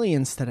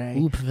Pavilions today.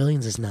 Ooh,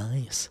 Pavilions is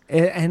nice.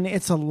 And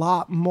it's a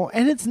lot more.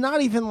 And it's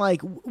not even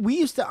like we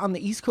used to on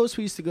the East Coast.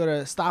 We used to go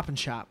to Stop and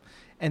Shop.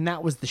 And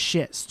that was the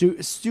shit.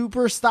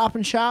 Super Stop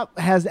and Shop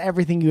has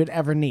everything you would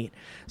ever need.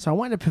 So I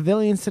went to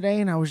Pavilions today,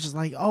 and I was just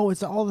like, oh,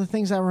 it's all the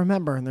things I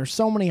remember. And there's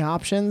so many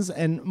options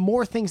and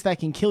more things that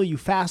can kill you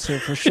faster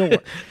for sure.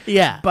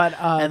 Yeah. But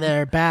and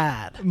they're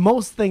bad.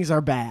 Most things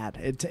are bad.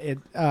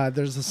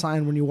 There's a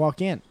sign when you walk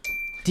in.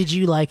 Did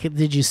you like it?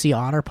 Did you see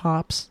Otter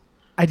Pops?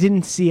 I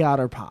didn't see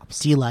Otter Pops.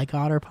 Do you like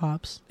Otter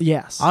Pops?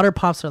 Yes. Otter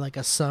Pops are like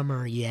a summer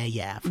for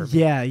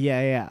me.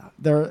 Yeah.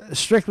 They're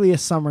strictly a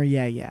summer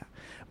yeah.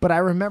 But I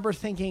remember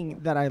thinking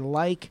that I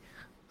like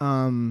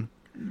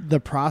the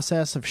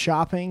process of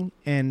shopping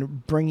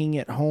and bringing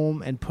it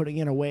home and putting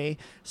it away,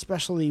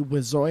 especially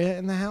with Zoya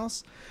in the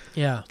house.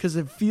 Yeah. Because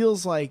it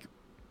feels like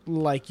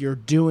you're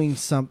doing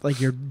something,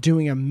 like you're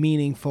doing a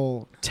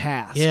meaningful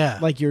task. Yeah.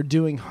 Like you're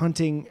doing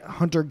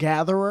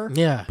hunter-gatherer.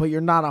 Yeah. But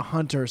you're not a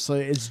hunter, so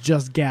it's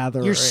just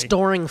gathering. You're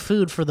storing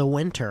food for the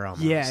winter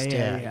almost.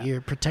 Yeah. You're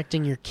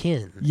protecting your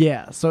kin.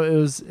 Yeah, so it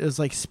was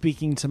like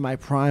speaking to my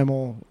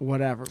primal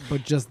whatever,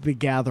 but just the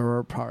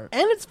gatherer part.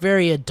 And it's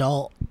very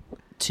adult,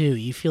 too.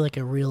 You feel like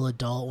a real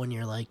adult when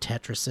you're like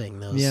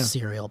Tetrising those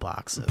cereal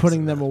boxes.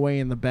 Putting them away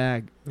in the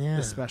bag,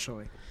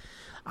 especially.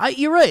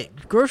 You're right.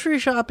 Grocery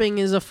shopping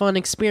is a fun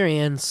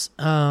experience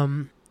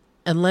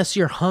unless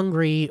you're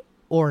hungry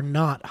or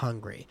not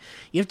hungry.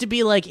 You have to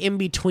be like in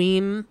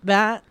between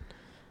that,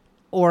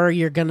 or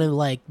you're going to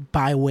like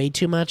buy way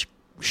too much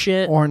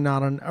shit. Or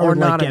not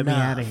get enough. Me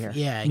out of here.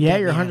 Yeah,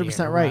 you're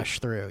 100% right. Rush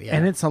through, yeah.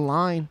 And it's a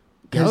line.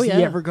 Because you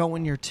ever go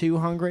when you're too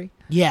hungry?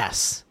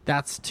 Yes.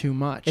 That's too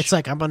much. It's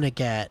like, I'm going to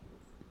get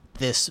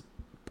this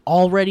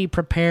already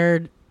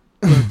prepared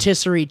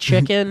rotisserie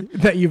chicken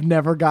that you've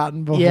never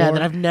gotten before. Yeah,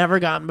 that I've never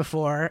gotten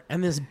before.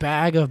 And this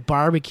bag of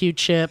barbecue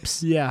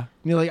chips. Yeah.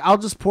 And you're like, I'll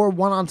just pour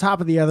one on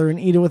top of the other and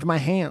eat it with my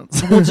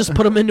hands. We'll just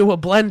put them into a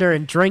blender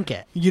and drink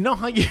it. You know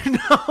how you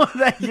know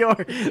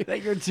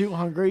that you're too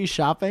hungry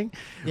shopping?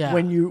 Yeah.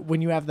 When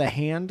you have the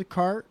hand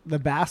cart, the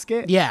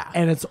basket, yeah,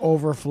 and it's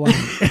overflowing.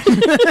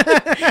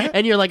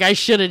 And you're like, I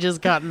should have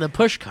just gotten the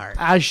push cart.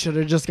 I should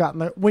have just gotten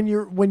the when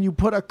you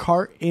put a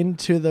cart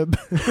into the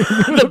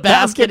the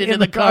basket into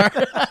the cart.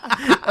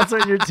 That's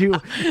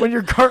when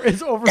your cart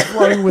is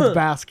overflowing with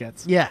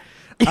baskets. Yeah.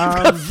 You've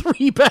got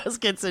 3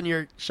 baskets in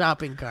your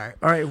shopping cart.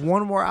 All right,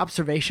 one more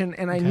observation,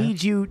 and I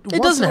need you.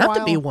 It doesn't have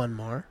to be one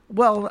more.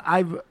 Well,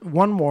 I've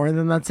one more, and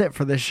then that's it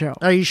for this show.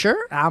 Are you sure?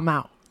 I'm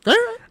out. All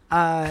right.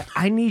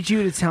 I need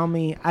you to tell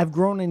me. I've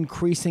grown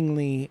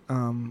increasingly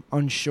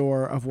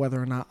unsure of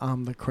whether or not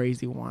I'm the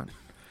crazy one.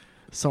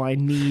 So I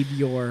need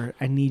you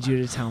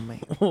to tell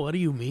me. What do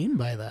you mean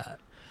by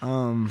that?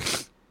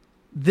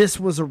 This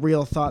was a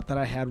real thought that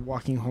I had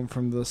walking home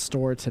from the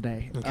store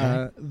today.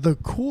 Okay. The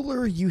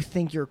cooler you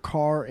think your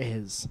car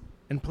is,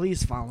 and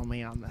please follow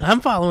me on this.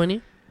 I'm following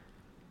you.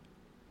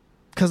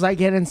 Because I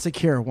get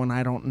insecure when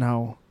I don't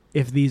know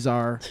if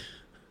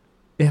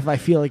I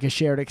feel like a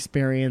shared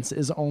experience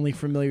is only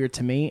familiar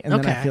to me, and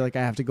then I feel like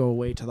I have to go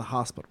away to the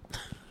hospital.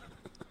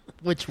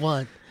 Which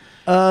one?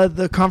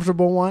 The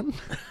comfortable one.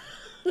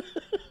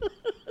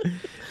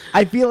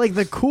 I feel like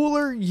the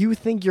cooler you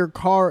think your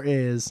car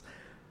is,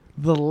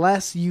 the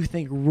less you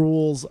think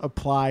rules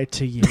apply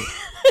to you.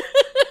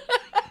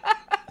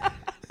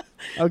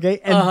 Okay?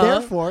 And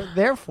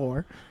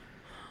therefore,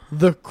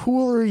 the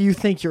cooler you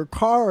think your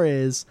car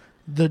is,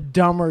 the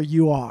dumber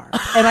you are.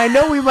 And I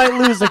know we might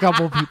lose a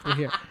couple people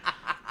here.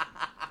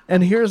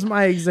 And here's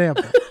my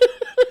example.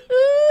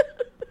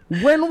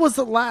 When was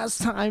the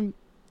last time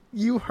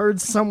you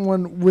heard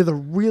someone with a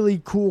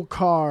really cool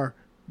car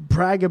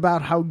brag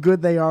about how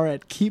good they are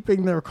at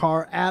keeping their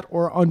car at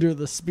or under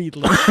the speed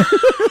limit?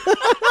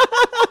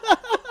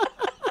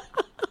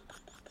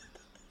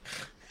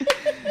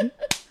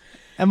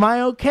 Am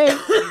I okay?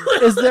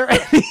 Is there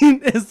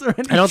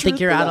any I don't think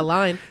you're out of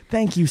line.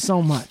 Thank you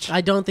so much. I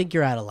don't think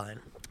you're out of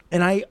line.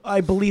 And I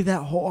believe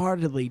that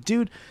wholeheartedly.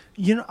 Dude,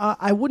 you know,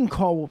 I wouldn't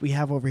call what we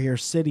have over here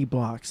city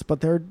blocks,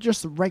 but they're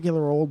just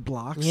regular old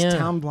blocks,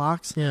 town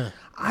blocks. Yeah.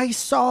 I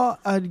saw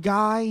a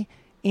guy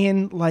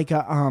in like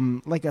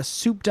a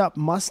souped up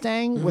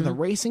Mustang with a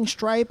racing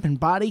stripe and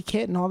body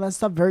kit and all that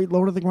stuff, very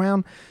low to the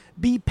ground,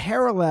 be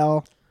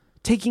parallel,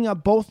 taking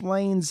up both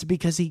lanes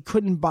because he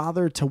couldn't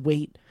bother to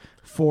wait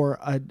for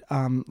a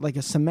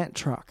cement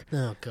truck.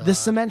 Oh, God. The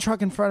cement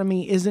truck in front of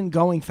me isn't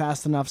going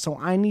fast enough, so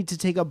I need to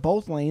take up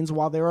both lanes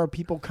while there are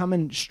people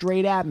coming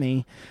straight at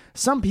me.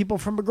 Some people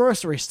from a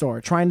grocery store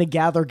trying to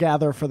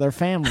gather for their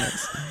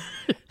families.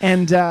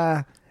 And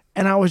I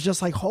was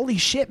just like, holy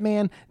shit,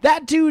 man.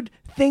 That dude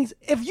thinks,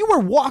 if you were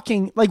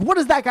walking, like, what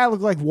does that guy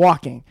look like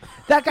walking?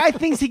 That guy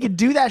thinks he could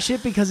do that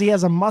shit because he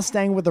has a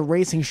Mustang with a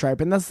racing stripe,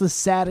 and that's the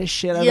saddest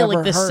shit I've ever heard. Yeah,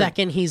 like the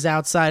second he's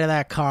outside of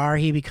that car,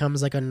 he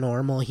becomes like a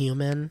normal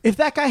human. If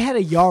that guy had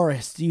a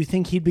Yaris, do you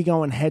think he'd be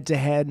going head to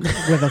head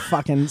with a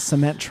fucking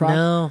cement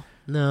truck?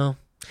 No.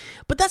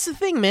 But that's the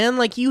thing, man.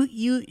 Like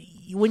you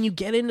when you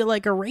get into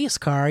like a race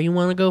car, you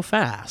want to go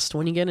fast.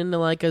 When you get into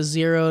like a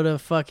 0 to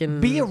fucking...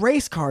 Be a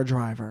race car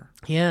driver.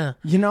 Yeah.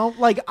 You know,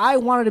 like I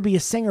wanted to be a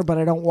singer, but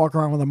I don't walk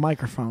around with a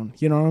microphone.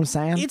 You know what I'm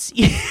saying? It's...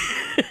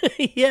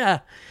 Yeah.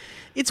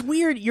 It's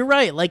weird. You're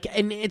right. Like,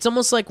 and it's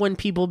almost like when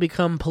people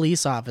become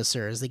police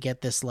officers, they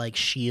get this like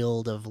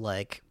shield of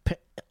like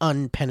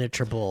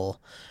unpenetrable...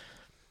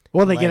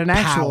 Well, they like get an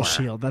actual power.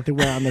 shield that they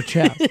wear on their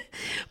chest.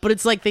 But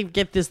it's like they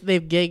get this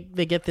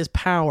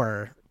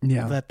power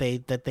Yeah. that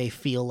they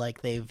feel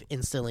like they've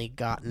instantly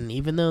gotten,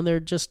 even though they're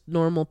just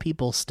normal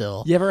people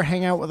still. You ever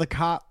hang out with a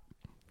cop?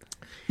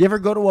 You ever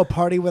go to a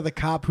party with a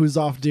cop who's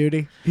off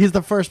duty? He's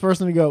the first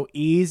person to go,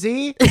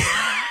 easy.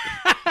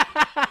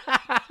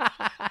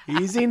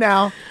 Easy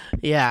now.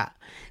 Yeah.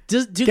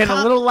 Getting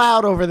a little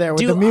loud over there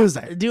with the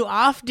music. Do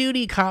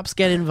off-duty cops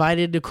get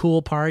invited to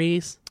cool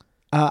parties?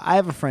 I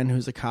have a friend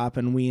who's a cop,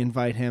 and we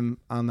invite him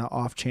on the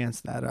off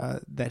chance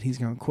that he's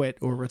going to quit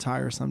or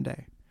retire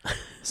someday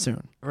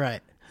soon.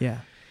 Right. Yeah.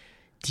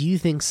 Do you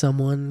think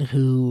someone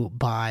who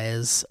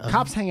buys...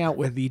 Cops hang out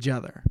with each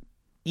other.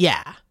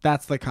 Yeah.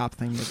 That's the cop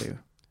thing to do.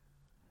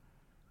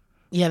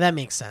 Yeah, that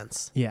makes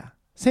sense. Yeah.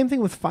 Same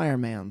thing with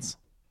firemans.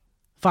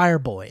 Fire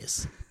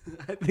boys.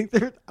 I think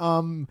they're...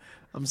 I'm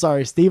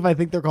sorry, Steve. I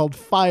think they're called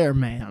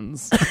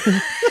firemans.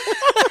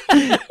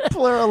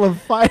 Plural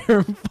of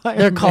fire.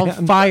 They're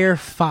called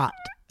fire-fought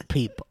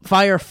people.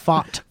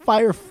 Fire-fought.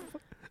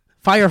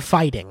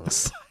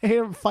 Firefightings.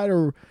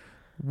 Firefighter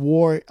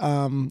war.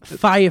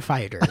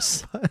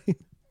 Firefighters.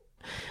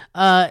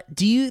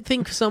 Do you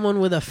think someone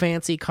with a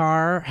fancy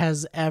car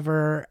has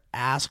ever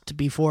asked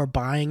before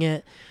buying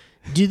it,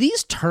 do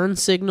these turn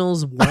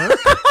signals work?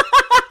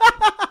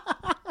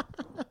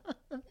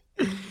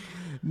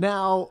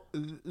 Now,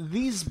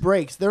 these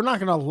brakes, they're not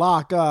going to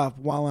lock up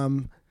while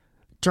I'm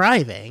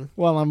driving.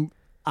 Well,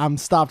 I'm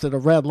stopped at a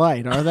red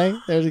light, are they?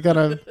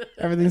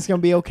 Everything's going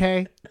to be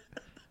okay?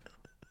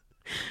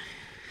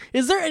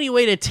 Is there any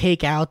way to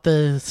take out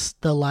the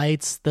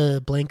lights,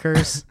 the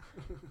blinkers?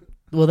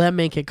 Will that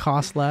make it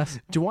cost less?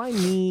 Do I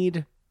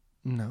need...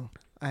 No.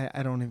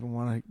 I don't even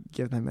want to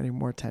give them any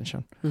more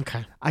attention.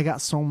 Okay. I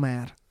got so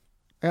mad.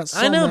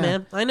 I know,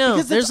 man. I know.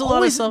 Because there's a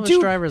lot of selfish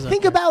drivers out there.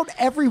 Think about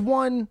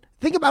everyone.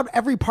 Think about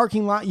every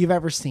parking lot you've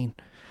ever seen.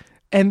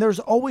 And there's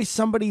always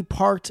somebody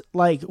parked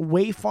like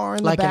way far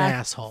in the back. Like an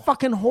asshole.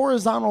 Fucking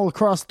horizontal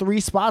across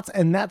 3 spots,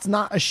 and that's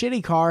not a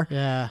shitty car.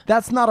 Yeah.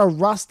 That's not a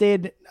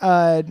rusted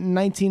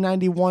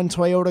 1991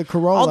 Toyota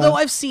Corolla. Although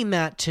I've seen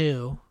that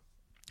too.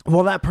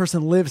 Well, that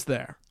person lives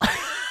there.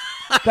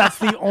 That's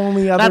the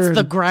only other... That's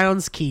the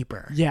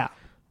groundskeeper. Yeah.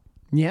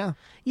 Yeah.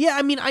 Yeah,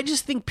 I mean, I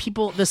just think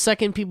the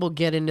second people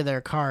get into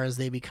their cars,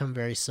 they become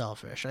very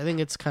selfish. I think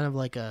it's kind of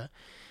like I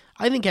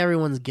think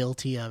everyone's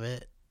guilty of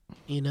it,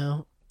 you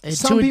know?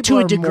 To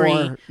a degree.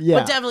 More, yeah.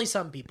 But definitely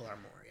some people are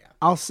more, yeah.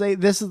 I'll say,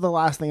 this is the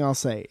last thing I'll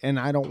say, and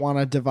I don't want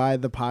to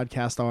divide the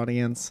podcast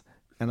audience,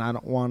 and I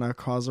don't want to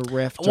cause a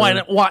rift.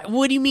 Why?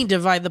 What do you mean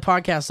divide the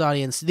podcast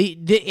audience?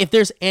 If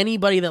there's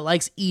anybody that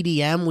likes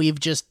EDM, we've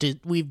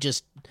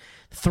just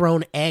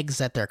thrown eggs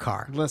at their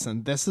car.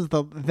 Listen,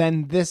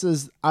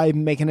 I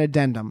make an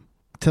addendum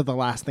to the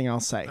last thing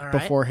I'll say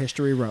before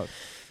History Road.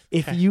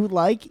 If you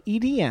like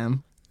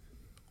EDM,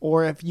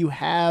 or if you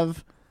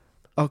have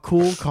a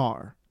cool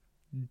car,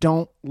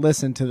 don't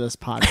listen to this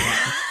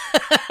podcast.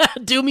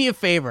 Do me a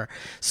favor.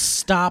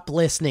 Stop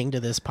listening to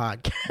this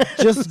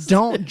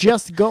podcast.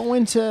 Just go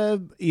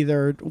into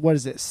either,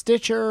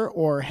 Stitcher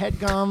or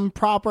HeadGum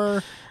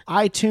proper,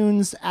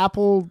 iTunes,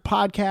 Apple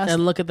Podcasts.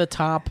 And look at the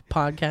top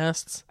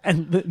podcasts.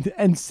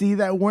 And see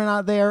that we're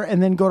not there,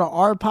 and then go to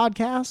our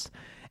podcast,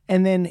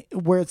 and then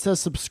where it says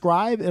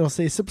subscribe, it'll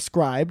say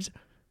subscribed,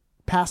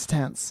 past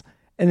tense,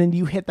 and then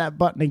you hit that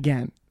button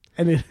again.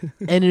 And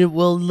it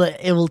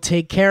will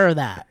take care of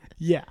that.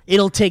 Yeah.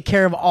 It'll take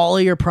care of all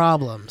of your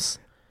problems.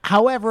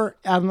 However,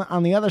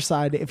 on the other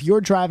side, if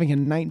you're driving a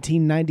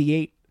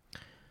 1998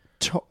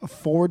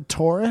 Ford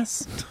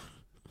Taurus,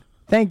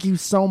 thank you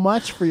so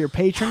much for your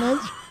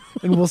patronage,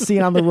 and we'll see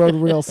you on the road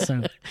real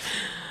soon.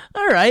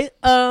 All right.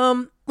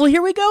 Well,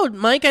 here we go,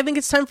 Mike. I think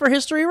it's time for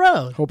History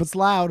Road. Hope it's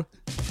loud.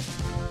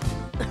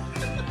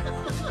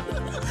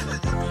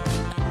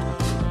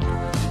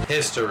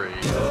 History.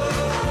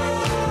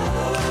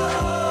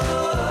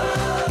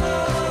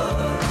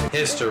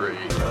 History.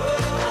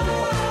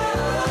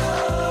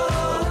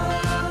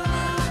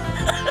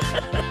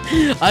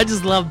 I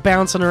just love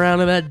bouncing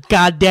around in that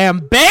goddamn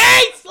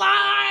bass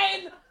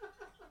line.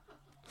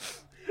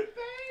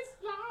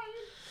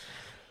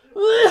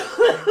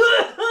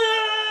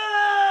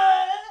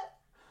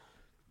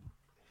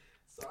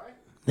 Sorry.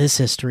 This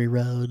History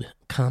Road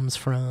comes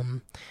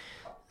from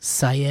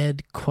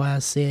Syed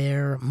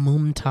Quasir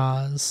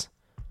Mumtaz.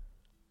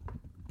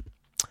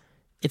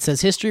 It says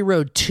History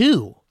Road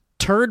 2,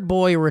 Turd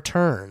Boy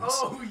Returns.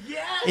 Oh,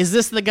 yeah. Is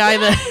this the guy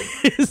that...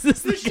 Is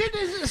this the shit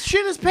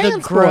his pants,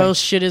 the gross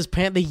boy. Shit his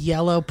pants, the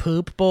yellow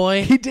poop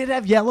boy? He did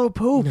have yellow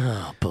poop.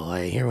 Oh,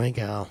 boy. Here we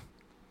go.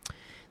 It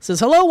says,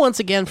 hello once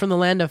again from the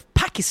land of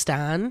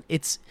Pakistan.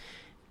 It's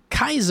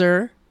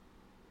Kaiser.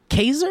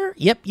 Kaiser?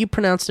 Yep, you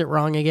pronounced it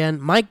wrong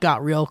again. Mike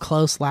got real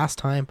close last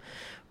time,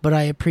 but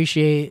I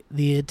appreciate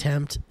the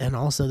attempt and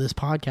also this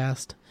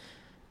podcast.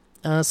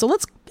 So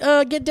let's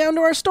get down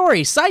to our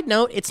story. Side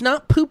note, it's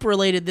not poop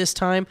related this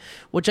time,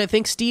 which I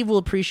think Steve will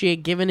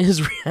appreciate given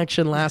his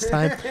reaction last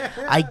time.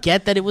 I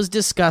get that it was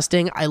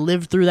disgusting. I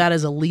lived through that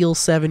as a leal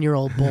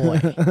 7-year-old boy.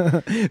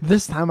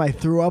 This time I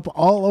threw up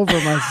all over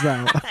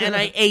myself. And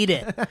I ate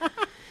it.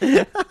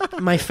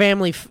 My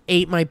family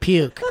ate my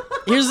puke.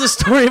 Here's the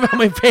story about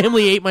my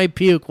family ate my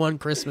puke one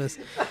Christmas.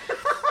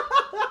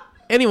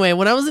 Anyway,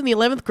 when I was in the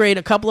 11th grade,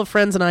 a couple of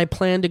friends and I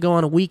planned to go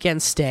on a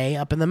weekend stay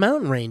up in the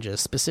mountain ranges,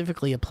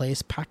 specifically a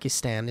place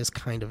Pakistan is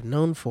kind of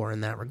known for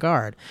in that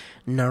regard,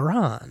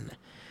 Naran.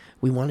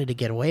 We wanted to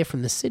get away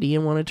from the city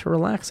and wanted to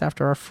relax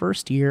after our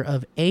first year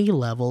of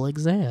A-level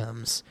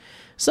exams.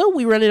 So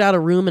we rented out a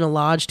room in a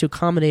lodge to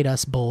accommodate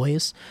us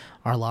boys.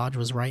 Our lodge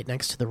was right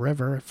next to the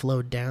river. It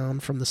flowed down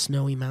from the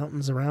snowy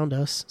mountains around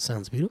us.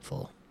 Sounds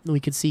beautiful. We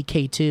could see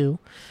K2,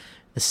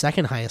 the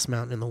second highest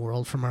mountain in the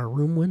world, from our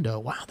room window.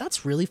 Wow,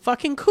 that's really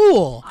fucking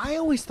cool. I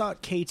always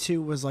thought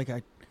K2 was like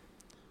a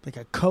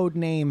code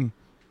name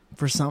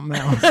for something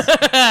else.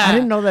 I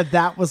didn't know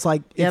that was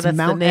like it's that's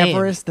Mount the name.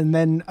 Everest and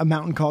then a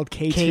mountain called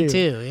K2.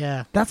 K2,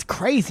 yeah. That's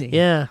crazy.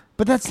 Yeah.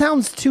 But that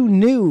sounds too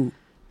new.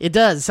 It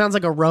does. It sounds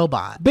like a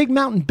robot. Big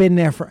Mountain been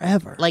there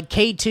forever. Like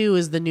K2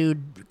 is the new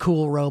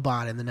cool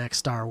robot in the next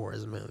Star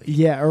Wars movie.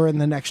 Yeah, or in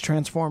the next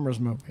Transformers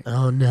movie.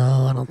 Oh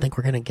no, I don't think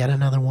we're gonna get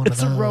another one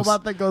It's of those. a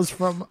robot that goes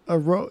from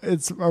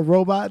it's a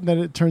robot and then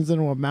it turns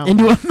into a mountain.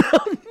 Into a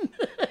mountain.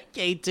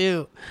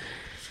 K2.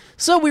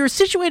 So we were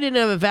situated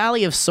in a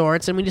valley of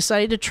sorts, and we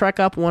decided to trek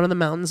up one of the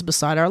mountains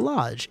beside our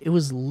lodge. It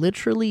was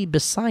literally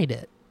beside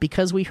it,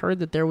 because we heard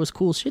that there was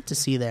cool shit to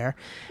see there,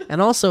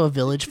 and also a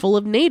village full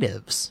of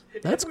natives.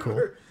 That's cool.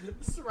 We're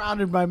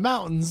surrounded by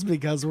mountains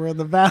because we're in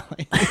the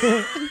valley.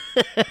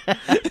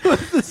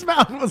 This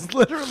mountain was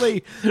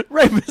literally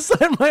right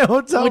beside my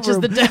hotel Which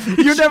room. is the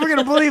definition. You're never going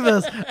to believe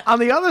this. On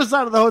the other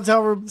side of the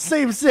hotel room,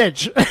 same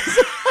sitch.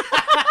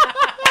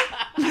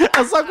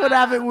 That's like what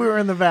happened. We were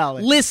in the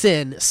valley.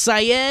 Listen,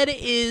 Syed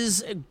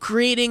is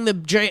creating the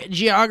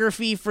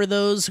geography for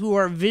those who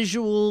are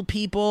visual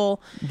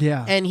people.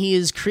 Yeah. And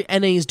he's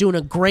doing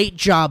a great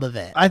job of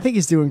it. I think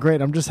he's doing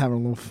great. I'm just having a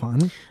little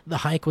fun. The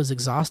hike was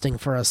exhausting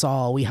for us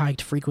all. We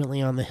hiked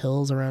frequently on the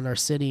hills around our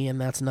city, and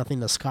that's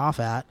nothing to scoff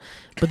at.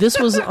 But this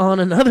was on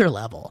another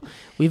level.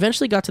 We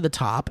eventually got to the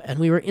top, and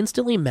we were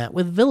instantly met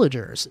with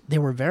villagers. They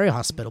were very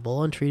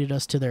hospitable and treated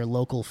us to their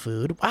local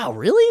food. Wow,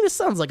 really? This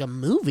sounds like a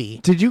movie.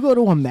 Did you go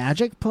to a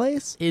magic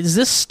place? Is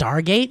this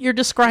Stargate you're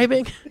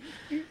describing?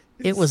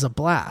 It was a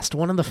blast.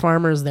 One of the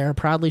farmers there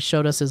proudly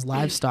showed us his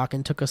livestock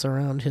and took us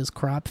around his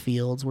crop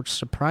fields, which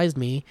surprised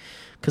me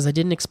because I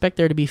didn't expect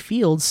there to be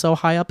fields so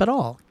high up at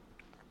all.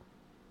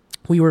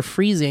 We were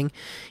freezing,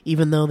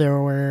 even though there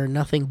was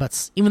nothing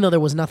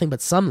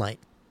but sunlight.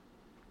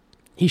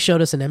 He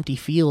showed us an empty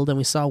field, and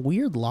we saw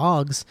weird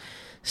logs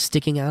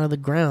sticking out of the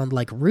ground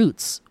like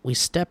roots. We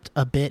stepped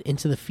a bit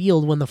into the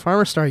field when the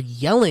farmer started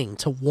yelling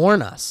to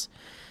warn us.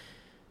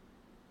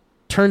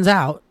 Turns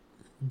out,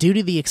 due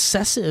to the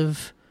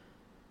excessive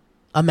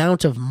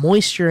amount of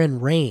moisture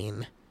and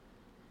rain,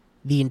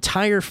 the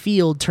entire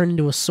field turned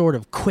into a sort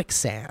of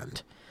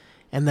quicksand,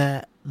 and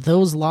that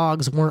those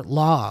logs weren't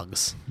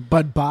logs,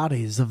 but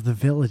bodies of the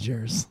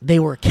villagers. They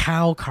were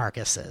cow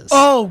carcasses.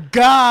 Oh,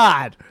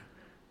 God.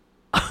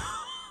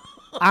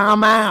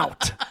 I'm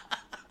out.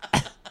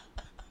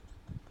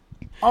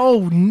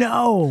 Oh,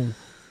 no.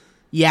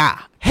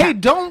 Yeah. Hey,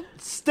 don't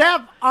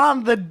step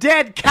on the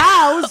dead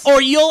cows.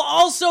 Or you'll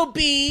also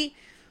be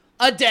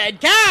a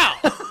dead cow.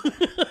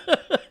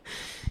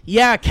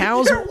 Yeah,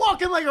 cows. You're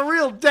walking like a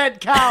real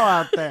dead cow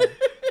out there.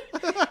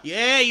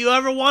 Yeah, you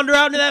ever wander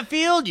out into that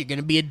field, you're going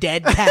to be a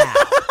dead cow.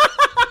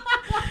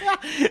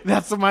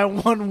 That's my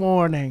one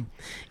warning.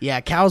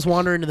 Yeah, cows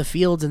wander into the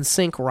fields and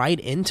sink right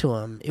into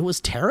them. It was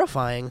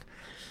terrifying.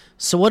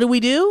 So what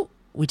do?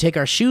 We take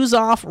our shoes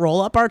off,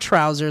 roll up our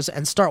trousers,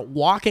 and start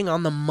walking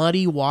on the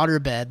muddy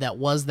waterbed that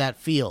was that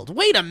field.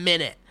 Wait a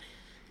minute.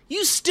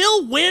 You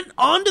still went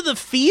onto the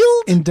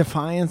field? In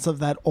defiance of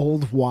that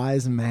old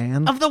wise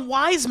man. Of the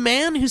wise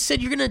man who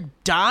said you're going to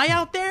die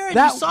out there? And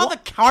That you saw the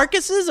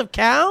carcasses of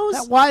cows?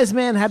 That wise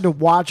man had to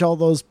watch all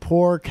those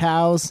poor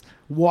cows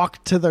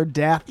walk to their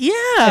death. Yeah.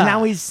 And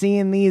now he's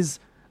seeing these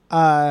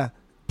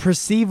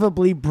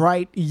perceivably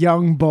bright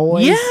young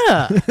boys.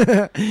 Yeah.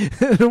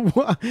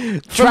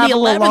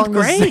 travel 11th along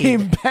grade. the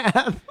same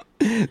path.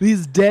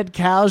 These dead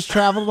cows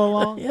traveled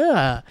along.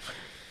 Yeah.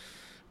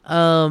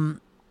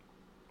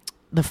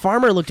 The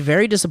farmer looked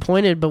very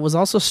disappointed, but was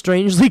also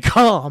strangely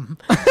calm.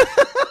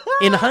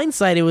 In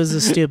hindsight, it was a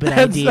stupid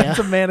idea. That's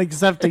a man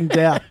accepting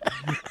death.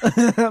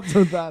 That's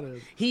what that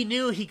is. He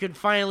knew he could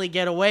finally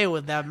get away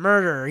with that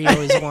murder he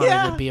always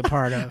wanted to be a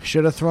part of.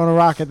 Should have thrown a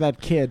rock at that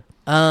kid.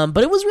 But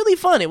it was really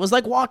fun. It was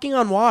like walking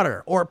on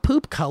water or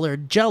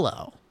poop-colored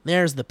Jell-O.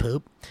 There's the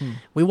poop.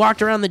 We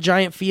walked around the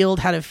giant field,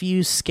 had a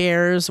few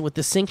scares with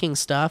the sinking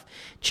stuff,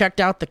 checked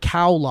out the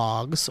cow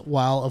logs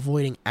while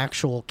avoiding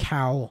actual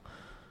cow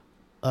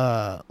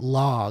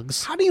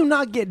logs. How do you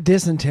not get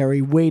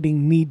dysentery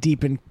wading knee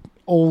deep in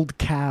old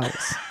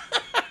cows?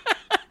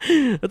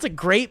 That's a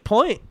great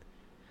point.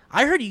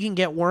 I heard you can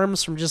get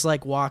worms from just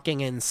like walking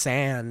in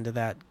sand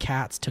that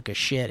cats took a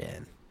shit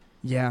in.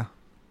 Yeah.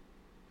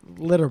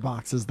 Litter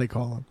boxes, they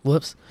call them.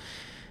 Whoops.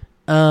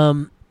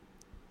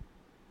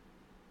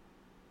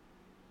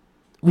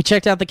 We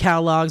checked out the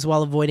cow logs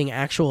while avoiding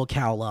actual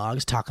cow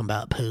logs, talking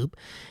about poop,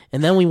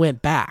 and then we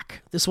went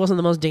back. This wasn't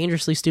the most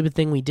dangerously stupid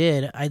thing we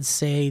did, I'd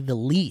say the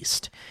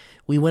least.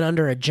 We went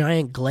under a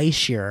giant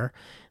glacier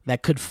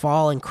that could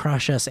fall and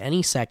crush us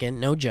any second,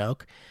 no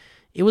joke.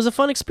 It was a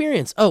fun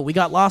experience. Oh, we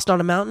got lost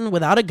on a mountain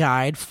without a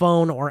guide,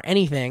 phone, or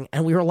anything,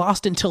 and we were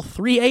lost until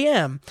 3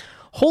 a.m.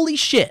 Holy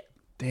shit.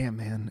 Damn,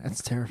 man.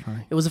 That's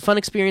terrifying. It was a fun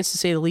experience to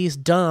say the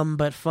least. Dumb,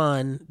 but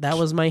fun. That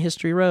was my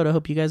History Road. I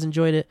hope you guys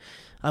enjoyed it.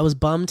 I was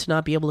bummed to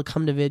not be able to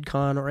come to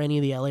VidCon or any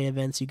of the LA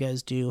events you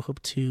guys do.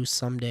 Hope to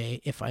someday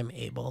if I'm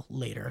able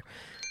later.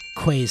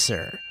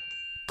 Quasar.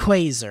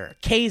 Kaser.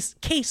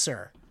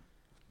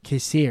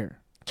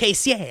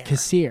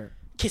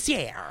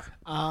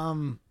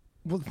 Well,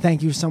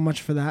 thank you so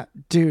much for that.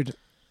 Dude,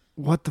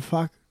 what the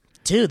fuck?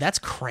 Dude, that's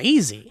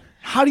crazy.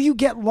 How do you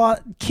get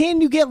lost?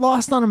 Can you get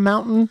lost on a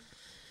mountain?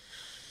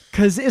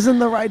 Because isn't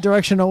the right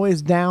direction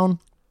always down?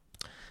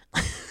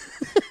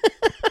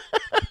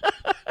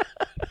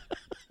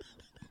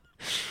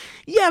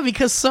 Yeah,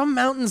 because some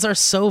mountains are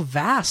so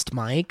vast,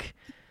 Mike,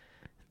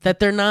 that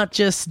they're not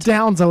just...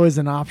 Down's always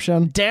an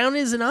option. Down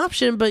is an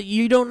option, but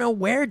you don't know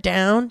where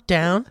down.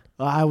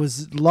 I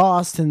was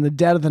lost in the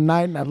dead of the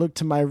night, and I looked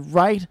to my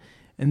right,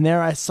 and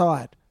there I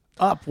saw it,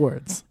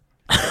 upwards.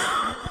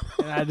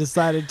 And I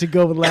decided to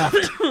go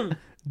left,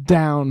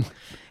 down.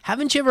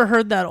 Haven't you ever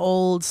heard that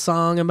old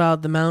song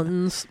about the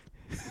mountains?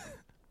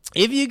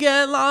 If you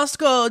get lost,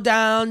 go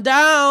down,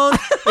 down.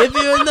 If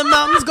you're in the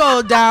mountains,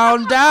 go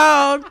down,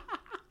 down.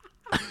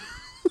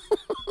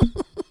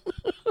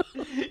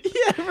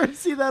 You ever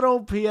see that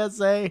old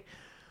PSA?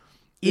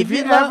 If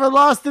you're ever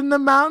lost in the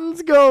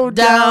mountains, go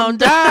down,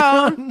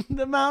 down.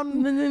 The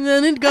mountain. And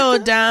then it go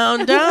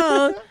down,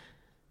 down.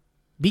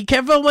 Be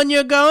careful when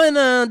you're going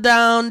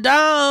down,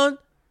 down.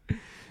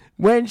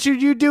 When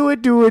should you do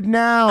it? Do it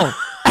now.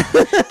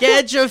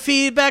 Get your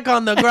feet back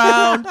on the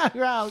ground.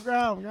 ground.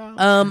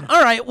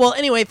 All right. Well,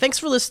 anyway, thanks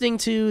for listening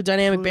to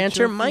Dynamic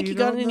Banter. Mike, you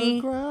got any?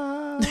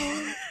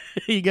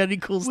 You got any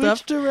cool stuff?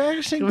 Which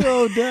direction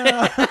go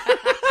down?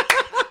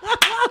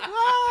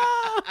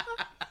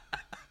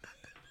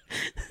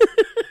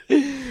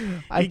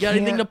 You got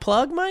anything to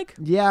plug, Mike?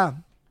 Yeah.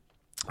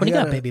 What do you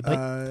got, baby?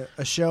 A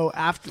show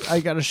after. I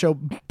got a show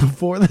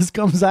before this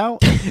comes out.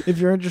 If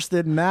you're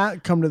interested in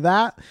that, come to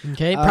that.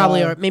 Okay,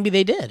 probably. Or maybe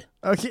they did.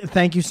 Okay,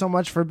 thank you so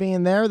much for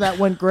being there. That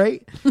went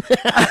great.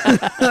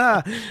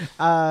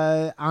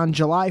 On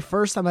July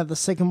 1st, I'm at the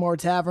Sycamore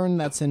Tavern.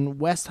 That's in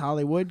West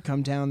Hollywood.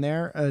 Come down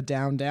there.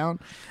 Down.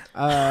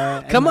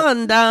 Come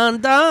on,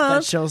 down.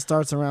 That show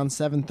starts around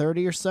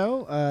 7:30 or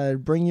so.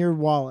 Bring your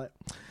wallet.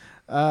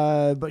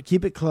 But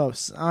keep it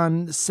close.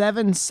 On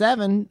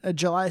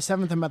July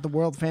 7th, I'm at the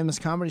world famous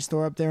Comedy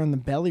Store up there in the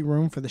Belly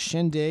Room for the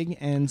Shindig,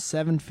 and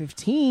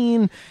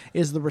 7:15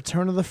 is the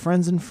Return of the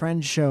Friends and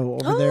Friends show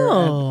over there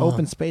at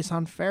Open Space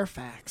on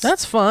Fairfax.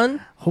 That's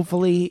fun.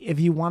 Hopefully, if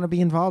you want to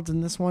be involved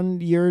in this one,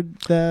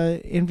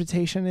 the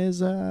invitation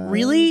is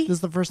really. This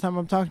is the first time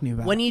I'm talking to you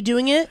about. When are you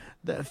doing it?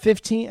 The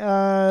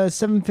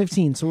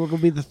 7:15. So it'll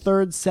be the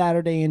third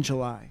Saturday in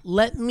July.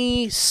 Let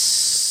me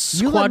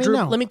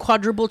let me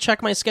quadruple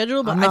check my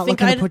schedule, but I think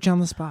I'd put you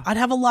on the spot. I'd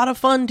have a lot of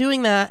fun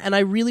doing that, and I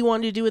really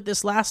wanted to do it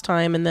this last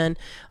time, and then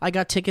I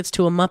got tickets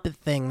to a Muppet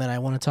thing that I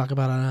want to talk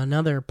about on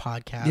another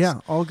podcast.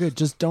 Yeah, all good.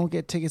 Just don't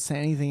get tickets to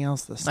anything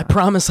else this time. I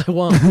promise I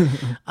won't.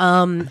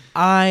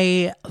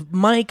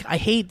 Mike, I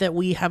hate that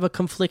we have a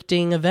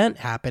conflicting event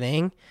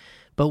happening,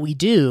 but we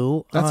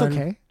do. That's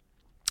okay.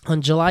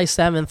 On July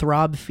 7th,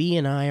 Rob Fee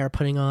and I are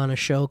putting on a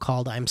show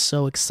called I'm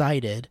So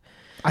Excited.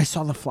 I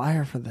saw the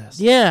flyer for this.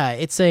 Yeah,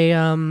 it's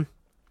a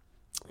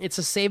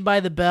Saved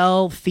by the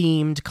Bell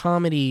themed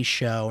comedy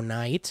show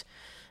night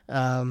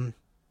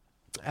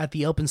at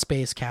the Open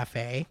Space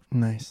Cafe.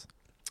 Nice.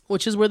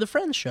 Which is where the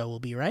Friends show will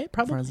be, right?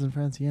 Probably. Friends and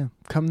Friends, yeah.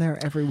 Come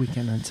there every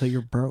weekend until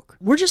you're broke.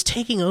 We're just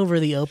taking over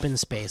the Open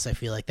Space, I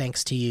feel like,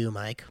 thanks to you,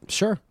 Mike.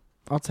 Sure.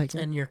 I'll take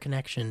it. And your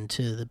connection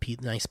to the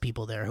nice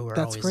people there who are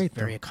That's always great,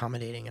 very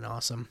accommodating and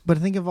awesome. But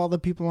think of all the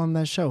people on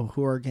that show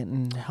who are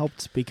getting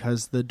helped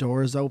because the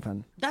door is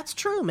open. That's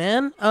true,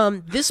 man.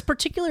 This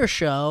particular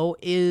show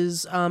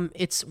is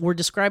we're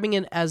describing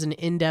it as an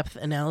in-depth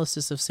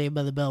analysis of Saved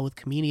by the Bell with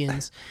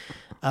comedians,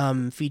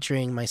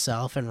 featuring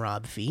myself and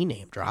Rob Fee,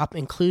 name drop,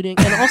 including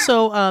and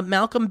also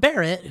Malcolm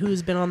Barrett,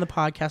 who's been on the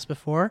podcast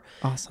before.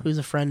 Awesome. Who's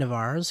a friend of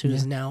ours,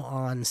 who's now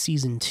on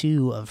season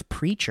 2 of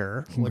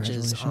Preacher, which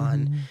is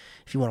on.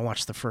 If you want to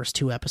watch the first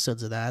 2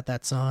 episodes of that,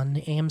 that's on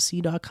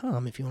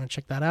AMC.com if you want to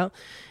check that out.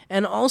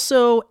 And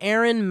also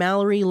Erin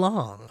Mallory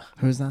Long.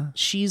 Who's that?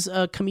 She's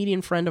a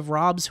comedian friend of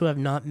Rob's who I've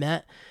not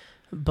met,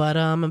 but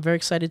I'm very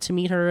excited to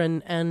meet her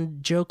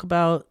and joke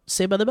about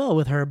Saved by the Bell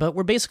with her. But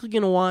we're basically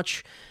going to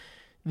watch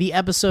the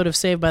episode of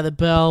Saved by the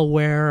Bell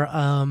where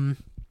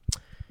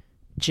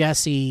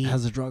Jesse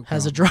has a drug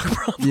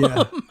problem.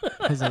 Yeah.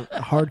 Has a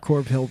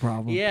hardcore pill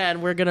problem. Yeah,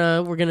 and we're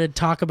gonna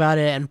talk about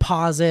it and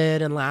pause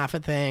it and laugh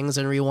at things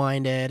and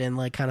rewind it and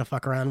like kind of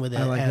fuck around with it.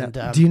 I like and,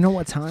 that. Do you know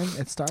what time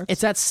it starts?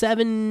 It's at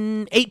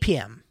 8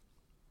 p.m.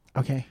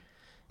 Okay.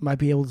 Might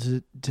be able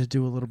to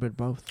do a little bit of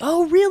both.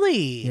 Oh,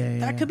 really? Yeah,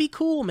 that could be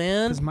cool,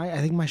 man. Because I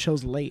think my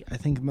show's late. I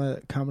think my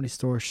Comedy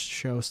Store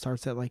show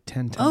starts at like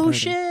 10:30. Oh,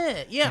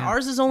 shit. Yeah,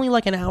 ours is only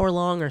like an hour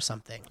long or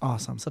something.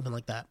 Awesome. Something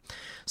like that.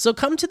 So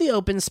come to the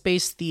Open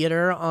Space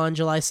Theater on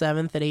July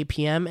 7th at 8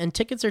 p.m. and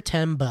tickets are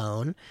 $10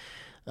 bone.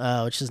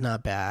 which is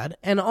not bad.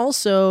 And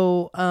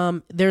also,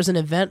 there's an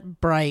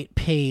Eventbrite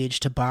page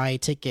to buy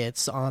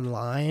tickets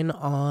online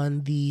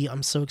on the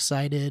I'm so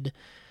excited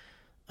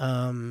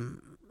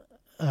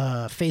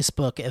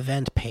Facebook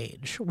event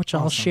page, which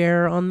I'll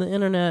share on the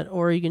internet,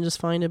 or you can just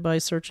find it by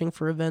searching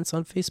for events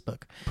on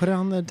Facebook. Put it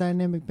on the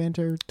Dynamic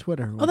Banter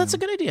Twitter. Oh, that's a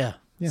good idea.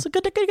 Yeah. It's a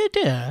good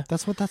idea.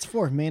 That's what that's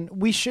for, man.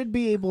 We should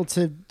be able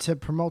to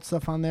promote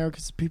stuff on there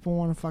because people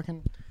want to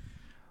fucking...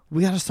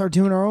 We got to start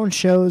doing our own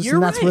shows,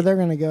 and that's where they're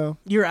going to go.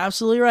 You're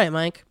absolutely right,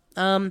 Mike.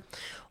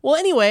 Well,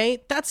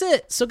 anyway, that's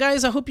it. So,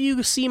 guys, I hope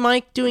you see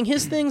Mike doing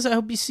his things. I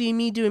hope you see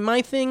me doing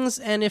my things.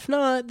 And if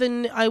not,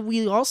 then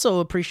we also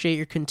appreciate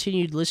your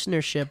continued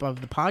listenership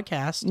of the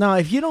podcast. Now,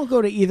 if you don't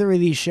go to either of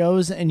these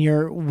shows and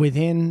you're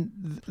within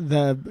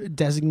the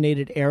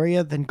designated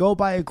area, then go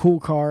buy a cool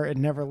car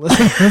and never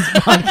listen to this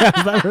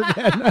podcast ever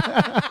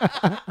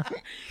again.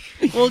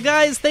 Well,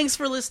 guys, thanks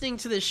for listening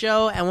to the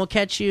show, and we'll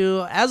catch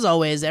you, as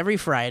always, every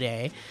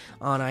Friday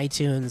on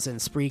iTunes and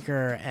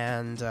Spreaker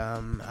and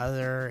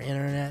other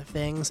internet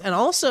things. And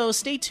also,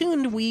 stay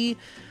tuned.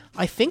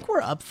 I think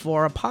we're up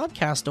for a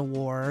podcast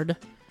award.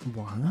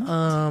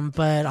 What?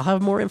 But I'll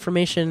have more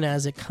information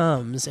as it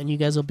comes, and you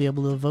guys will be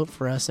able to vote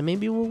for us, and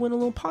maybe we'll win a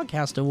little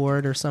podcast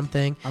award or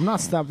something. I'm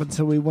not stopping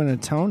until we win a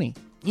Tony.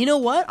 You know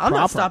what? I'm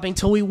not stopping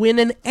until we win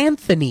an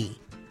Anthony.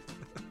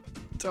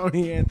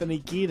 Tony Anthony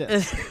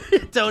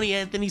Kiedis. Tony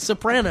Anthony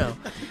Soprano.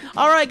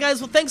 All right,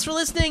 guys. Well, thanks for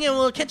listening, and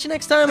we'll catch you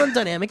next time on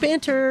Dynamic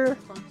Banter.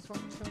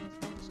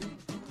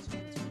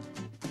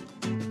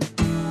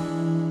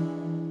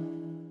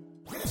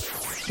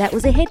 That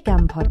was a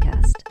HeadGum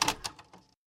podcast.